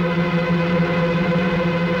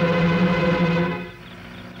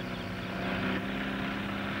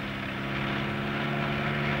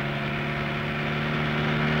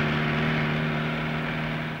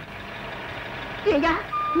 ஐயா,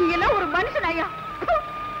 நீ எல்லாம் ஒரு மனுஷன் ஐயா.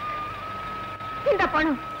 இந்த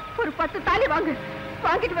பணம் ஒரு 10 தாலி வாங்கு.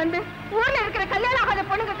 வாங்கிட்டு வந்து ஊர்ல இருக்கிற கல்யாணம் ஆகாத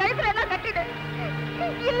பொண்ணுங்க கழுத்துல எல்லாம் கட்டிடு.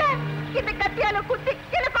 இல்ல இந்த கத்தியால குத்தி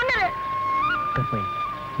என்ன கொன்னது. கற்பை,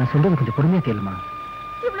 நான் சொல்றது கொஞ்சம் பொறுமையா கேளுமா.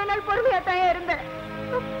 இவ்வளவு நாள் பொறுமையா தான் இருந்தேன்,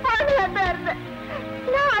 பொறுமையா தான் இருந்தேன்.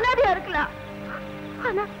 நான் அனாதையா இருக்கலாம்,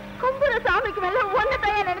 ஆனா கும்புற சாமிக்கு மேல ஒன்ன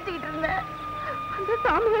தயா நினைச்சுக்கிட்டு இருந்தேன். அந்த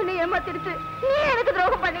சாமி என்னை ஏமாத்திடுச்சு. நீ எனக்கு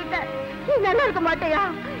துரோகம் பண்ணிட்ட. நீ நல்லா இருக்க மாட்டியா?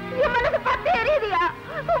 என் மனசு பத்தி எரியுதியா?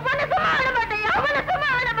 மனசு ஆட மாட்டியா? மனசு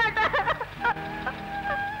ஆட மாட்டேன்.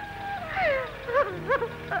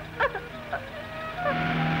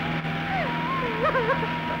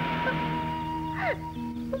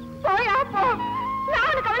 போயா போ. நான்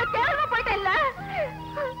உனக்கு அவ்வளவு கேவலமா போயிட்டேன் இல்ல.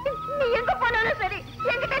 நீ எங்க போனாலும் சரி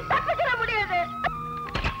என்கிட்ட தப்பிச்சிட முடியாது.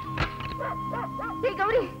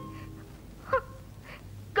 கௌரி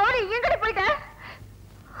கௌரி எங்கடி போயிட்ட?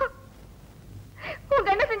 உங்க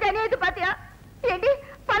என்ன செஞ்ச அநியாயத்தை பாத்தியா? ஏண்டி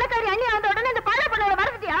பணக்காரி அண்ணி அந்த உடனே இந்த பாழ பண்ண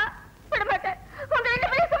மறந்துட்டியா? விட மாட்டேன். உங்க ரெண்டு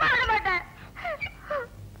பேரும் சும்மா விட மாட்டேன்.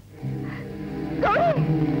 கௌரி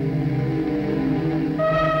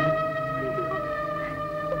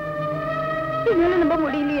என்னால நம்ப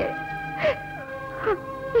முடியலையே.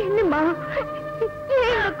 என்னம்மா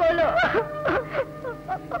ஏங்க கோலம்?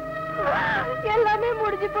 எல்லாமே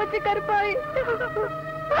முடிஞ்சு போச்சு கருப்பாய்.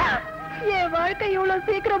 என் வாழ்க்கை இவ்வளவு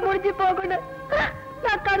சீக்கிரம் முடிஞ்சு போகணும்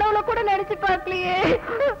நான் கனவுல கூட நினைச்சு பார்க்கலையே.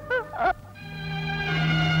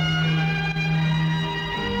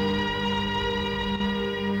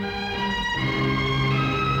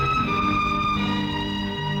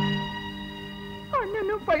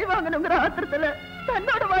 அண்ணனும் பழி வாங்கணுங்கிற ஆத்திரத்துல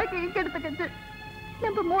தன்னோட வாழ்க்கையை கெடுத்துக்கிச்சு.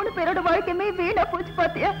 நம்ம 3 பேரோட வாழ்க்கையுமே வீணா போச்சு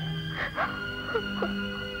பாத்தியா?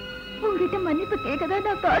 உங்ககிட்ட மன்னிப்பு கேட்கதான்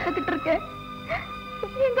நான் காத்துக்கிட்டு இருக்கேன்.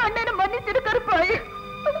 எங்க அண்ணனை மன்னிச்சிட்டு கருப்பாய்.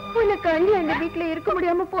 உனக்கு அண்ணி எங்க வீட்டுல இருக்க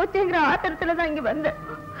முடியாம போச்சேங்கிற ஆத்திரத்துலதான் இங்க வந்தேன்.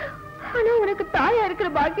 ஆனா உனக்கு தாயா இருக்கிற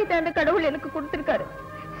பாக்கியத்தை அந்த கடவுள் எனக்கு கொடுத்திருக்காரு.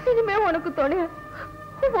 இனிமே உனக்கு துணையா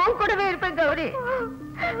உன் கூடவே இருப்பேன் கௌரி.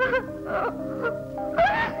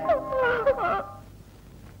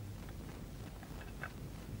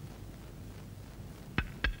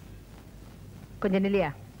 கொஞ்சம்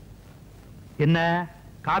நில்லையா? என்ன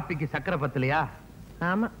காப்பிக்கு சக்கரை பத்தலையா?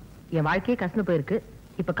 ஆமா, என் வாழ்க்கையே கசந்து போயிருக்கு.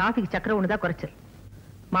 இப்ப காஃபிக்கு சக்கரை ஒண்ணுதான் குறைச்சல்.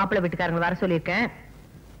 மாப்பிள்ளை வீட்டுக்காரங்க வர சொல்லியிருக்கேன்.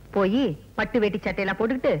 போய் பட்டு வேட்டி சட்டையெல்லாம்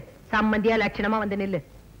போட்டுக்கிட்டு சம்மந்தியா லட்சணமா வந்து நில்லு.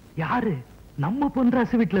 யாரு? நம்ம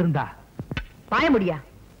பொன்ராசு வீட்டுல இருந்தா? பாய முடியா?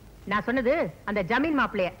 நான் சொன்னது அந்த ஜமீன்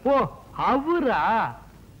மாப்பிள்ளைய. ஓ அவரா?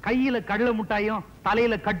 கையில கடலை முட்டாயும்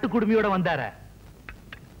தலையில கட்டு குடுமியோட வந்தார?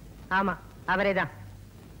 ஆமா, அவரேதான்.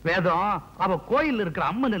 வேதம் அவ கோயில் இருக்கிற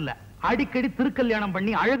அம்மன் இல்ல, அடிக்கடி திருக்கல்யாணம்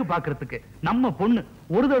பண்ணி அழகு பாக்குறதுக்கு நம்ம பொண்ணு.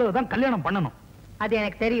 ஒரு தடவை தான் கல்யாணம் பண்ணணும். அது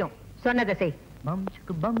எனக்கு தெரியும். சொன்னதை செய். bum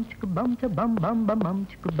chicka bum chicka bum cha bum bum bum bum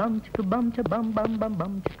chicka bum chicka bum cha bum bum bum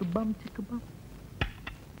bum chicka bum chicka bum.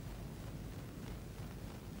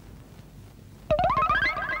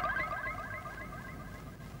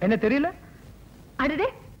 என்ன தெரியல? அடடே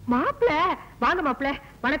மாப்பிள்ள, வாங்க மாப்பிள்ள.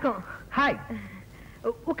 வணக்கம். ஹாய்.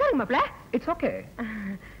 உட்காருங்க மாப்பிள்ள. It's okay.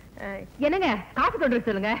 என்னங்க காஃபி கொண்டு வர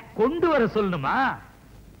சொல்லுங்க. கொண்டு வர சொல்லணுமா?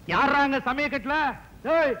 யாராங்க சமயக்கட்டுல?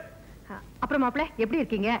 அப்புறம் மாப்பிள்ள எப்படி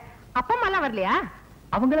இருக்கீங்க? அப்பா அம்மா எல்லாம் வரலையா?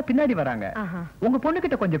 அவங்கள பின்னாடி வராங்க. உங்க பொண்ணு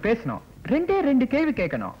கிட்ட கொஞ்சம் பேசணும். 2 கேள்வி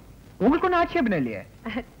கேட்கணும். உங்களுக்கு ஒன்னும் ஆட்சேபம் இல்லையே?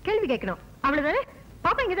 கேள்வி கேட்கணும் அவ்வளவுதானே?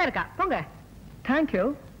 பாப்பா இங்கதான் இருக்கா, போங்க. Thank you.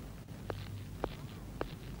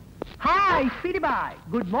 Hi, sweetie bye.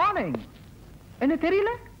 Good morning. என்ன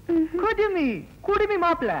தெரியல? குடுமி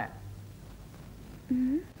மாப்பிள்ள.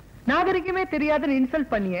 நாகரிகமே தெரியாதுன்னு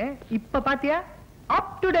இன்சல்ட் பண்ணியே இப்ப பாத்தியா?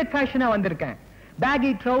 அப் டு டேட் ஃபேஷனா வந்திருக்கேன்.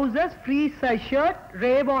 Baggy trousers, free size shirt,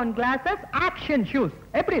 Rayban classes, action shoes.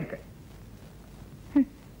 எப்படி இருக்கு?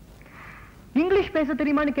 இங்கிலீஷ் பேச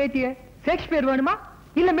தெரியுமான்னு கேட்டியே? ஷேக்ஸ்பியர் வேணுமா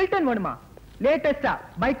இல்ல மில்டன் வேணுமா? லேட்டஸ்டா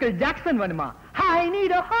மைக்கேல் ஜாக்சன் வேணுமா? I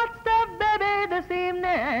need a hot stuff baby the same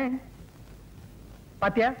name.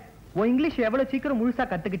 பாத்தியா உன் இங்கிலீஷ் எவ்வளவு சீக்கிரம் முழுசா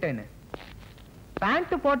கத்துக்கிட்டேன்னு.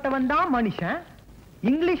 பேண்ட் போட்டவன் தான் மனுஷன்,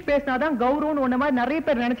 இங்கிலீஷ் பேசினாதான் கௌரவம் உன்ன மாதிரி நிறைய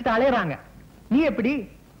பேர் நினைச்சிட்டு அலையறாங்க. நீ எப்படி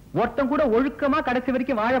ஒருத்தன் கூட ஒழுக்கமா கடைசி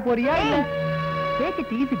வரைக்கும் வாழ போறியா? இல்ல take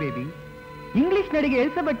it easy baby. English நடிகை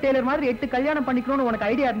எலிசபெத் டேலர் மாதிரி 8 கல்யாணம் பண்ணிக்கணும்னு உனக்கு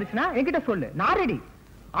ஐடியா இருந்துச்சுன்னா என்கிட்ட சொல்லு, நான் ரெடி.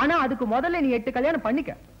 ஆனா அதுக்கு முதல்ல நீ 8 கல்யாணம்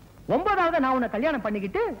பண்ணிக்க. 9வது நான் உன்னை கல்யாணம்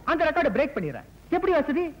பண்ணிக்கிட்டு அந்த ரெக்கார்டை பிரேக் பண்ணிடுறேன். எப்படி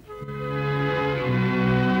வசதி?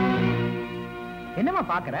 என்னமா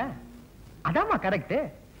பாக்குற? அதாமா கரெக்ட்.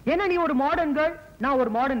 ஏன்னா நீ ஒரு மாடர்ன் கேர்ள், நான்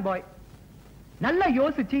ஒரு மாடர்ன் பாய். நல்லா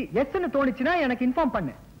யோசிச்சு எஸ்ன்னு தோணுச்சுன்னா எனக்கு இன்ஃபார்ம்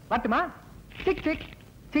பண்ணு. பாத்துமா? சிக் சிக்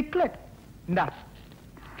சிக்லெட் இந்தா.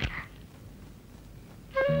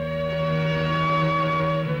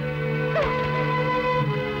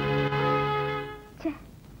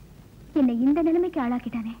 என்னை இந்த நிலைமைக்கு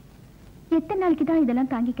ஆளாக்கிட்டானே. எத்தனை நாளைக்கு தான்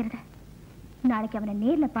இதெல்லாம் தாங்கிக்கிறது? நாளைக்கு அவனை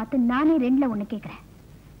நேர்ல பார்த்து நானே 2ல 1 கேட்கிறேன்.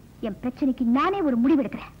 என் பிரச்சனைக்கு நானே ஒரு முடிவு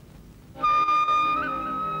எடுக்கிறேன்.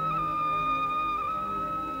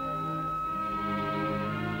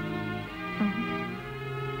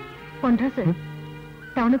 பொன்ராசு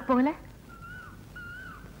டவுனுக்கு போகல?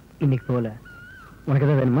 இன்னைக்கு போல. உனக்கு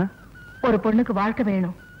எதாவது வேணுமா? ஒரு பொண்ணுக்கு வாழ்க்கை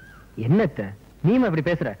வேணும். என்னத்த நீமா இப்படி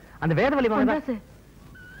பேசுற? அந்த வேதவல்லி மகள்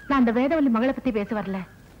நான் அந்த வேதவல்லி மகளை பத்தி பேச வரல,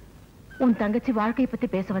 உன் தங்கச்சி வாழ்க்கையை பத்தி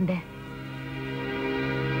பேச வந்தேன்.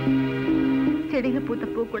 செடியில பூத்த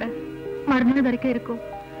பூ கூட மறுநாள் வரைக்கும் இருக்கும்.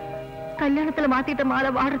 கல்யாணத்துல மாத்திட்ட மாலை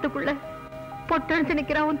வாடுறதுக்குள்ள பொட்டடிச்சு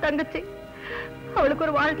நிக்கிறான் உன் தங்கச்சி. அவளுக்கு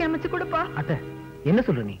ஒரு வாழ்க்கை அமைச்சு கொடுப்பா. அத்த என்ன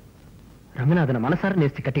சொல்ற நீ? ரங்கநாதனை மனசார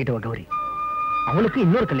நேசிச்சு கட்டிக்கிட்டவ கௌரி, அவளுக்கு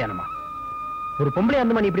இன்னொரு கல்யாணமா? ஒரு பொம்பளையா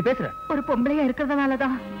அந்த மாதிரி இப்படி பேசுற? ஒரு பொம்பளையா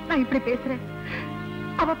இருக்கிறதுனாலதான் நான் இப்படி பேசுறேன்.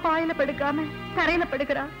 அவ பாயில படுக்காம தரையில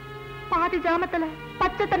படுக்கிறா, பாதி ஜாமத்துல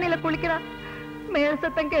பச்சை தண்ணியில குளிக்கிறா, மேல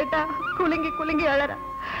சத்தம் கேட்டா குலுங்கி குலுங்கி அழறா.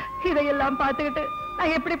 இதையெல்லாம் பார்த்துக்கிட்டு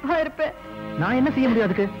நான் எப்படிப்பா இருப்பேன்? நான் என்ன செய்ய முடியும்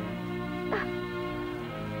அதுக்கு?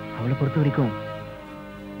 அவளை பொறுத்த வரைக்கும்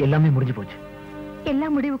எல்லாமே முடிஞ்சு போச்சு. எல்லா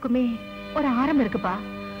முடிவுக்குமே ஒரு ஆரம்பம் இருக்குப்பா.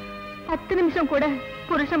 10 நிமிஷம் கூட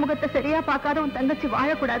புருஷ முகத்தை சரியா பார்க்காத உன் தங்கச்சி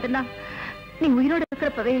வாழக்கூடாதுன்னா நீ உயிரோடு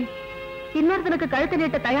இருக்கிறப்பவே இன்னொருத்தனுக்கு கழுத்து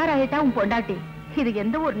நீட்ட தயாராகிட்டா உன் பொண்டாட்டி. இது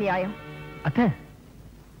எந்த ஒரு நியாயம்? அத்த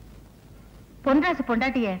பொன்ராசு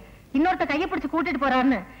பொண்டாட்டிய இன்னொருத்த கையை பிடிச்சு கூட்டிட்டு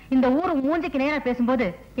போறாருன்னு இந்த ஊரு மூஞ்சிக்கு நேரா பேசும்போது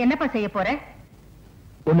என்னப்பா செய்ய போற?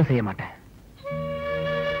 ஒண்ணும் செய்ய மாட்டேன்.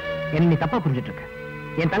 என்ன நீ தப்பா புரிஞ்சுட்டு இருக்க.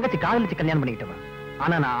 என் தங்கச்சி காதலிச்சு கல்யாணம் பண்ணிக்கிட்டவன்,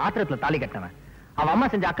 ஆனா நான் ஆத்திரத்துல தாலி கட்டினவன். அவன் அம்மா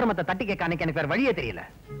செஞ்ச அக்கிரமத்தை தட்டி கேட்க அன்னைக்கு எனக்கு வேற வழியே தெரியல.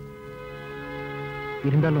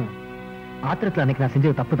 இருந்தாலும் ஆத்திரத்துல அன்னைக்கு நான்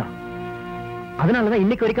செஞ்சது தப்புதான். அதனாலதான்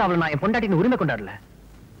இன்னைக்கு வரைக்கும் அவளை நான் என் பொண்டாட்டின்னு உரிமை கொண்டாடல.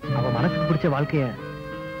 அவ மனசுக்கு பிடிச்ச வாழ்க்கைய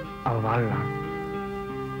அவ வாழலாம்.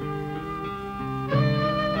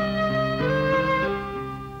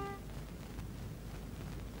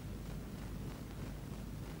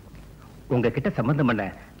 உங்ககிட்ட சம்பந்தம் பண்ண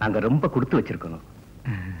நாங்க ரொம்ப கொடுத்து வச்சிருக்கோம்.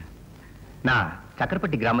 நான்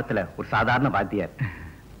சக்கரப்பட்டி கிராமத்துல ஒரு சாதாரண வாத்தியார்.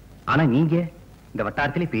 ஆனா நீங்க இந்த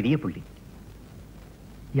வட்டாரத்திலே பெரிய புள்ளி.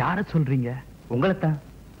 யார சொல்றீங்க? உங்களைத்தான்.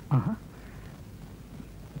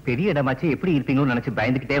 பெரிய இடமாச்சு எப்படி இருப்பீங்கன்னு நினைச்சு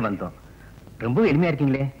பயந்துகிட்டே வந்தோம். ரொம்ப எளிமையா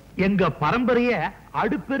இருக்கீங்களே. எங்க பரம்பரைய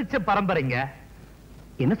அடுப்பெரிச்ச பரம்பரைங்க.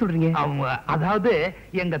 என்ன சொல்றீங்க? அதாவது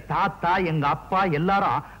எங்க தாத்தா எங்க அப்பா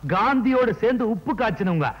எல்லாரும் காந்தியோட சேர்ந்து உப்பு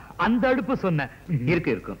காய்ச்சினவங்க. அந்த அடுப்பு சொன்னேன்.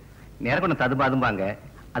 இருக்கு இருக்கும் நேரம் ததுபாதும்பாங்க.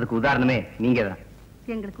 அதுக்கு உதாரணமே நீங்க தான்.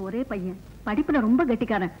 எங்களுக்கு ஒரே பையன், படிப்புல ரொம்ப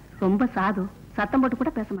கெட்டிக்காரன், ரொம்ப சாது, சத்தம் போட்டு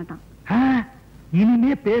கூட பேச மாட்டான்.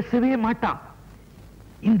 இனிமே பேசவே மாட்டான்.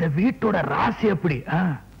 இந்த வீட்டோட ராசி அப்படி.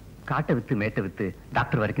 காட்டை வித்து மேட்டை வித்து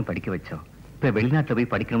டாக்டர் வரைக்கும் படிக்க வச்சோம். இப்ப வெளிநாட்டுல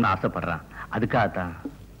போய் படிக்கணும்னு ஆசைப்படுறான். அதுக்காகத்தான்.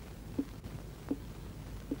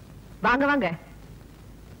 வாங்க வாங்க.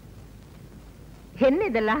 என்ன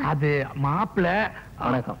இதெல்லாம்? அது மாப்பிள்ள.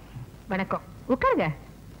 வணக்கம். வணக்கம், உட்காருங்க.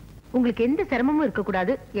 உங்களுக்கு எந்த சிரமமும் இருக்க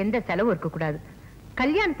கூடாது, எந்த செலவும் இருக்க கூடாது.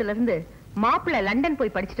 கல்யாணத்துல இருந்து மாப்பிள்ள லண்டன்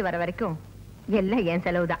போய் படிச்சுட்டு வர வரைக்கும் எல்லாம் என்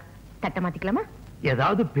செலவுதான். தட்ட மாத்திக்கலாமா?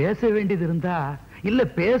 ஏதாவது பேச வேண்டியது இருந்தா, இல்ல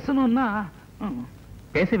பேசணும்னா.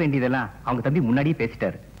 பேச வேண்டியதெல்லாம் அவங்க தம்பி முன்னாடியே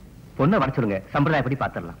பேசிட்டாரு. பொண்ணை வர சொல்லுங்க, சம்பிரதாயப்படி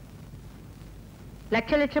பாத்திரலாம்.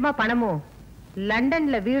 லட்ச லட்சமா பணமும்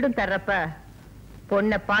லண்டன்ல வீடும் தர்றப்ப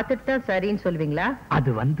பொண்ணை பார்த்துட்டு தான் சரின்னு சொல்லுவீங்களா? அது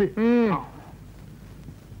வந்து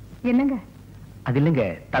என்னங்க? அது இல்லைங்க,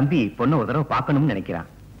 தம்பி பொண்ணை ஒரு தடவை பார்க்கணும்னு நினைக்கிறான்.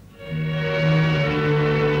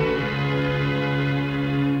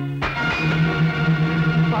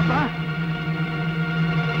 பாப்பா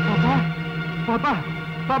பாப்பா பாப்பா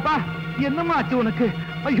பாப்பா, என்னம்மா ஆச்சு உனக்கு?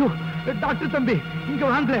 ஐயோ டாக்டர் தம்பி இங்க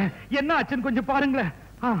வாங்க, என்ன ஆச்சுன்னு கொஞ்சம் பாருங்களேன்.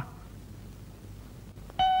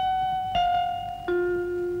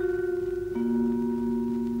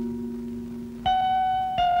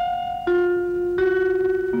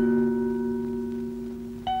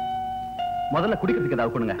 முதல்ல குடிக்கிறதுக்கு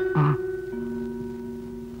ஏதாவது கொடுங்க.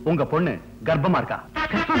 உங்க பொண்ணு கர்ப்பமா இருக்கா?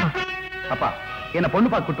 அப்பா, என்ன பொண்ணு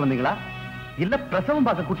பார்க்க கூட்டு வந்தீங்களா இல்ல பிரசவம்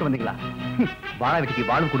பார்க்க கூட்டு வந்தீங்களா? வாழ வீட்டுக்கு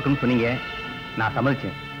வாழ்வு கொடுக்கணும்னு சொன்னீங்க, நான்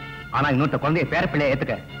சம்மதிச்சேன். ஆனா இன்னொருத்த குழந்தைய பேர பிள்ளைய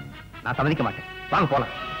ஏத்துக்க நான் சம்மதிக்க மாட்டேன். வாங்க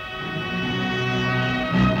போலாம்.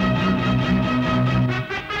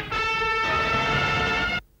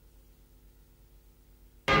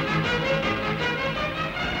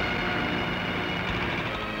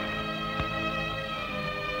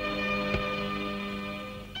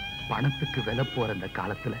 பணத்துக்கு விலை போற இந்த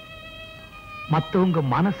காலத்துல மத்தவங்க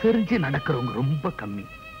மனசெறிஞ்சு நடக்கிறவங்க ரொம்ப கம்மி.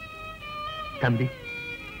 தம்பி,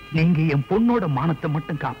 நீங்க என் பொண்ணோட மானத்தை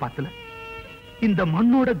மட்டும் காப்பாத்தல, இந்த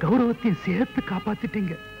மண்ணோட கௌரவத்தையும் சேர்த்து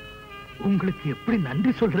காப்பாத்திட்டீங்க. உங்களுக்கு எப்படி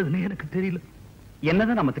நன்றி சொல்றதுன்னு எனக்கு தெரியல.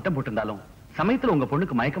 என்னதான் நம்ம திட்டம் போட்டிருந்தாலும் சமயத்துல உங்க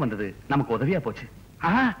பொண்ணுக்கு மயக்கம் வந்தது நமக்கு உதவியா போச்சு.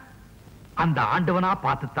 அந்த ஆண்டவனா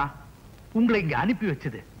பார்த்துத்தான் உங்களை இங்க அனுப்பி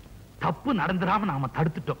வச்சது. தப்பு நடந்துடாம நாம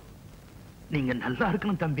தடுத்துட்டோம். நீங்க நல்லா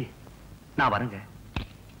இருக்கணும் தம்பி. நான் வரேங்க.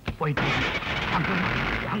 போயிட்டு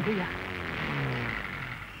வாங்கய்யா.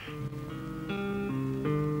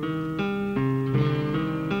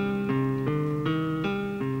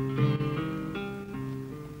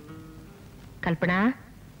 கல்பனா,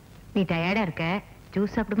 நீ டயர்டா இருக்க,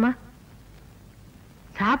 ஜூஸ் சாப்பிடுமா?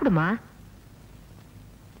 சாப்பிடுமா.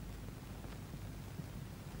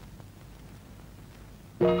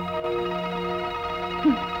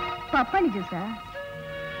 பப்பாளி ஜூஸா?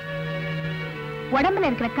 உடம்புல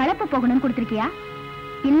இருக்கிற கலப்பு போகணும்னு கொடுத்திருக்கியா,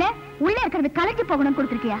 இல்ல உள்ள இருக்கிறது கலக்கி போகணும்னு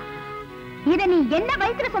கொடுத்திருக்கியா? இத நீ என்ன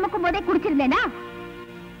வயிற்றுல சுமக்கும் போதே குடிச்சிருந்தேனா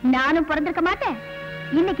நானும் பிறந்திருக்க மாட்டேன்,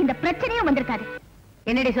 இன்னைக்கு இந்த பிரச்சனையும் வந்திருக்காது.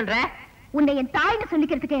 என்னடி சொல்ற? உன்னை என் தாய்னு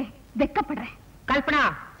சொல்லிக்கிறதுக்கு வெக்கப்படுறேன். கல்பனா,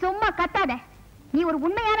 சும்மா கத்தாத. நீ ஒரு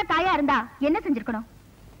உண்மையான தாயா இருந்தா என்ன செஞ்சிருக்கணும்?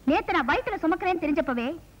 நேத்து நான் வயிற்றுல சுமக்கிறேன்னு தெரிஞ்சப்பவே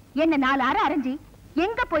என்ன 4 அரை அரைஞ்சி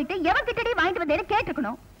எங்க போயிட்டு எவன் கிட்டடி வாங்கிட்டு வந்தேன்னு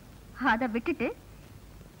கேட்டிருக்கணும். அதை விட்டுட்டு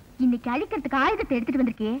இன்னைக்கு அழிக்கிறதுக்கு ஆயுதத்தை எடுத்துட்டு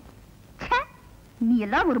வந்திருக்கியே. நீ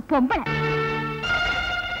எல்லாம் ஒரு பொம்பளை.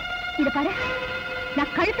 இத பாரு,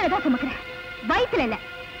 நான் கழுத்துலதான் சுமக்கிறேன், வயிற்றுல இல்ல.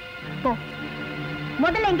 போ,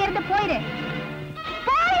 முதல்ல இங்க இருந்து போயிடு.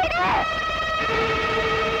 போயிடு.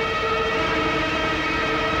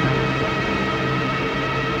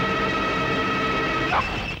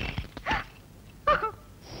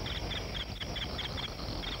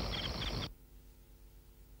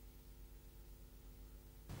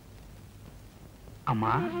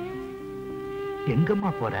 அம்மா, எங்கம்மா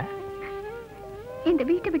போற? இந்த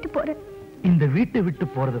வீட்டை விட்டு போற. இந்த வீட்டை விட்டு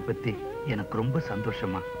போறத பத்தி எனக்கு ரொம்ப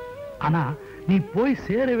சந்தோஷமா. ஆனா நீ போய்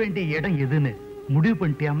சேர வேண்டிய இடம் எதுன்னு முடிவு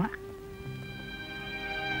பண்ணிட்டியாமா?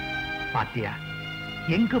 பாத்தியா,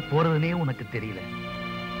 எங்க போறதுனே உனக்கு தெரியல.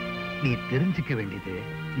 நீ தெரிஞ்சுக்க வேண்டியது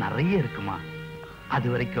நிறைய இருக்குமா. அது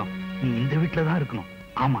வரைக்கும் நீ இந்த வீட்டுல தான் இருக்கணும்.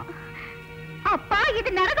 ஆமா. அப்பா,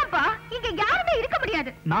 இது நரகப்பா, இங்க யாருமே இருக்க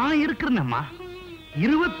முடியாது. நான் இருக்கிறேன்னம்மா,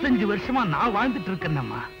 25 வருஷமா நான் வாழ்ந்துட்டு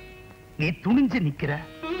இருக்கேன்னம்மா. நீ துணிஞ்சு நிக்கிற,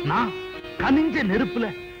 நான் கனிஞ்ச நெருப்புல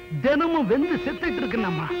தினமும் வெந்து செத்துட்டு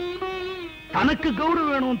இருக்கேன்னம்மா. தனக்கு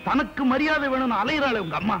கௌரவம் வேணும், தனக்கு மரியாதை வேணும்னு அலையிறாள்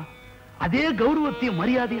உங்க அம்மா. அதே கௌரவத்தையும்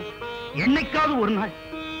மரியாதையும் என்னைக்காவது ஒரு நாள்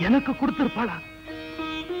எனக்கு கொடுத்திருப்பாளா?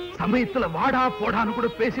 சமயத்துல வாடா போடான்னு கூட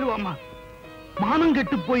பேசிடுவாமா. மானம்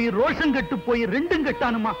கெட்டு போய் ரோஷம் கெட்டு போய் ரெண்டும்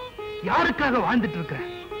கெட்டானுமா. யாருக்காக வாழ்ந்துட்டு இருக்கிற?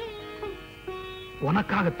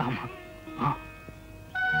 உனக்காகத்தாமா.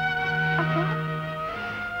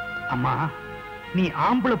 அம்மா, நீ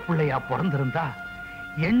ஆம்பளை பிள்ளையா பிறந்திருந்தா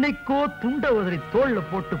என்னைக்கோ துண்ட உதறி தோல்ல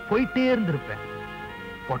போட்டு போயிட்டே இருந்திருப்ப.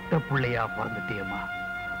 பொட்ட பிள்ளையா பிறந்துட்டியம்மா.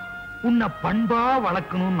 உன்னை பண்பா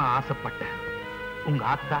வளர்க்கணும்னு ஆசைப்பட்டேன். உங்க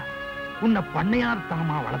ஆத்தா உன்னை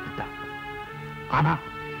பண்ணையார்த்தனமா வளர்த்துட்டா. ஆனா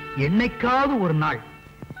என்னைக்காவது ஒரு நாள்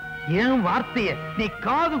என் வார்த்தைய நீ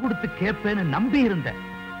காது கொடுத்து கேட்பேன்னு நம்பி இருந்த.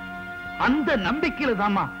 அந்த நம்பிக்கையில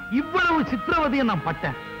தாமா இவ்வளவு சித்திரவதையை நான்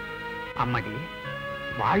பட்டேன். அம்மாடி,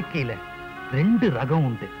 வாழ்க்கையில 2 ரகம்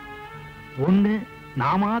உண்டு. ஒண்ணு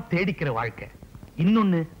நாமா தேடிக்கிற வாழ்க்கை,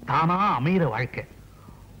 இன்னொன்னு தானா அமைகிற வாழ்க்கை.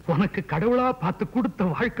 உனக்கு கடவுளா பார்த்து கொடுத்த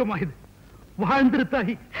வாழ்க்கைமா இது. வாழ்ந்துரு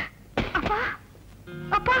தாயி. அப்பா,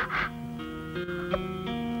 அப்பா,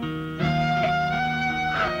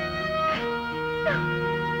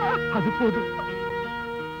 அது போதும்,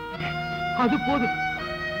 அது போதும்.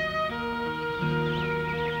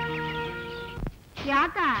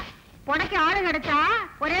 யாத்தா, உனக்கு ஆளு கிடைச்சா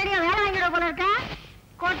ஒரேடியா வேலை வாங்கிட போல இருக்க.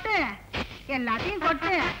 கொட்டு, எல்லாத்தையும்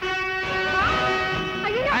கொட்டு.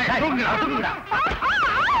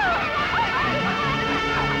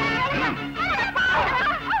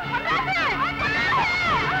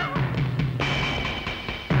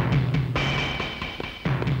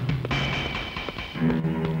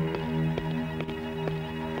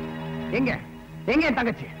 எங்க எங்க என்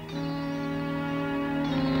தங்கச்சி?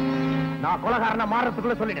 நான் கொலகாரனா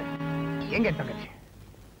மாறதுக்குள்ள சொல்லிடு. எங்க என் தங்கச்சி?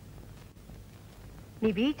 நீ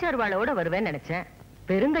வீச்சர்வாளோட வருவேன்னு நினைச்சேன்,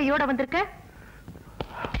 பெருங்கையோட வந்திருக்க.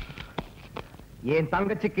 என்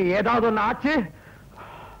தங்கச்சிக்கு ஏதாவது ஒண்ணு ஆச்சு?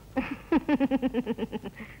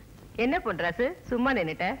 என்ன பண்றாசு, சும்மா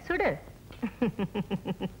நின்னுட்ட, சுடு.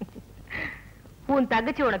 உன்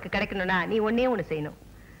தங்கச்சி உனக்கு கிடைக்கணும்னா நீ ஒன்னே ஒண்ணு செய்யணும்.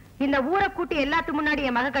 இந்த ஊரை கூட்டி எல்லாத்து முன்னாடி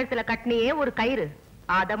என் மக கழுத்துல கட்டினியே ஒரு கயிறு,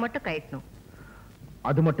 அதை மட்டும் கட்டணும்.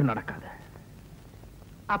 அது மட்டும் நடக்காது.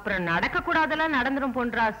 அப்புறம் நடக்க கூடாதெல்லாம் நடந்துரும்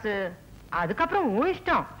பொன்ராசு. அதுக்கப்புறம் உன்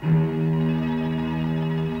இஷ்டம்.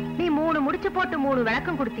 நீ 3 முடிச்சு போட்டு 3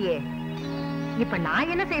 விளக்கம் கொடுத்தியே. இப்ப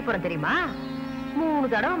நான் என்ன செய்ய போறேன் தெரியுமா?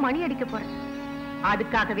 3 தடவை மணி அடிக்க போறேன்.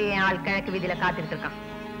 அதுக்காகவே என் ஆள் கிழக்கு வீதியில காத்துட்டு இருக்கான்.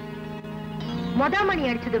 மொத மணி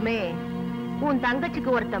அடிச்சதுமே உன்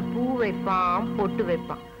தங்கச்சிக்கு ஒருத்தன் பூ வைப்பான், பொட்டு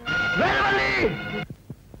வைப்பான்.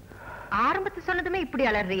 ஆரம்பத்து சொன்னதுமே இப்படி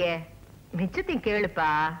அலறியே, மிச்சத்தையும்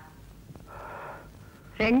கேளுப்பா.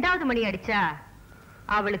 2வது மணி அடிச்சா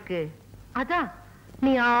அவளுக்கு அதான்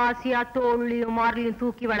நீ ஆசையா தோல்லையும் மார்லையும்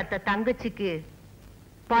தூக்கி வளர்த்த தங்கச்சிக்கு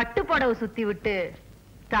பட்டு புடவை சுத்தி விட்டு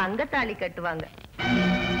தங்க தாலி கட்டுவாங்க.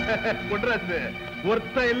 குட்ராசு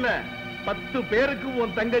ஒருத்த இல்ல 10 பேருக்கு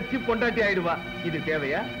உன் தங்கச்சி பொண்டாட்டி ஆயிடுவா. இது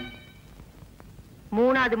தேவையா?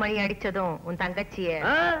 3வது மணி அடிச்சதும் உன் தங்கச்சிய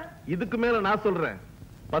இதுக்கு மேல நான் சொல்றேன்.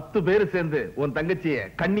 10 பேரு சேர்ந்து உன் தங்கச்சிய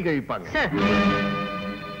கண்ணி கழிப்பாங்க.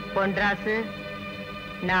 பொன்ராசு,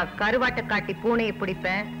 நான் கருவாட்டை காட்டி பூனையை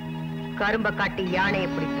பிடிப்பேன், கரும்ப காட்டி யானையை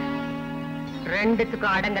பிடிப்பேன்.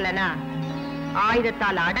 2த்துக்கும் அடங்கலனா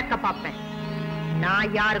ஆயுதத்தால் அடக்க பார்ப்பேன்.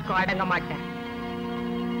 நான் யாருக்கும் அடங்க மாட்டேன்.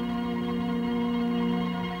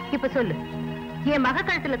 இப்ப சொல்லு, என் மக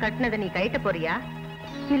கழுத்துல கட்டினதை நீ கைட்ட போறியா,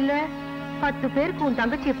 இல்ல 10 பேருக்கு உன்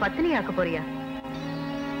தங்கச்சியை பத்தினி ஆக்க போறியா?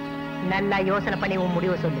 நல்லா யோசனை பண்ணி உன்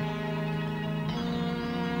முடிவை சொல்லு.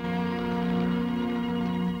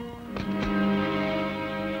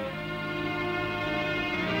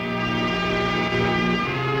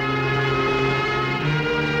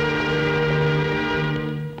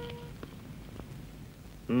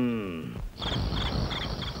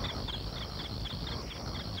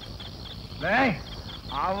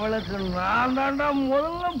 அவளுக்கு நான் தாண்டா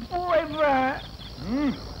முதல்ல பூ வைப்பேன்.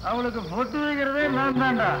 அவளுக்கு பொட்டு வைக்கிறதே நான்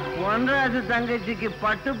தாண்டா. ஒன்றாவது தங்கச்சிக்கு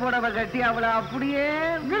பட்டு புடவை கட்டி அவளை அப்படியே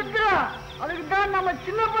நிறுத்துறா. அதுக்கு தான் நம்ம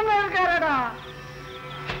சின்ன பொண்ணு இருக்காரடா.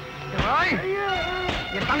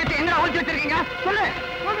 என் தங்கச்சி எங்க ஒழிச்சு வச்சிருக்கீங்க? சொல்லு.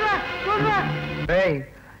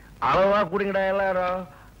 அளவா குடிங்கடா எல்லாரும்.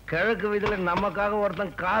 கிழக்கு வீதியில நமக்காக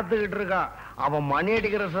ஒருத்தன் காத்துக்கிட்டு இருக்கான். அவன் மணி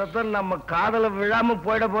அடிக்கிற சத்தம் நம்ம காதல விழாம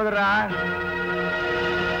போயிட போதுடா.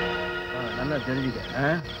 நல்லா தெரிஞ்சுக்க.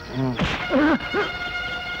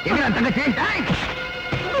 எங்க தங்கச்சி?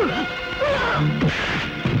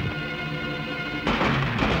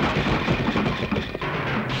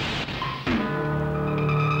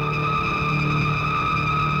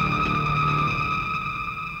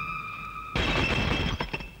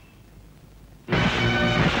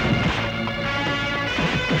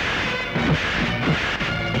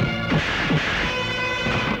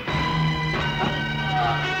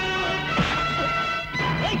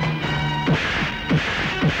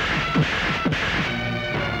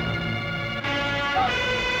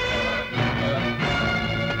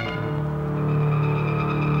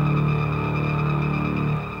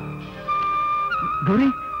 கௌரி,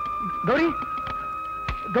 கௌரி,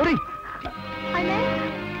 கௌரி,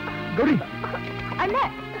 கௌரி, அண்ணே,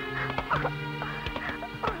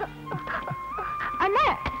 அண்ணே,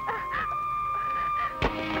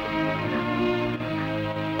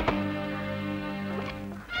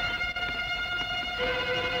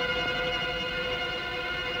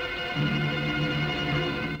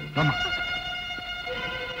 ஆமா.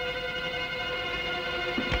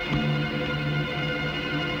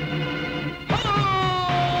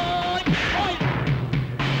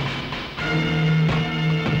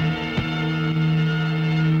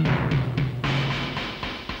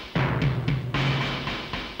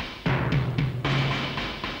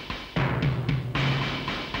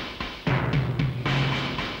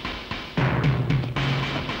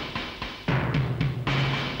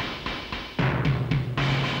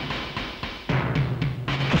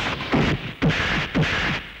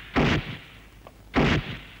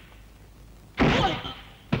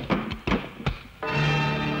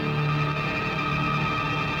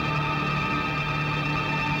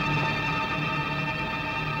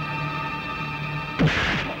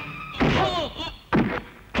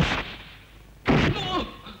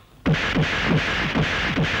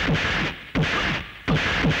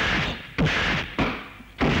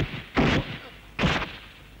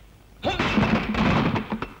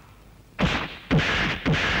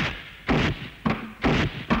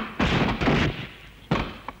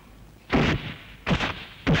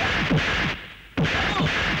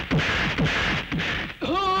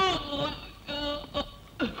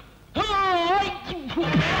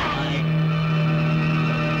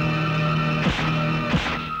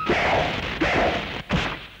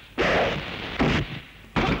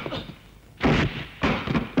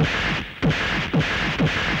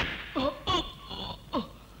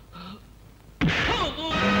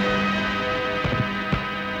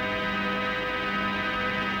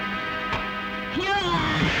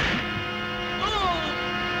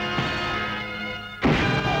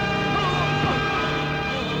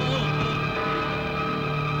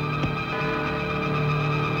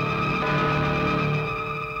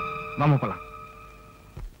 வாமா போலாம்.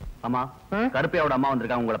 அம்மா, கருப்பையோட அம்மா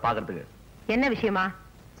வந்திருக்காங்க உங்களை பாக்குறதுக்கு. என்ன விஷயமா?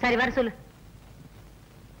 சரி, வர சொல்லு.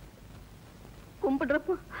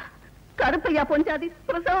 கும்பிடுறப்போ கருப்பையா பொஞ்சாதி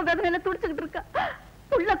பிரசவ வேதனையில துடிச்சுக்கிட்டு இருக்கா.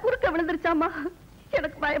 புள்ள குறுக்க விழுந்துருச்சாமா.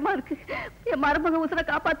 எனக்கு பயமா இருக்கு. என் மருமக உசுர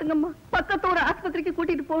காப்பாத்துங்கம்மா. பக்கத்தோட ஆஸ்பத்திரிக்கு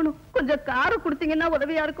கூட்டிட்டு போகணும். கொஞ்சம் காரு கொடுத்தீங்கன்னா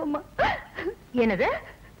உதவியா இருக்கும்மா. என்னது?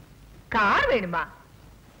 கார் வேணுமா?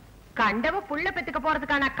 கண்டவ புள்ள பெத்துக்க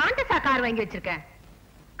போறதுக்கான காண்டசா கார் வாங்கி வச்சிருக்கேன்.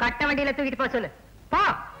 கட்ட வண்டியில தூக்கிட்டு போக சொல்லு. போ.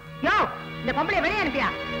 யோ, இந்த பொம்பளைய வெளியே அனுப்பியா?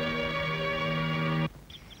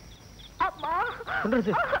 அம்மா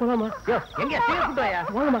குண்டரசு போலாமா? யோ எங்க சீக்கிரம் கூட்டு வாயா.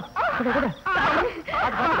 வாங்கம்மா. கூட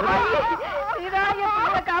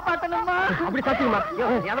காப்பாத்தணுமா? அப்படி பாத்துக்கமா. யோ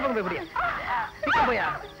எந்த பக்கம் போய் முடியா? சீக்கிரம் போயா.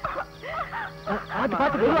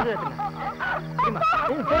 பாத்து போவா. சரிம்மா.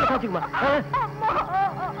 போய் பாத்துக்கமா.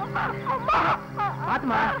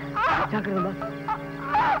 பாத்துமா. ஜாக்கிரதைமா.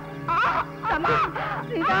 தம்பி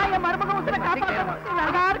சீதா என் மருமக உசுர காப்பாத்தணும்.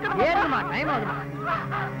 நல்லா இருக்கணும். ஏறுமா டைம் ஆகுமா.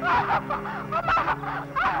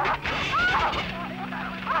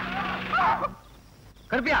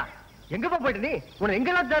 கருப்பியா எங்கப்பா போயிட்டு நீ? உன்னை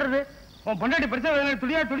எங்கெல்லாம் தேடுறது? உன் பொண்டாட்டி பெருசா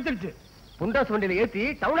துடியா துடிச்சிருச்சு. பொண்டாஸ் வண்டியில ஏத்தி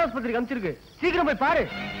டவுன் ஆஸ்பத்திரிக்கு அனுப்பிச்சிருக்கு. சீக்கிரம் போய் பாரு.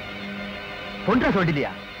 பொண்டாஸ்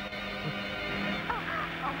வண்டிலையா?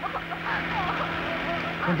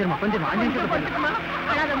 கொஞ்சமா 5 நிமிஷம் கொஞ்சமா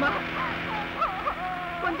அழாதம்மா.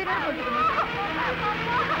 கொஞ்ச நேரம் போட்டுக்கமா.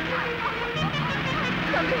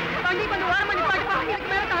 தம்பி வண்டி கொஞ்சம் ஓரம் பண்ணி பாட்டுப்பா.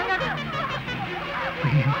 எனக்கு மேல தாங்காது.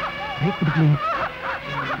 பிரேக் பிடிக்கலையே.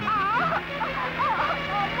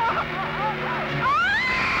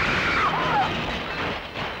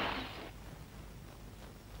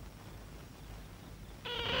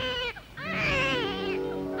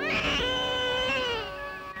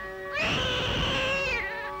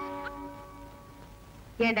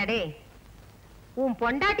 ஏண்டாடே, உன்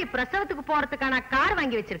பொண்டாட்டி பிரசவத்துக்கு போறதுக்கான கார்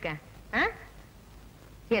வாங்கி வச்சிருக்கேன்.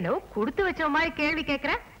 ஏனோ கொடுத்து வச்ச மாதிரி கேள்வி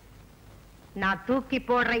கேக்குற. நான் தூக்கி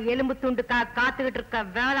போடுற எலும்பு துண்டுக்கா காத்துக்கிட்டு இருக்க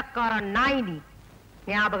வேலைக்காரன் நாய் நீ.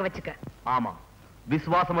 ஞாபகம் வச்சுக்க. ஆமா,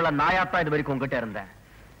 விசுவாசமுள்ள நாயாத்தான் இது வரைக்கும் உங்ககிட்ட இருந்தேன்.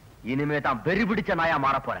 இனிமே தான் வெறி பிடிச்ச நாயா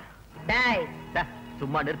மாற போறேன். டேய்,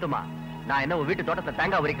 சும்மா நிறுத்துமா. நான் என்ன வீட்டு தோட்டத்தை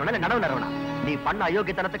தேங்காய் உரிக்கணும் நடவு நரவனா? நீ பண்ண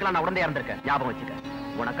அயோக்கியத்தனத்துக்குலாம் நான் உடனே இருந்திருக்கேன். ஞாபகம் வச்சுக்க.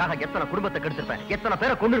 உனக்காக எத்தனை குடும்பத்தை கெடுத்திருப்பேன், எத்தனை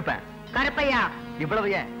பேரை கொண்டிருப்பேன். கருப்பையா, இவ்வளவு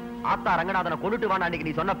ஏன் ஆத்தா ரங்கநாதனை கொண்டுட்டு வானா அன்னைக்கு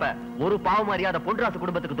நீ சொன்னப்ப ஒரு பாவம் அறியாத பொன்ராசு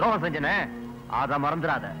குடும்பத்துக்கு துரோகம் செஞ்சனே, அத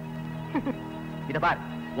மறந்துடாத. இத பார்,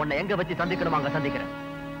 உன்னை எங்க வச்சு சந்திக்கணும் அங்க சந்திக்கிறேன்.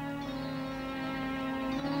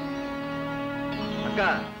 அக்கா,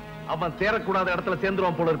 அவன் சேரக்கூடாத இடத்துல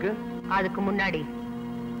சேர்ந்துருவான் போல இருக்கு. அதுக்கு முன்னாடி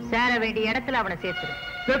சேர வேண்டிய இடத்துல அவனை சேர்த்துரு.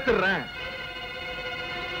 சேர்த்துறேன்.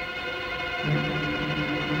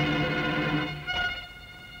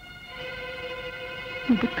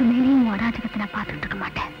 இதுக்கு மேலேயும் அராஜகத்தை நான் பார்த்துட்டு இருக்க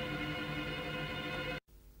மாட்டேன்.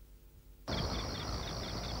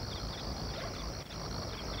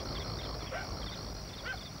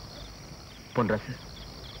 பொன்ராசு,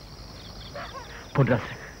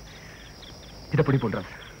 பொன்ராசு, இதப்படி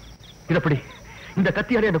பொன்ராசு, இதப்படி இந்த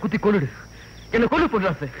கத்தியாலே என்ன குத்தி கொள்ளுடு, என்ன கொள்ளு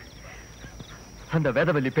பொன்ராசு. அந்த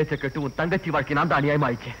வேதவல்லி பேச்ச கேட்டு உன் தங்கச்சி வாழ்க்கை நான் தான் அநியாயமா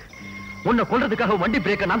ஆயிடுச்சேன். உன்னை கொல்றதுக்காக வண்டி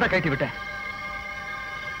பிரேக்க நான் தான் கட்டி விட்டேன்.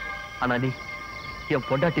 ஆனா நீ என்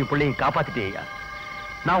பொண்டாட்டி பிள்ளையும் காப்பாத்திட்டேயா.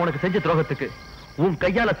 நான் உனக்கு செஞ்ச துரோகத்துக்கு உன்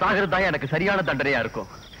கையால சாகிறது தான் எனக்கு சரியான தண்டனையா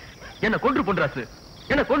இருக்கும். என்ன கொன்று பொன்ராசு,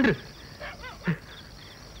 என்ன கொன்று.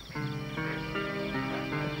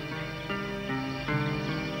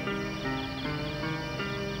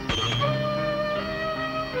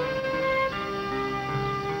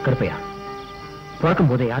 கருப்பையா, பிறக்கும்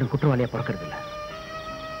போதே யாரும் குற்றவாளியா பிறக்கிறது இல்ல.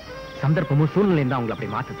 சந்தர்ப்பமும் சூழ்நிலையும் தான் அவங்களை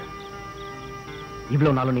அப்படி மாத்துது.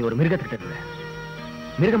 இவ்வளவு நாளும் நீ ஒரு மிருகத்துக்கிட்ட இருந்த,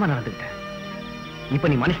 மிருகமா நடந்துகிட்ட. இப்ப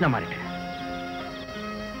நீ மனுஷனா மாறிட்ட.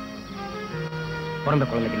 பிறந்த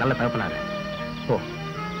குழந்தைக்கு நல்ல தகப்பனாரு. போ,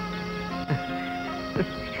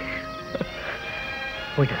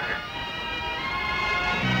 போயிட்டு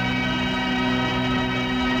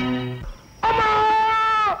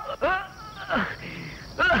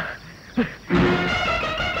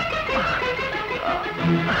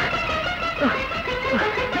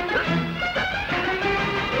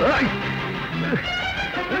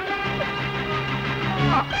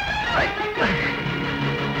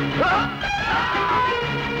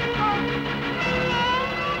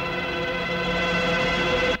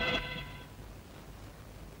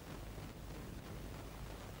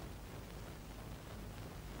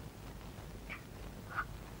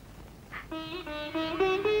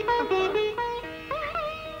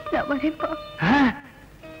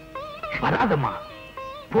வராதம்மா,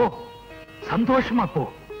 போ, சந்தோஷமா போ.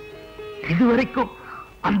 இதுவரைக்கும்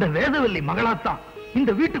அந்த வேதவல்லி மகளாத்தான்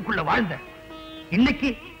இந்த வீட்டுக்குள்ள வாழ்ந்த. இன்னைக்கு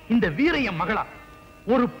இந்த வீரைய மகளா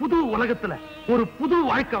ஒரு புது உலகத்துல ஒரு புது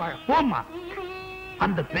வாழ்க்கை வாழ போமா.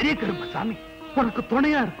 அந்த பெரிய கருப்பு சாமி உனக்கு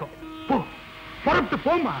துணையா இருக்கும். போ, புறப்பட்டு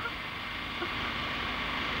போமா.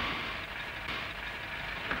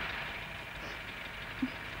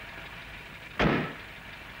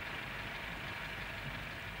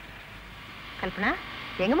 கல்பனா,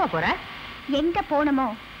 எங்கம்மா போற? எங்க போனமோ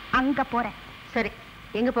அங்க போறேன். சரி,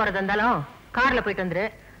 எங்க போறது இருந்தாலும் கார்ல போயிட்டு வந்துரு.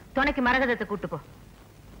 துணைக்கு மரகதத்தை கூட்டு போ.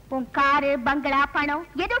 உன் காரு பங்களா பணம்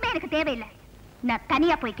எதுவுமே எனக்கு தேவையில்லை. நான்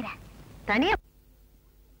தனியா போய்க்கிறேன். தனியா?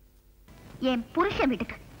 என் புருஷன்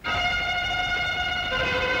வீட்டுக்கு.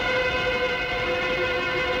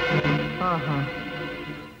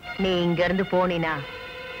 நீ இங்க இருந்து போனீனா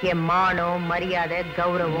என் மானம் மரியாதை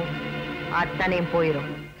கௌரவம் அத்தனையும் போயிரும்.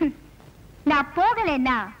 நான்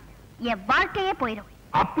போகலன்னா என் வாழ்க்கையே போயிரும்.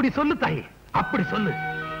 அப்படி சொல்லு தாயி, அப்படி சொல்லு.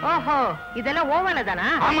 ஓஹோ, இதெல்லாம் ஓ வேலை தானா?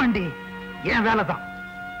 ஆமாண்டி, என் வேலைதான்.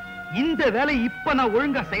 இந்த வேலை இப்ப நான்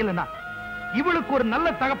ஒழுங்கா செய்யலனா இவளுக்கு ஒரு நல்ல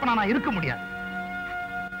தகப்பனா நான் இருக்க முடியாது.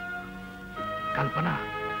 கல்பனா,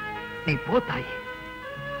 நீ போ தாயி,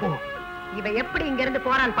 போ. இவ எப்படி இங்க இருந்து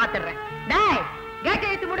போறான்னு பாத்துறேன். டேய், கேட்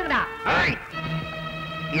எடுத்து முடுங்கடா.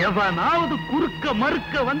 எவனாவது குறுக்க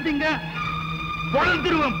மறுக்க வந்தீங்க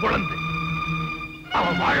பொழந்துருவன். பொழந்து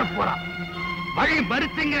அவன் வாழ போறான். வழி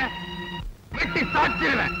மறுத்தீங்க வெட்டி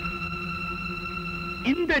சாச்சிருவேன்.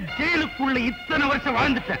 இந்த ஜெயிலுக்குள்ள இத்தனை வருஷம்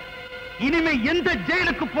வாழ்ந்துட்டேன். இனிமே எந்த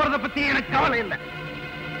ஜெயிலுக்கு போறத பத்தி எனக்கு கவலை இல்லை.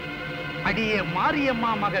 அடியே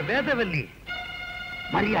மாரியம்மா மக வேதவல்லி,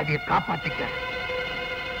 மரியாதையை காப்பாத்திக்க.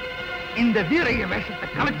 இந்த வீரைய வேஷத்தை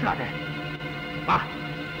கலைச்சாத. வா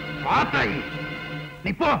வா தாயி,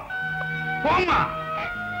 நீ போ. போமா,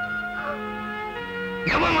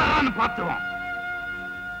 எவன் வரான்னு பார்த்துருவான்.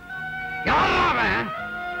 யாரா அவன்?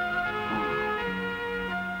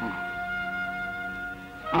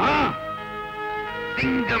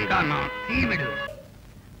 சிங்கம் தான் நான், தீவிடு.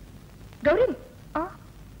 கௌரி,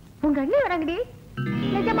 உங்க அண்ணி வராங்கடி.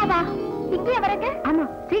 நிஜமாவா? இங்கே வரங்க? ஆமா,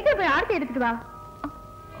 சீக்கிரம் போய் ஆர்த்தி எடுத்துட்டு வா.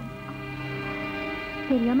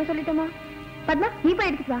 தெரியாம சொல்லிட்டோமா? பத்மா, நீ போய்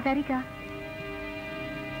எடுத்துட்டு வா. சரிக்கா.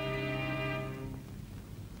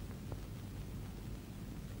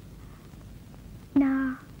 நான்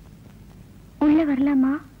உள்ள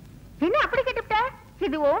வரலாமா? என்ன அப்படி கேட்டுட்ட?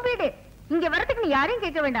 இது உன் வீடு. இங்க வரதுக்கு நீ யாரையும்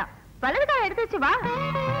கேட்க வேண்டாம். வலதுக்காக எடுத்து வச்சு வா.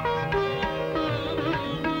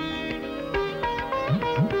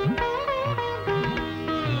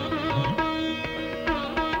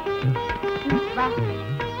 வா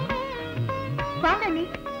வாங்க நீ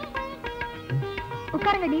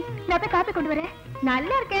உட்காருங்க. நீ நான் போய் காப்பி கொண்டு வரேன்.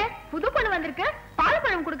 நல்லா இருக்கேன். புது பொண்ணு வந்திருக்கு. பால்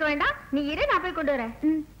பழம் கொடுக்க வேண்டாம். நீ இரு, நான் போய் கொண்டு வரேன்.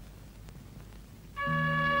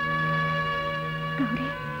 கௌரி,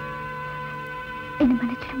 என்ன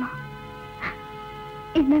மன்னிச்சிருமா.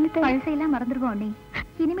 என்னால பழசையெல்லாம் மறந்துடுவோம். நீ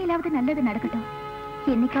இனிமேலாவது நல்லது நடக்கட்டும்.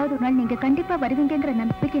 என்னைக்காவது ஒரு நாள் நீங்க கண்டிப்பா வருவீங்கிற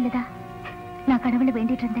நம்பிக்கையில தான் நான் கடவுளை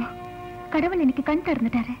வேண்டிட்டு இருந்தேன். கடவுள் எனக்கு கண்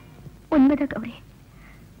திறந்துட்டாரு. உண்மைதான் கௌரி,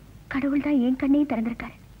 கடவுள் தான் என் கண்ணையும்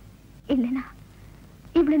திறந்திருக்காரு. இல்லைன்னா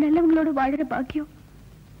இவ்வளவு நல்லவங்களோட வாழற பாக்கியம்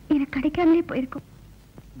எனக்கு கிடைக்காமலே போயிருக்கும்.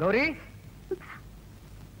 கௌரி,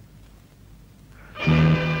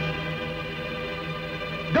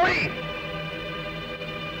 கௌரி,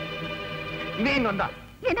 இவன் வந்தா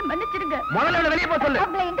என்ன மன்னிச்சிருங்க. முதல்ல வெளியே போக சொல்லு.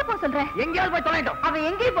 அவளை எங்க போக சொல்ற? எங்கேயாவது போய் தொலைட்டோம். அவ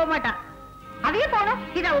எங்கேயும் போக மாட்டான். அவையே போனோம்.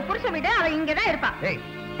 இது அவ புருஷ வீடு. அவ இங்கதான் இருப்பா.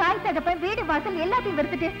 தாய் தகப்பன் வீடு வாசல் எல்லாத்தையும்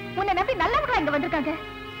வெறுத்துட்டு உன்னை நம்பி நல்லவங்களா இங்க வந்திருக்காங்க.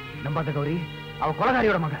 நம்பாத கௌரி, அவ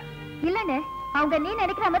கொலகாரியோட மக. இல்லன்னு அவங்க நீ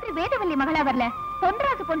நினைக்கிற மாதிரி வேதவல்லி மகளா வரல.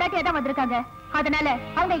 பொன்ராசு பொண்டாட்டியா தான் வந்திருக்காங்க. அதனால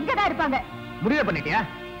அவங்க இங்கதான் இருப்பாங்க. முடிவு பண்ணிட்டியா?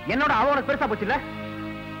 என்னோட அவனுக்கு பெருசா போச்சு இல்ல?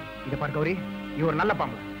 இத பாரு கௌரி, இது ஒரு நல்ல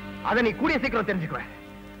பாம்பு. அதை நீ கூடிய சீக்கிரம் தெரிஞ்சுக்குவேன்.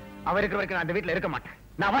 அவ இருக்கிற வரைக்கும் நான் அந்த வீட்டுல இருக்க மாட்டேன்.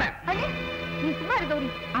 நான் வரேன். நீ சும்மா இருக்க கௌரி.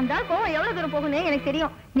 அந்த கோவம் எவ்வளவு தூரம் போகும்னு எனக்கு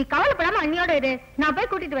தெரியும். நீ கவலைப்படாம அண்ணியோட இரு. நான் போய்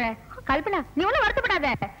கூட்டிட்டு வரேன். கல்பனா, நீ ஒன்னும்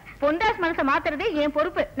வருத்தப்படாத. பொன்ராஸ் மனசை மாத்துறது என்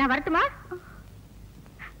பொறுப்பு. நான் வரட்டுமா?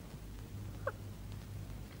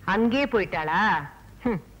 அங்கே போயிட்டாளா?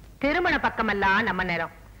 திருமண பக்கமெல்லாம் நம்ம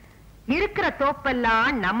நேரம். இருக்கிற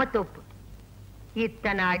தோப்பெல்லாம் நம்ம தோப்பு.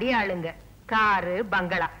 இத்தனை அடி ஆளுங்க, காரு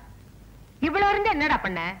பங்களா. இவ்வளவு இருந்து என்னடா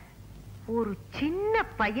பண்ண? ஒரு சின்ன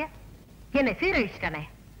பையன் என்னை சீரழிச்சிட்டானே.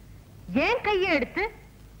 ஏன் கையை எடுத்து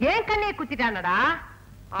ஏன் கண்ணையை குத்திட்டானடா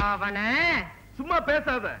அவன. சும்மா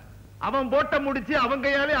பேசாத. அவன் போட்ட முடிச்சு அவன்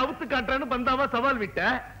கையாலே அவுத்து காட்டுறான்னு பந்தாவா சவால் விட்ட.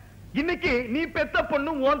 இன்னைக்கு நீ பெத்த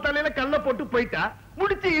பொண்ணு உன் தலையில கல்ல போட்டு போயிட்டா.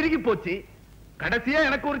 முடிச்சு இறுகி போச்சு. கடைசியா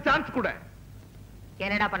எனக்கு ஒரு சான்ஸ் கூட.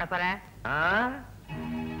 என்னடா பண்ண போற?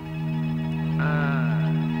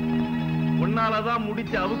 உன்னாலதான்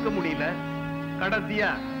முடிச்சு அவுக்க முடியல. கடைசியா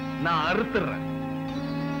நான் அறுத்துறேன்.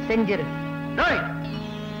 செஞ்சிரு.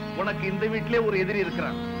 உனக்கு இந்த வீட்டிலே ஒரு எதிரி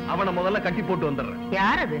இருக்கிறான். அவனை முதல்ல கட்டி போட்டு வந்துடுறேன்.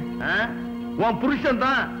 யார் அது? உன் புருஷன்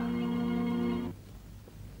தான்.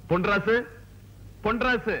 பொன்ராசு,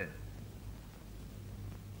 பொன்ராசு.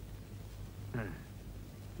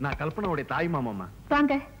 நான் கல்பனாவுடைய தாய் மாமாமா.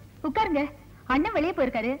 வாங்க உட்காருங்க. அண்ணன் வெளியே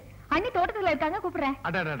போயிருக்காரு. அண்ணி தோட்டத்துல இருக்காங்க, கூப்பிடுறேன்.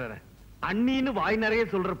 அட அண்ணின்னு வாய் நிறைய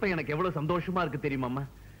சொல்றப்ப எனக்கு எவ்வளவு சந்தோஷமா இருக்கு தெரியுமாமா.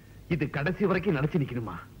 இது கடைசி வரைக்கும் நினைச்சு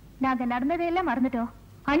நிக்கணுமா? நாங்க நடந்ததையெல்லாம் மறந்துட்டோம்.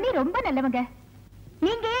 அண்ணி ரொம்ப நல்லவங்க.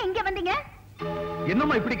 நீங்க இங்க வந்தீங்க?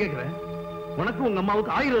 என்னம்மா இப்படி கேக்குற? உனக்கு உங்க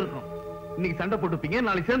அம்மாவுக்கு 1000 இருக்கும். இன்னைக்கு சண்டை போட்டுப்பீங்க,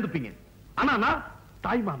 நாளைக்கு சேர்ந்துப்பீங்க. ஆனா நான்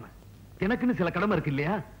தாய் மாமன், எனக்குன்னு சில கடமை இருக்கு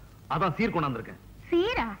இல்லையா? அதான் சீர் கொண்டாந்துருக்கேன்.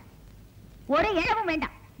 சீரா? ஒரு இழவும்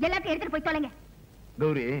வேண்டாம், எல்லாத்தையும் எடுத்துட்டு போய் தொலைங்க.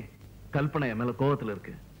 கௌரி, கல்பனை என் மேல கோவத்துல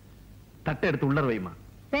இருக்கு. தட்டை எடுத்து உள்ளர வைமா.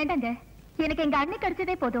 வேண்டாங்க, எனக்கு எங்க அண்ணி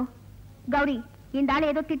கிடைச்சதே போதும். கௌரி, இந்த ஆள்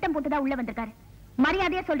ஏதோ திட்டம் போட்டுதான் உள்ள வந்திருக்காரு.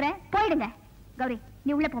 மரியாதையா சொல்றேன், போயிடுங்க. கௌரி,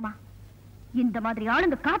 நீ உள்ள போமா. இந்த மாதிரி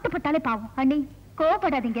ஆளுங்க காட்டுப்பட்டாலே பாவம். அண்ணி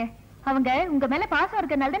கோவப்படாதீங்க, அவங்க உங்க மேல பாசம்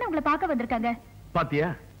இருக்கனால தானே உங்களை பார்க்க வந்திருக்காங்க. பாத்தியா,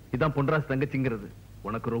 இதான் பொன்ராஸ் தங்கச்சிங்கிறது.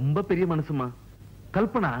 உனக்கு ரொம்ப பெரிய மனசுமா.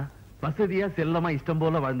 கல்பனா வசதியா செல்லமா இஷ்டம்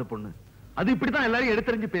போல வாழ்ந்த பொண்ணு. அது இப்படிதான் எல்லாரும்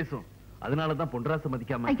எடுத்தறிஞ்சு பேசும். அதனாலதான் பொன்ராச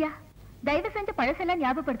மதிக்காம. ஐயா, தயவு செஞ்சு பழசெல்லாம்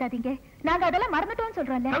ஞாபகப்படுத்தாதீங்க. நாங்க அதெல்லாம் மறந்துட்டோம்னு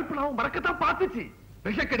சொல்றோம்ல. கல்பனாவும் மறக்கத்தான் பார்த்துச்சு.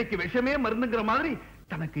 விஷக்கடிக்கு விஷமே மருந்துங்கிற மாதிரி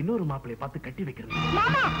தனக்கு இன்னொரு மாப்பிளைய பார்த்து கட்டி வைக்கிறது.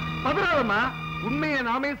 பதறாதம்மா, உண்மையை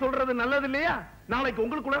நாமே சொல்றது நல்லது இல்லையா? நாளைக்கு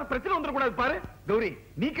உங்களுக்குள்ள பிரச்சனை வந்துடக்கூடாது பாரு. கௌரி,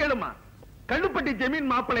 நீ கேளுமா. கள்ளுப்பட்டி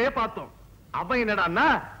ஜமீன் மாப்பிளைய பார்த்தோம். அவன் என்னடான்னா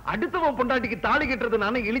அடுத்தவன் பொண்டாட்டிக்கு தாலி கட்டுறது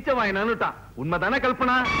நானே இழிச்சவாயினான்னுட்டான். உண்மைதானே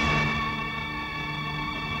கல்பனா?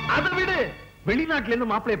 அதை விடு, வெளிநாட்டுல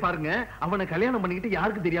இருந்து மாப்பிளைய பாருங்க, அவனை கல்யாணம் பண்ணிக்கிட்டு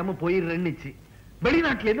யாருக்கு தெரியாம போயிடுறேன்னுச்சு.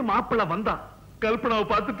 வெளிநாட்டுல இருந்து மாப்பிள்ளை வந்தான், கல்பனாவை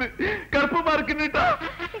பார்த்துட்டு கர்ப்பமா இருக்குன்னுட்டா.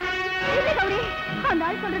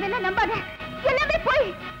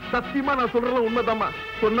 சத்தியமா நான் சொல்றேன் உண்மைதாமா.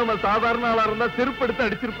 சொன்னவன் சாதாரண ஆளா இருந்தா செருப்பு எடுத்து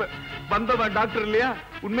அடிச்சிருப்பேன். வந்தவன் டாக்டர் இல்லையா,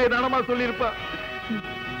 உண்மைதானமா சொல்லிருப்பா.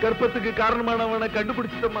 கர்ப்பத்துக்கு காரணமானவனை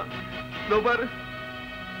கண்டுபிடிச்சிட்டமா. பாரு,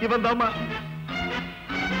 இவன் தாமா.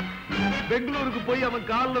 பெங்களூருக்கு போய் அவன்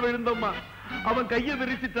காலில் விழுந்தம்மா. அவன் கைய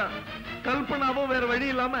விரிச்சிட்டான். கல்பனாவும் வேற வழி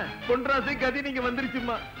இல்லாம பொன்ராசை கதி நீங்க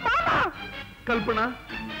வந்துருச்சுமா. கல்பனா,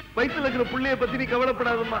 வயிற்றுல இருக்கிற புள்ளைய பத்தி நீ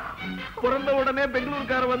கவலைப்படாதம்மா. பிறந்த உடனே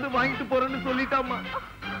பெங்களூர்கார வந்து வாங்கிட்டு போறேன்னு சொல்லிட்டாமா.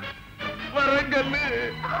 வரங்கல்லு.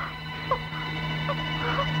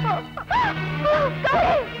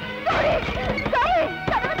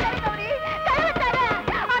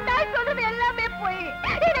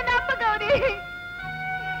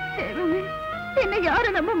 என்ன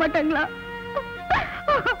யாரும் நம்ப மாட்டாங்களா?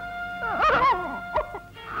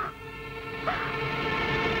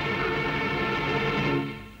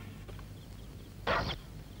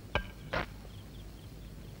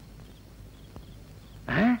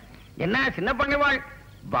 என்ன சின்ன பண்ணவாள்,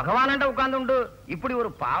 பகவான்கிட்ட உட்கார்ந்து இப்படி ஒரு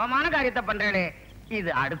பாவமான காரியத்தை பண்றேனே, இது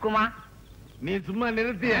அடுக்குமா? நீ சும்மா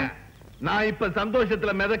நிறுத்திய. நான் இப்ப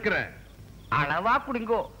சந்தோஷத்துல மிதக்கிறேன். அளவா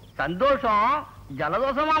குடிங்கோ, சந்தோஷம்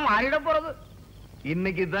ஜலதோஷமா மாறிட போறது.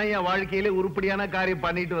 இன்னைக்கு தான் என் வாழ்க்கையில உருப்படியான காரியம்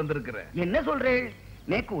பண்ணிட்டு வந்திருக்கிறேன். என்ன சொல்றேன்?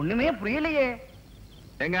 எனக்கு ஒண்ணுமே புரியலையே.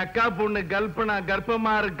 எங்க அக்கா பொண்ணு கல்பனா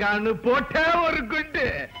கர்ப்பமா இருக்கான்னு போட்டே ஒரு குண்டு.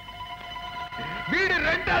 வீடு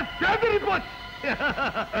 2 செதறி போச்சு.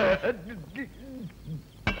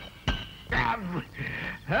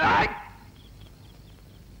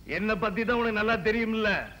 என்ன பத்தி தான் உனக்கு நல்லா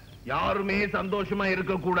தெரியும்ல. யாருமே சந்தோஷமா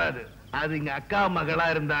இருக்க கூடாது. அது எங்க அக்கா மகளா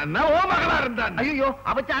இருந்தான்னா ஓ மகளா இருந்தான். ஐயோ,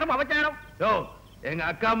 அபச்சாரம் அபச்சாரம். யோ, எங்க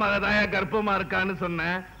அக்கா மகதாயா கர்ப்பமா இருக்கான்னு சொன்ன,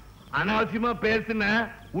 அனாவசியமா பேசுன,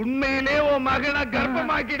 உண்மையிலே உன் மகனை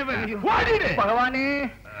கர்ப்பமாக்கிடுவேன். ஓடிடு பகவானே.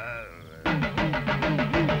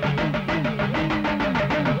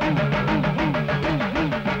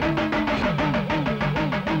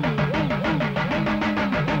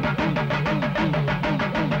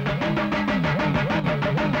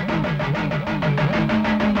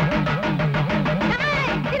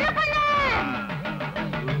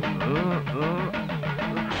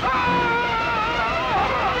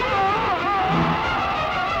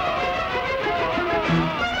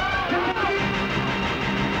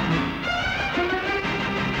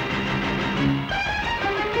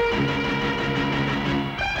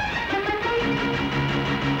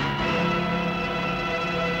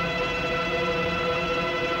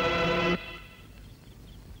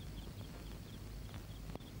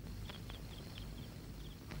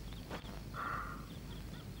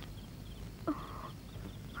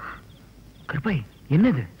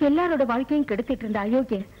 என்னது? எல்லாரோட வாழ்க்கையும் கெடுத்துட்டு இருந்த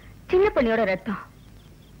அயோக்கிய சின்ன பண்ணியோட ரத்தம்.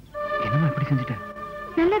 என்னமா இப்படி செஞ்சுட்ட?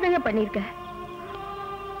 நல்லதாக பண்ணிருக்க.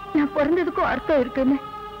 நான் பிறந்ததுக்கும் அர்த்தம் இருக்குன்னு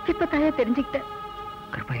இப்ப தாயா தெரிஞ்சுக்கிட்டேன்.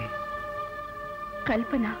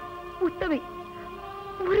 கல்பனா உத்தவை,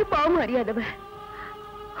 ஒரு பாவம் அறியாதவ.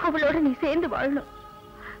 அவளோட நீ சேர்ந்து வாழணும்.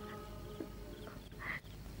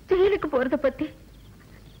 ஜெயிலுக்கு போறத பத்தி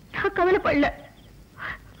நான் கவலைப்படல.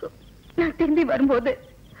 நான் திரும்பி வரும்போது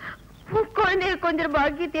உன் குழந்தைய கொஞ்சம்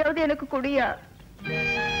பாக்கியத்தையாவது எனக்கு குடியா.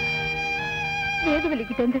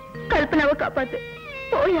 வேதவலிக்கிட்ட இருந்து கல்பனாவை காப்பாத்து.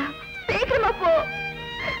 போயா, சீக்கிரமா போ.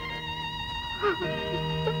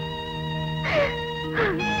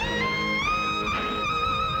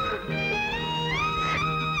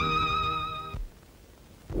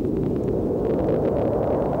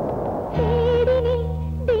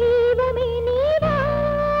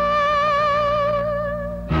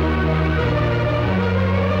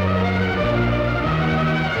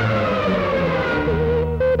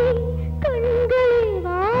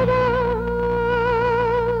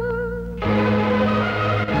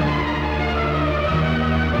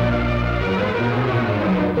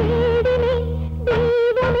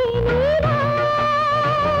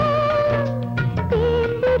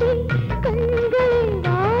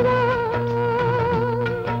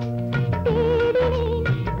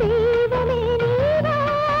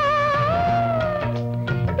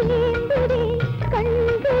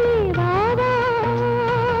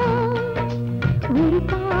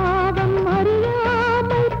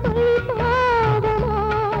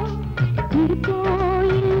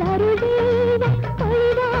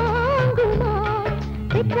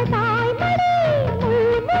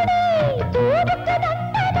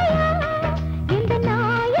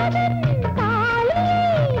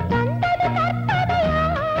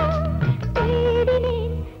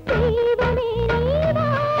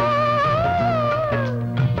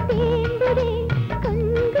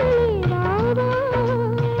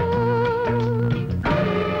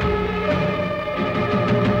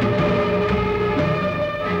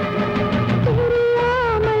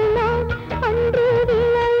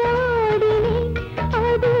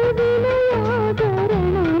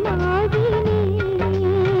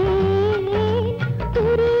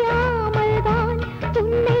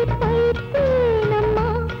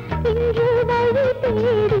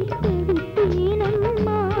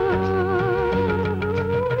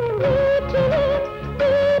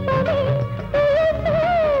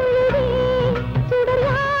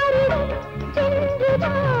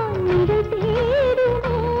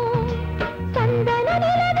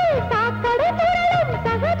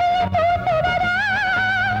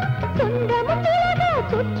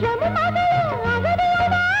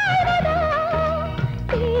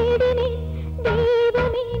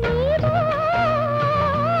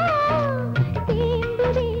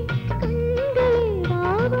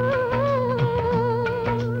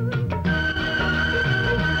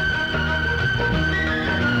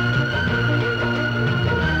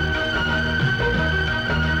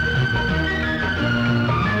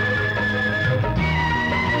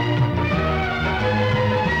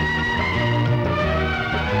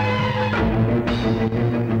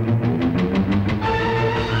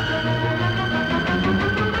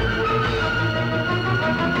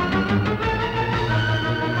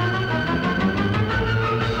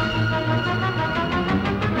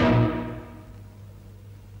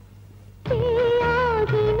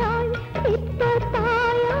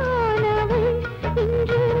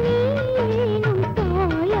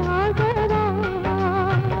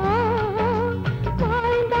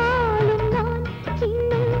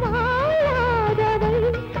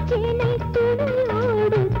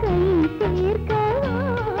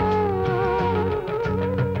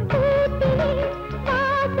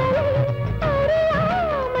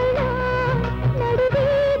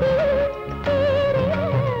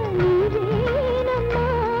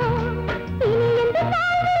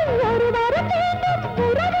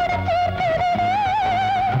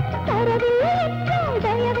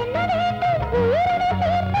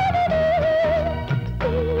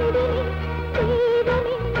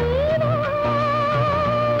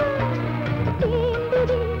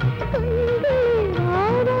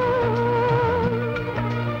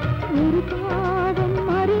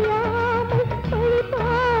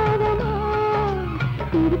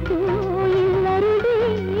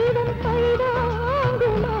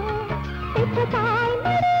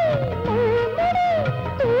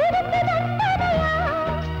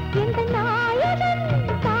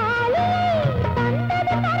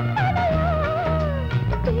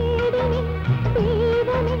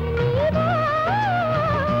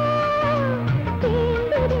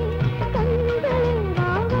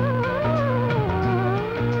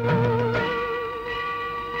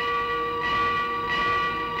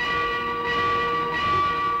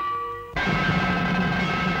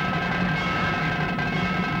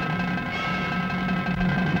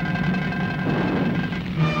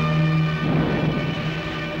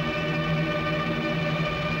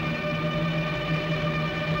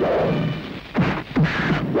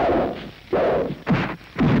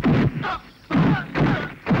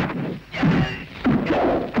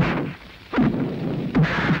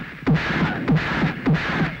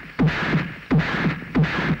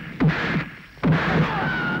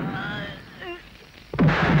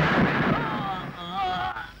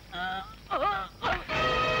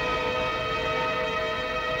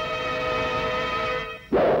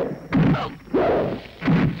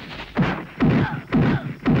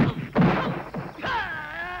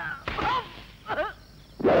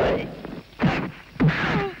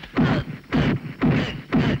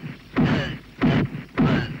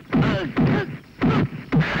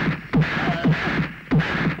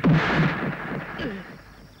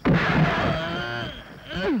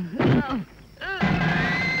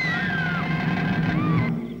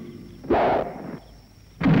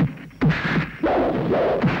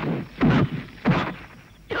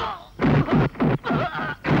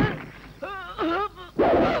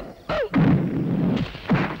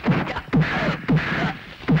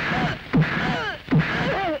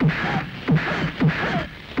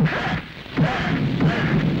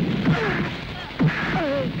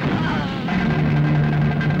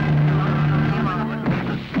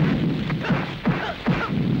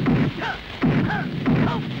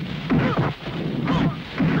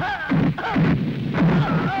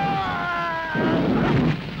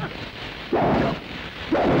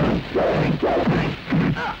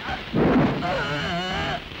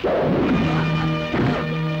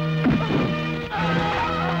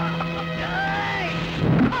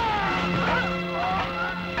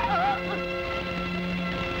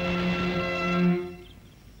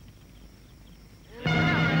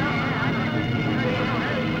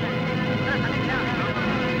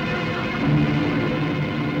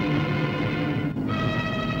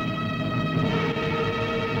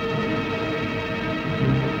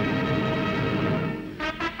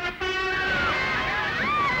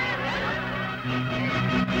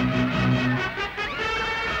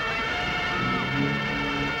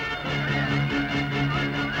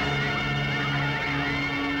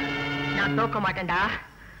 நான் தோக்க மாட்டேன்டா.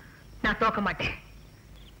 நான் தோக்க மாட்டேன்.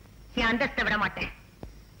 என் அந்தஸ்தை விட மாட்டேன்.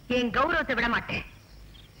 என் கௌரவத்தை விட மாட்டேன்.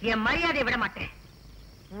 என் மரியாதையை விட மாட்டேன்.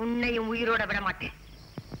 உன்னையும் உயிரோட விட மாட்டேன்.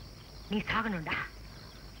 நீ சாகணும்டா.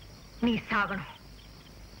 நீ சாகணும்.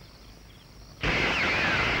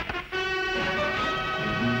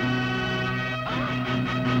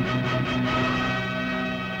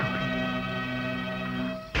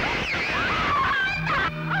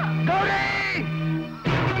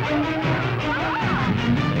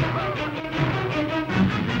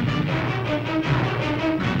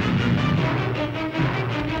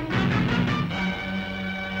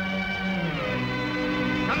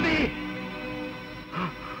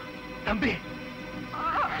 தம்பி,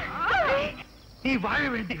 நீ வாழ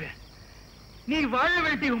வேண்டியவன். நீ வாழ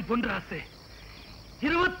வேண்டியவன் பொன்ராசு.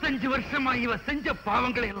 25 வருஷமா இவ செஞ்ச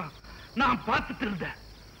பாவங்களை எல்லாம் நான் பார்த்துட்டு இருந்தேன்.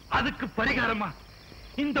 அதுக்கு பரிகாரமா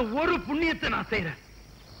இந்த ஒரு புண்ணியத்தை நான் செய்யறேன்.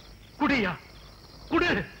 குடியா,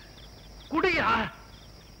 குடு, குடியா.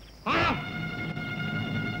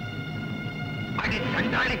 அடி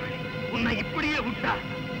சண்டாளி, உன்னை இப்படியே விட்டா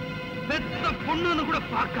பெத்த பொண்ணுன்னு கூட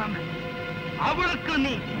பார்க்காம அவளுக்கு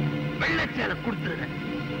நீ வெள்ளச்சேலை கொடுத்துருங்க.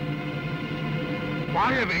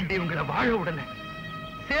 வாழ வேண்டியவங்களை வாழ விடல,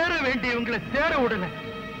 சேர வேண்டியவங்களை சேர விடல.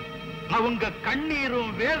 அவங்க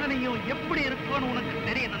கண்ணீரும் வேதனையும் எப்படி இருக்கும்னு உனக்கு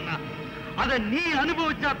தெரியணும்னா அதை நீ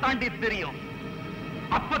அனுபவிச்சா தாண்டி தெரியும்.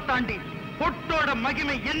 அப்ப தாண்டி பொட்டோட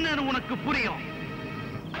மகிமை என்னன்னு உனக்கு புரியும்.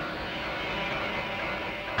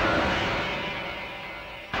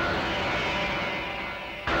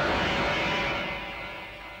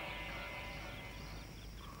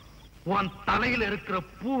 உன் தலையில இருக்கிற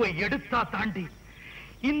பூவை எடுத்தா தாண்டி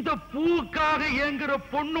இந்த பூவுக்காக ஏங்குற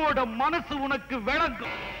பொண்ணோட மனசு உனக்கு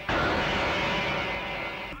விளங்கும்.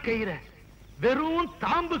 கயிற வெறும்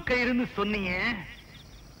தாம்பு கயிறுன்னு சொன்னீங்க.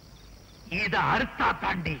 இத அறுத்தா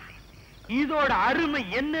தாண்டி இதோட அருமை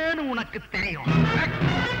என்னன்னு உனக்கு தெரியும்.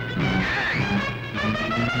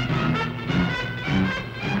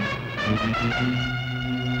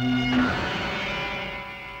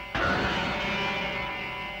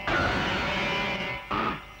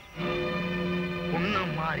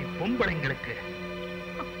 மாதிரி பொம்பளைங்களுக்கு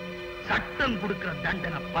சட்டம் கொடுக்கிற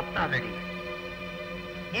தண்டனை 10 அடி.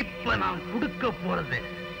 இப்ப நான் கொடுக்க போறது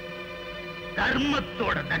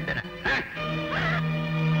தர்மத்தோட தண்டனை.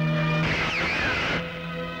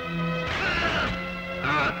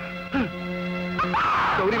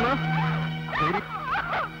 கௌரிமா,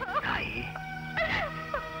 தாயே,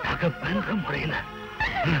 தகப்பன்ற முறையில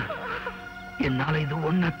என்னால இது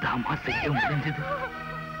ஒன்னத்தாமா செய்ய முடிஞ்சது.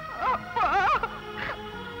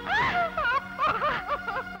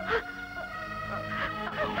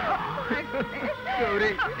 கௌரி,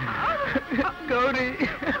 கௌரி,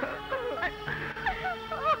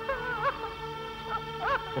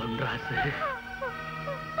 பொன்ராசு,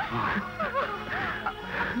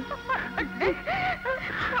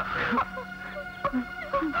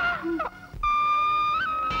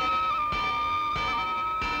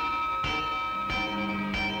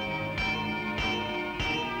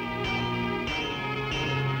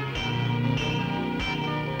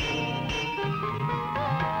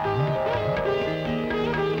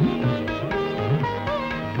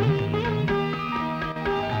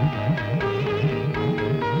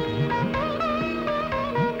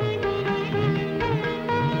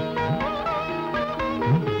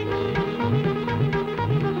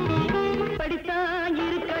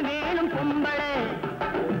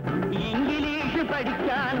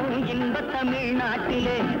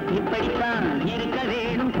 தமிழ்நாட்டிலே இப்படித்தான் இருக்க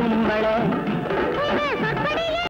வேணும் கும்பல.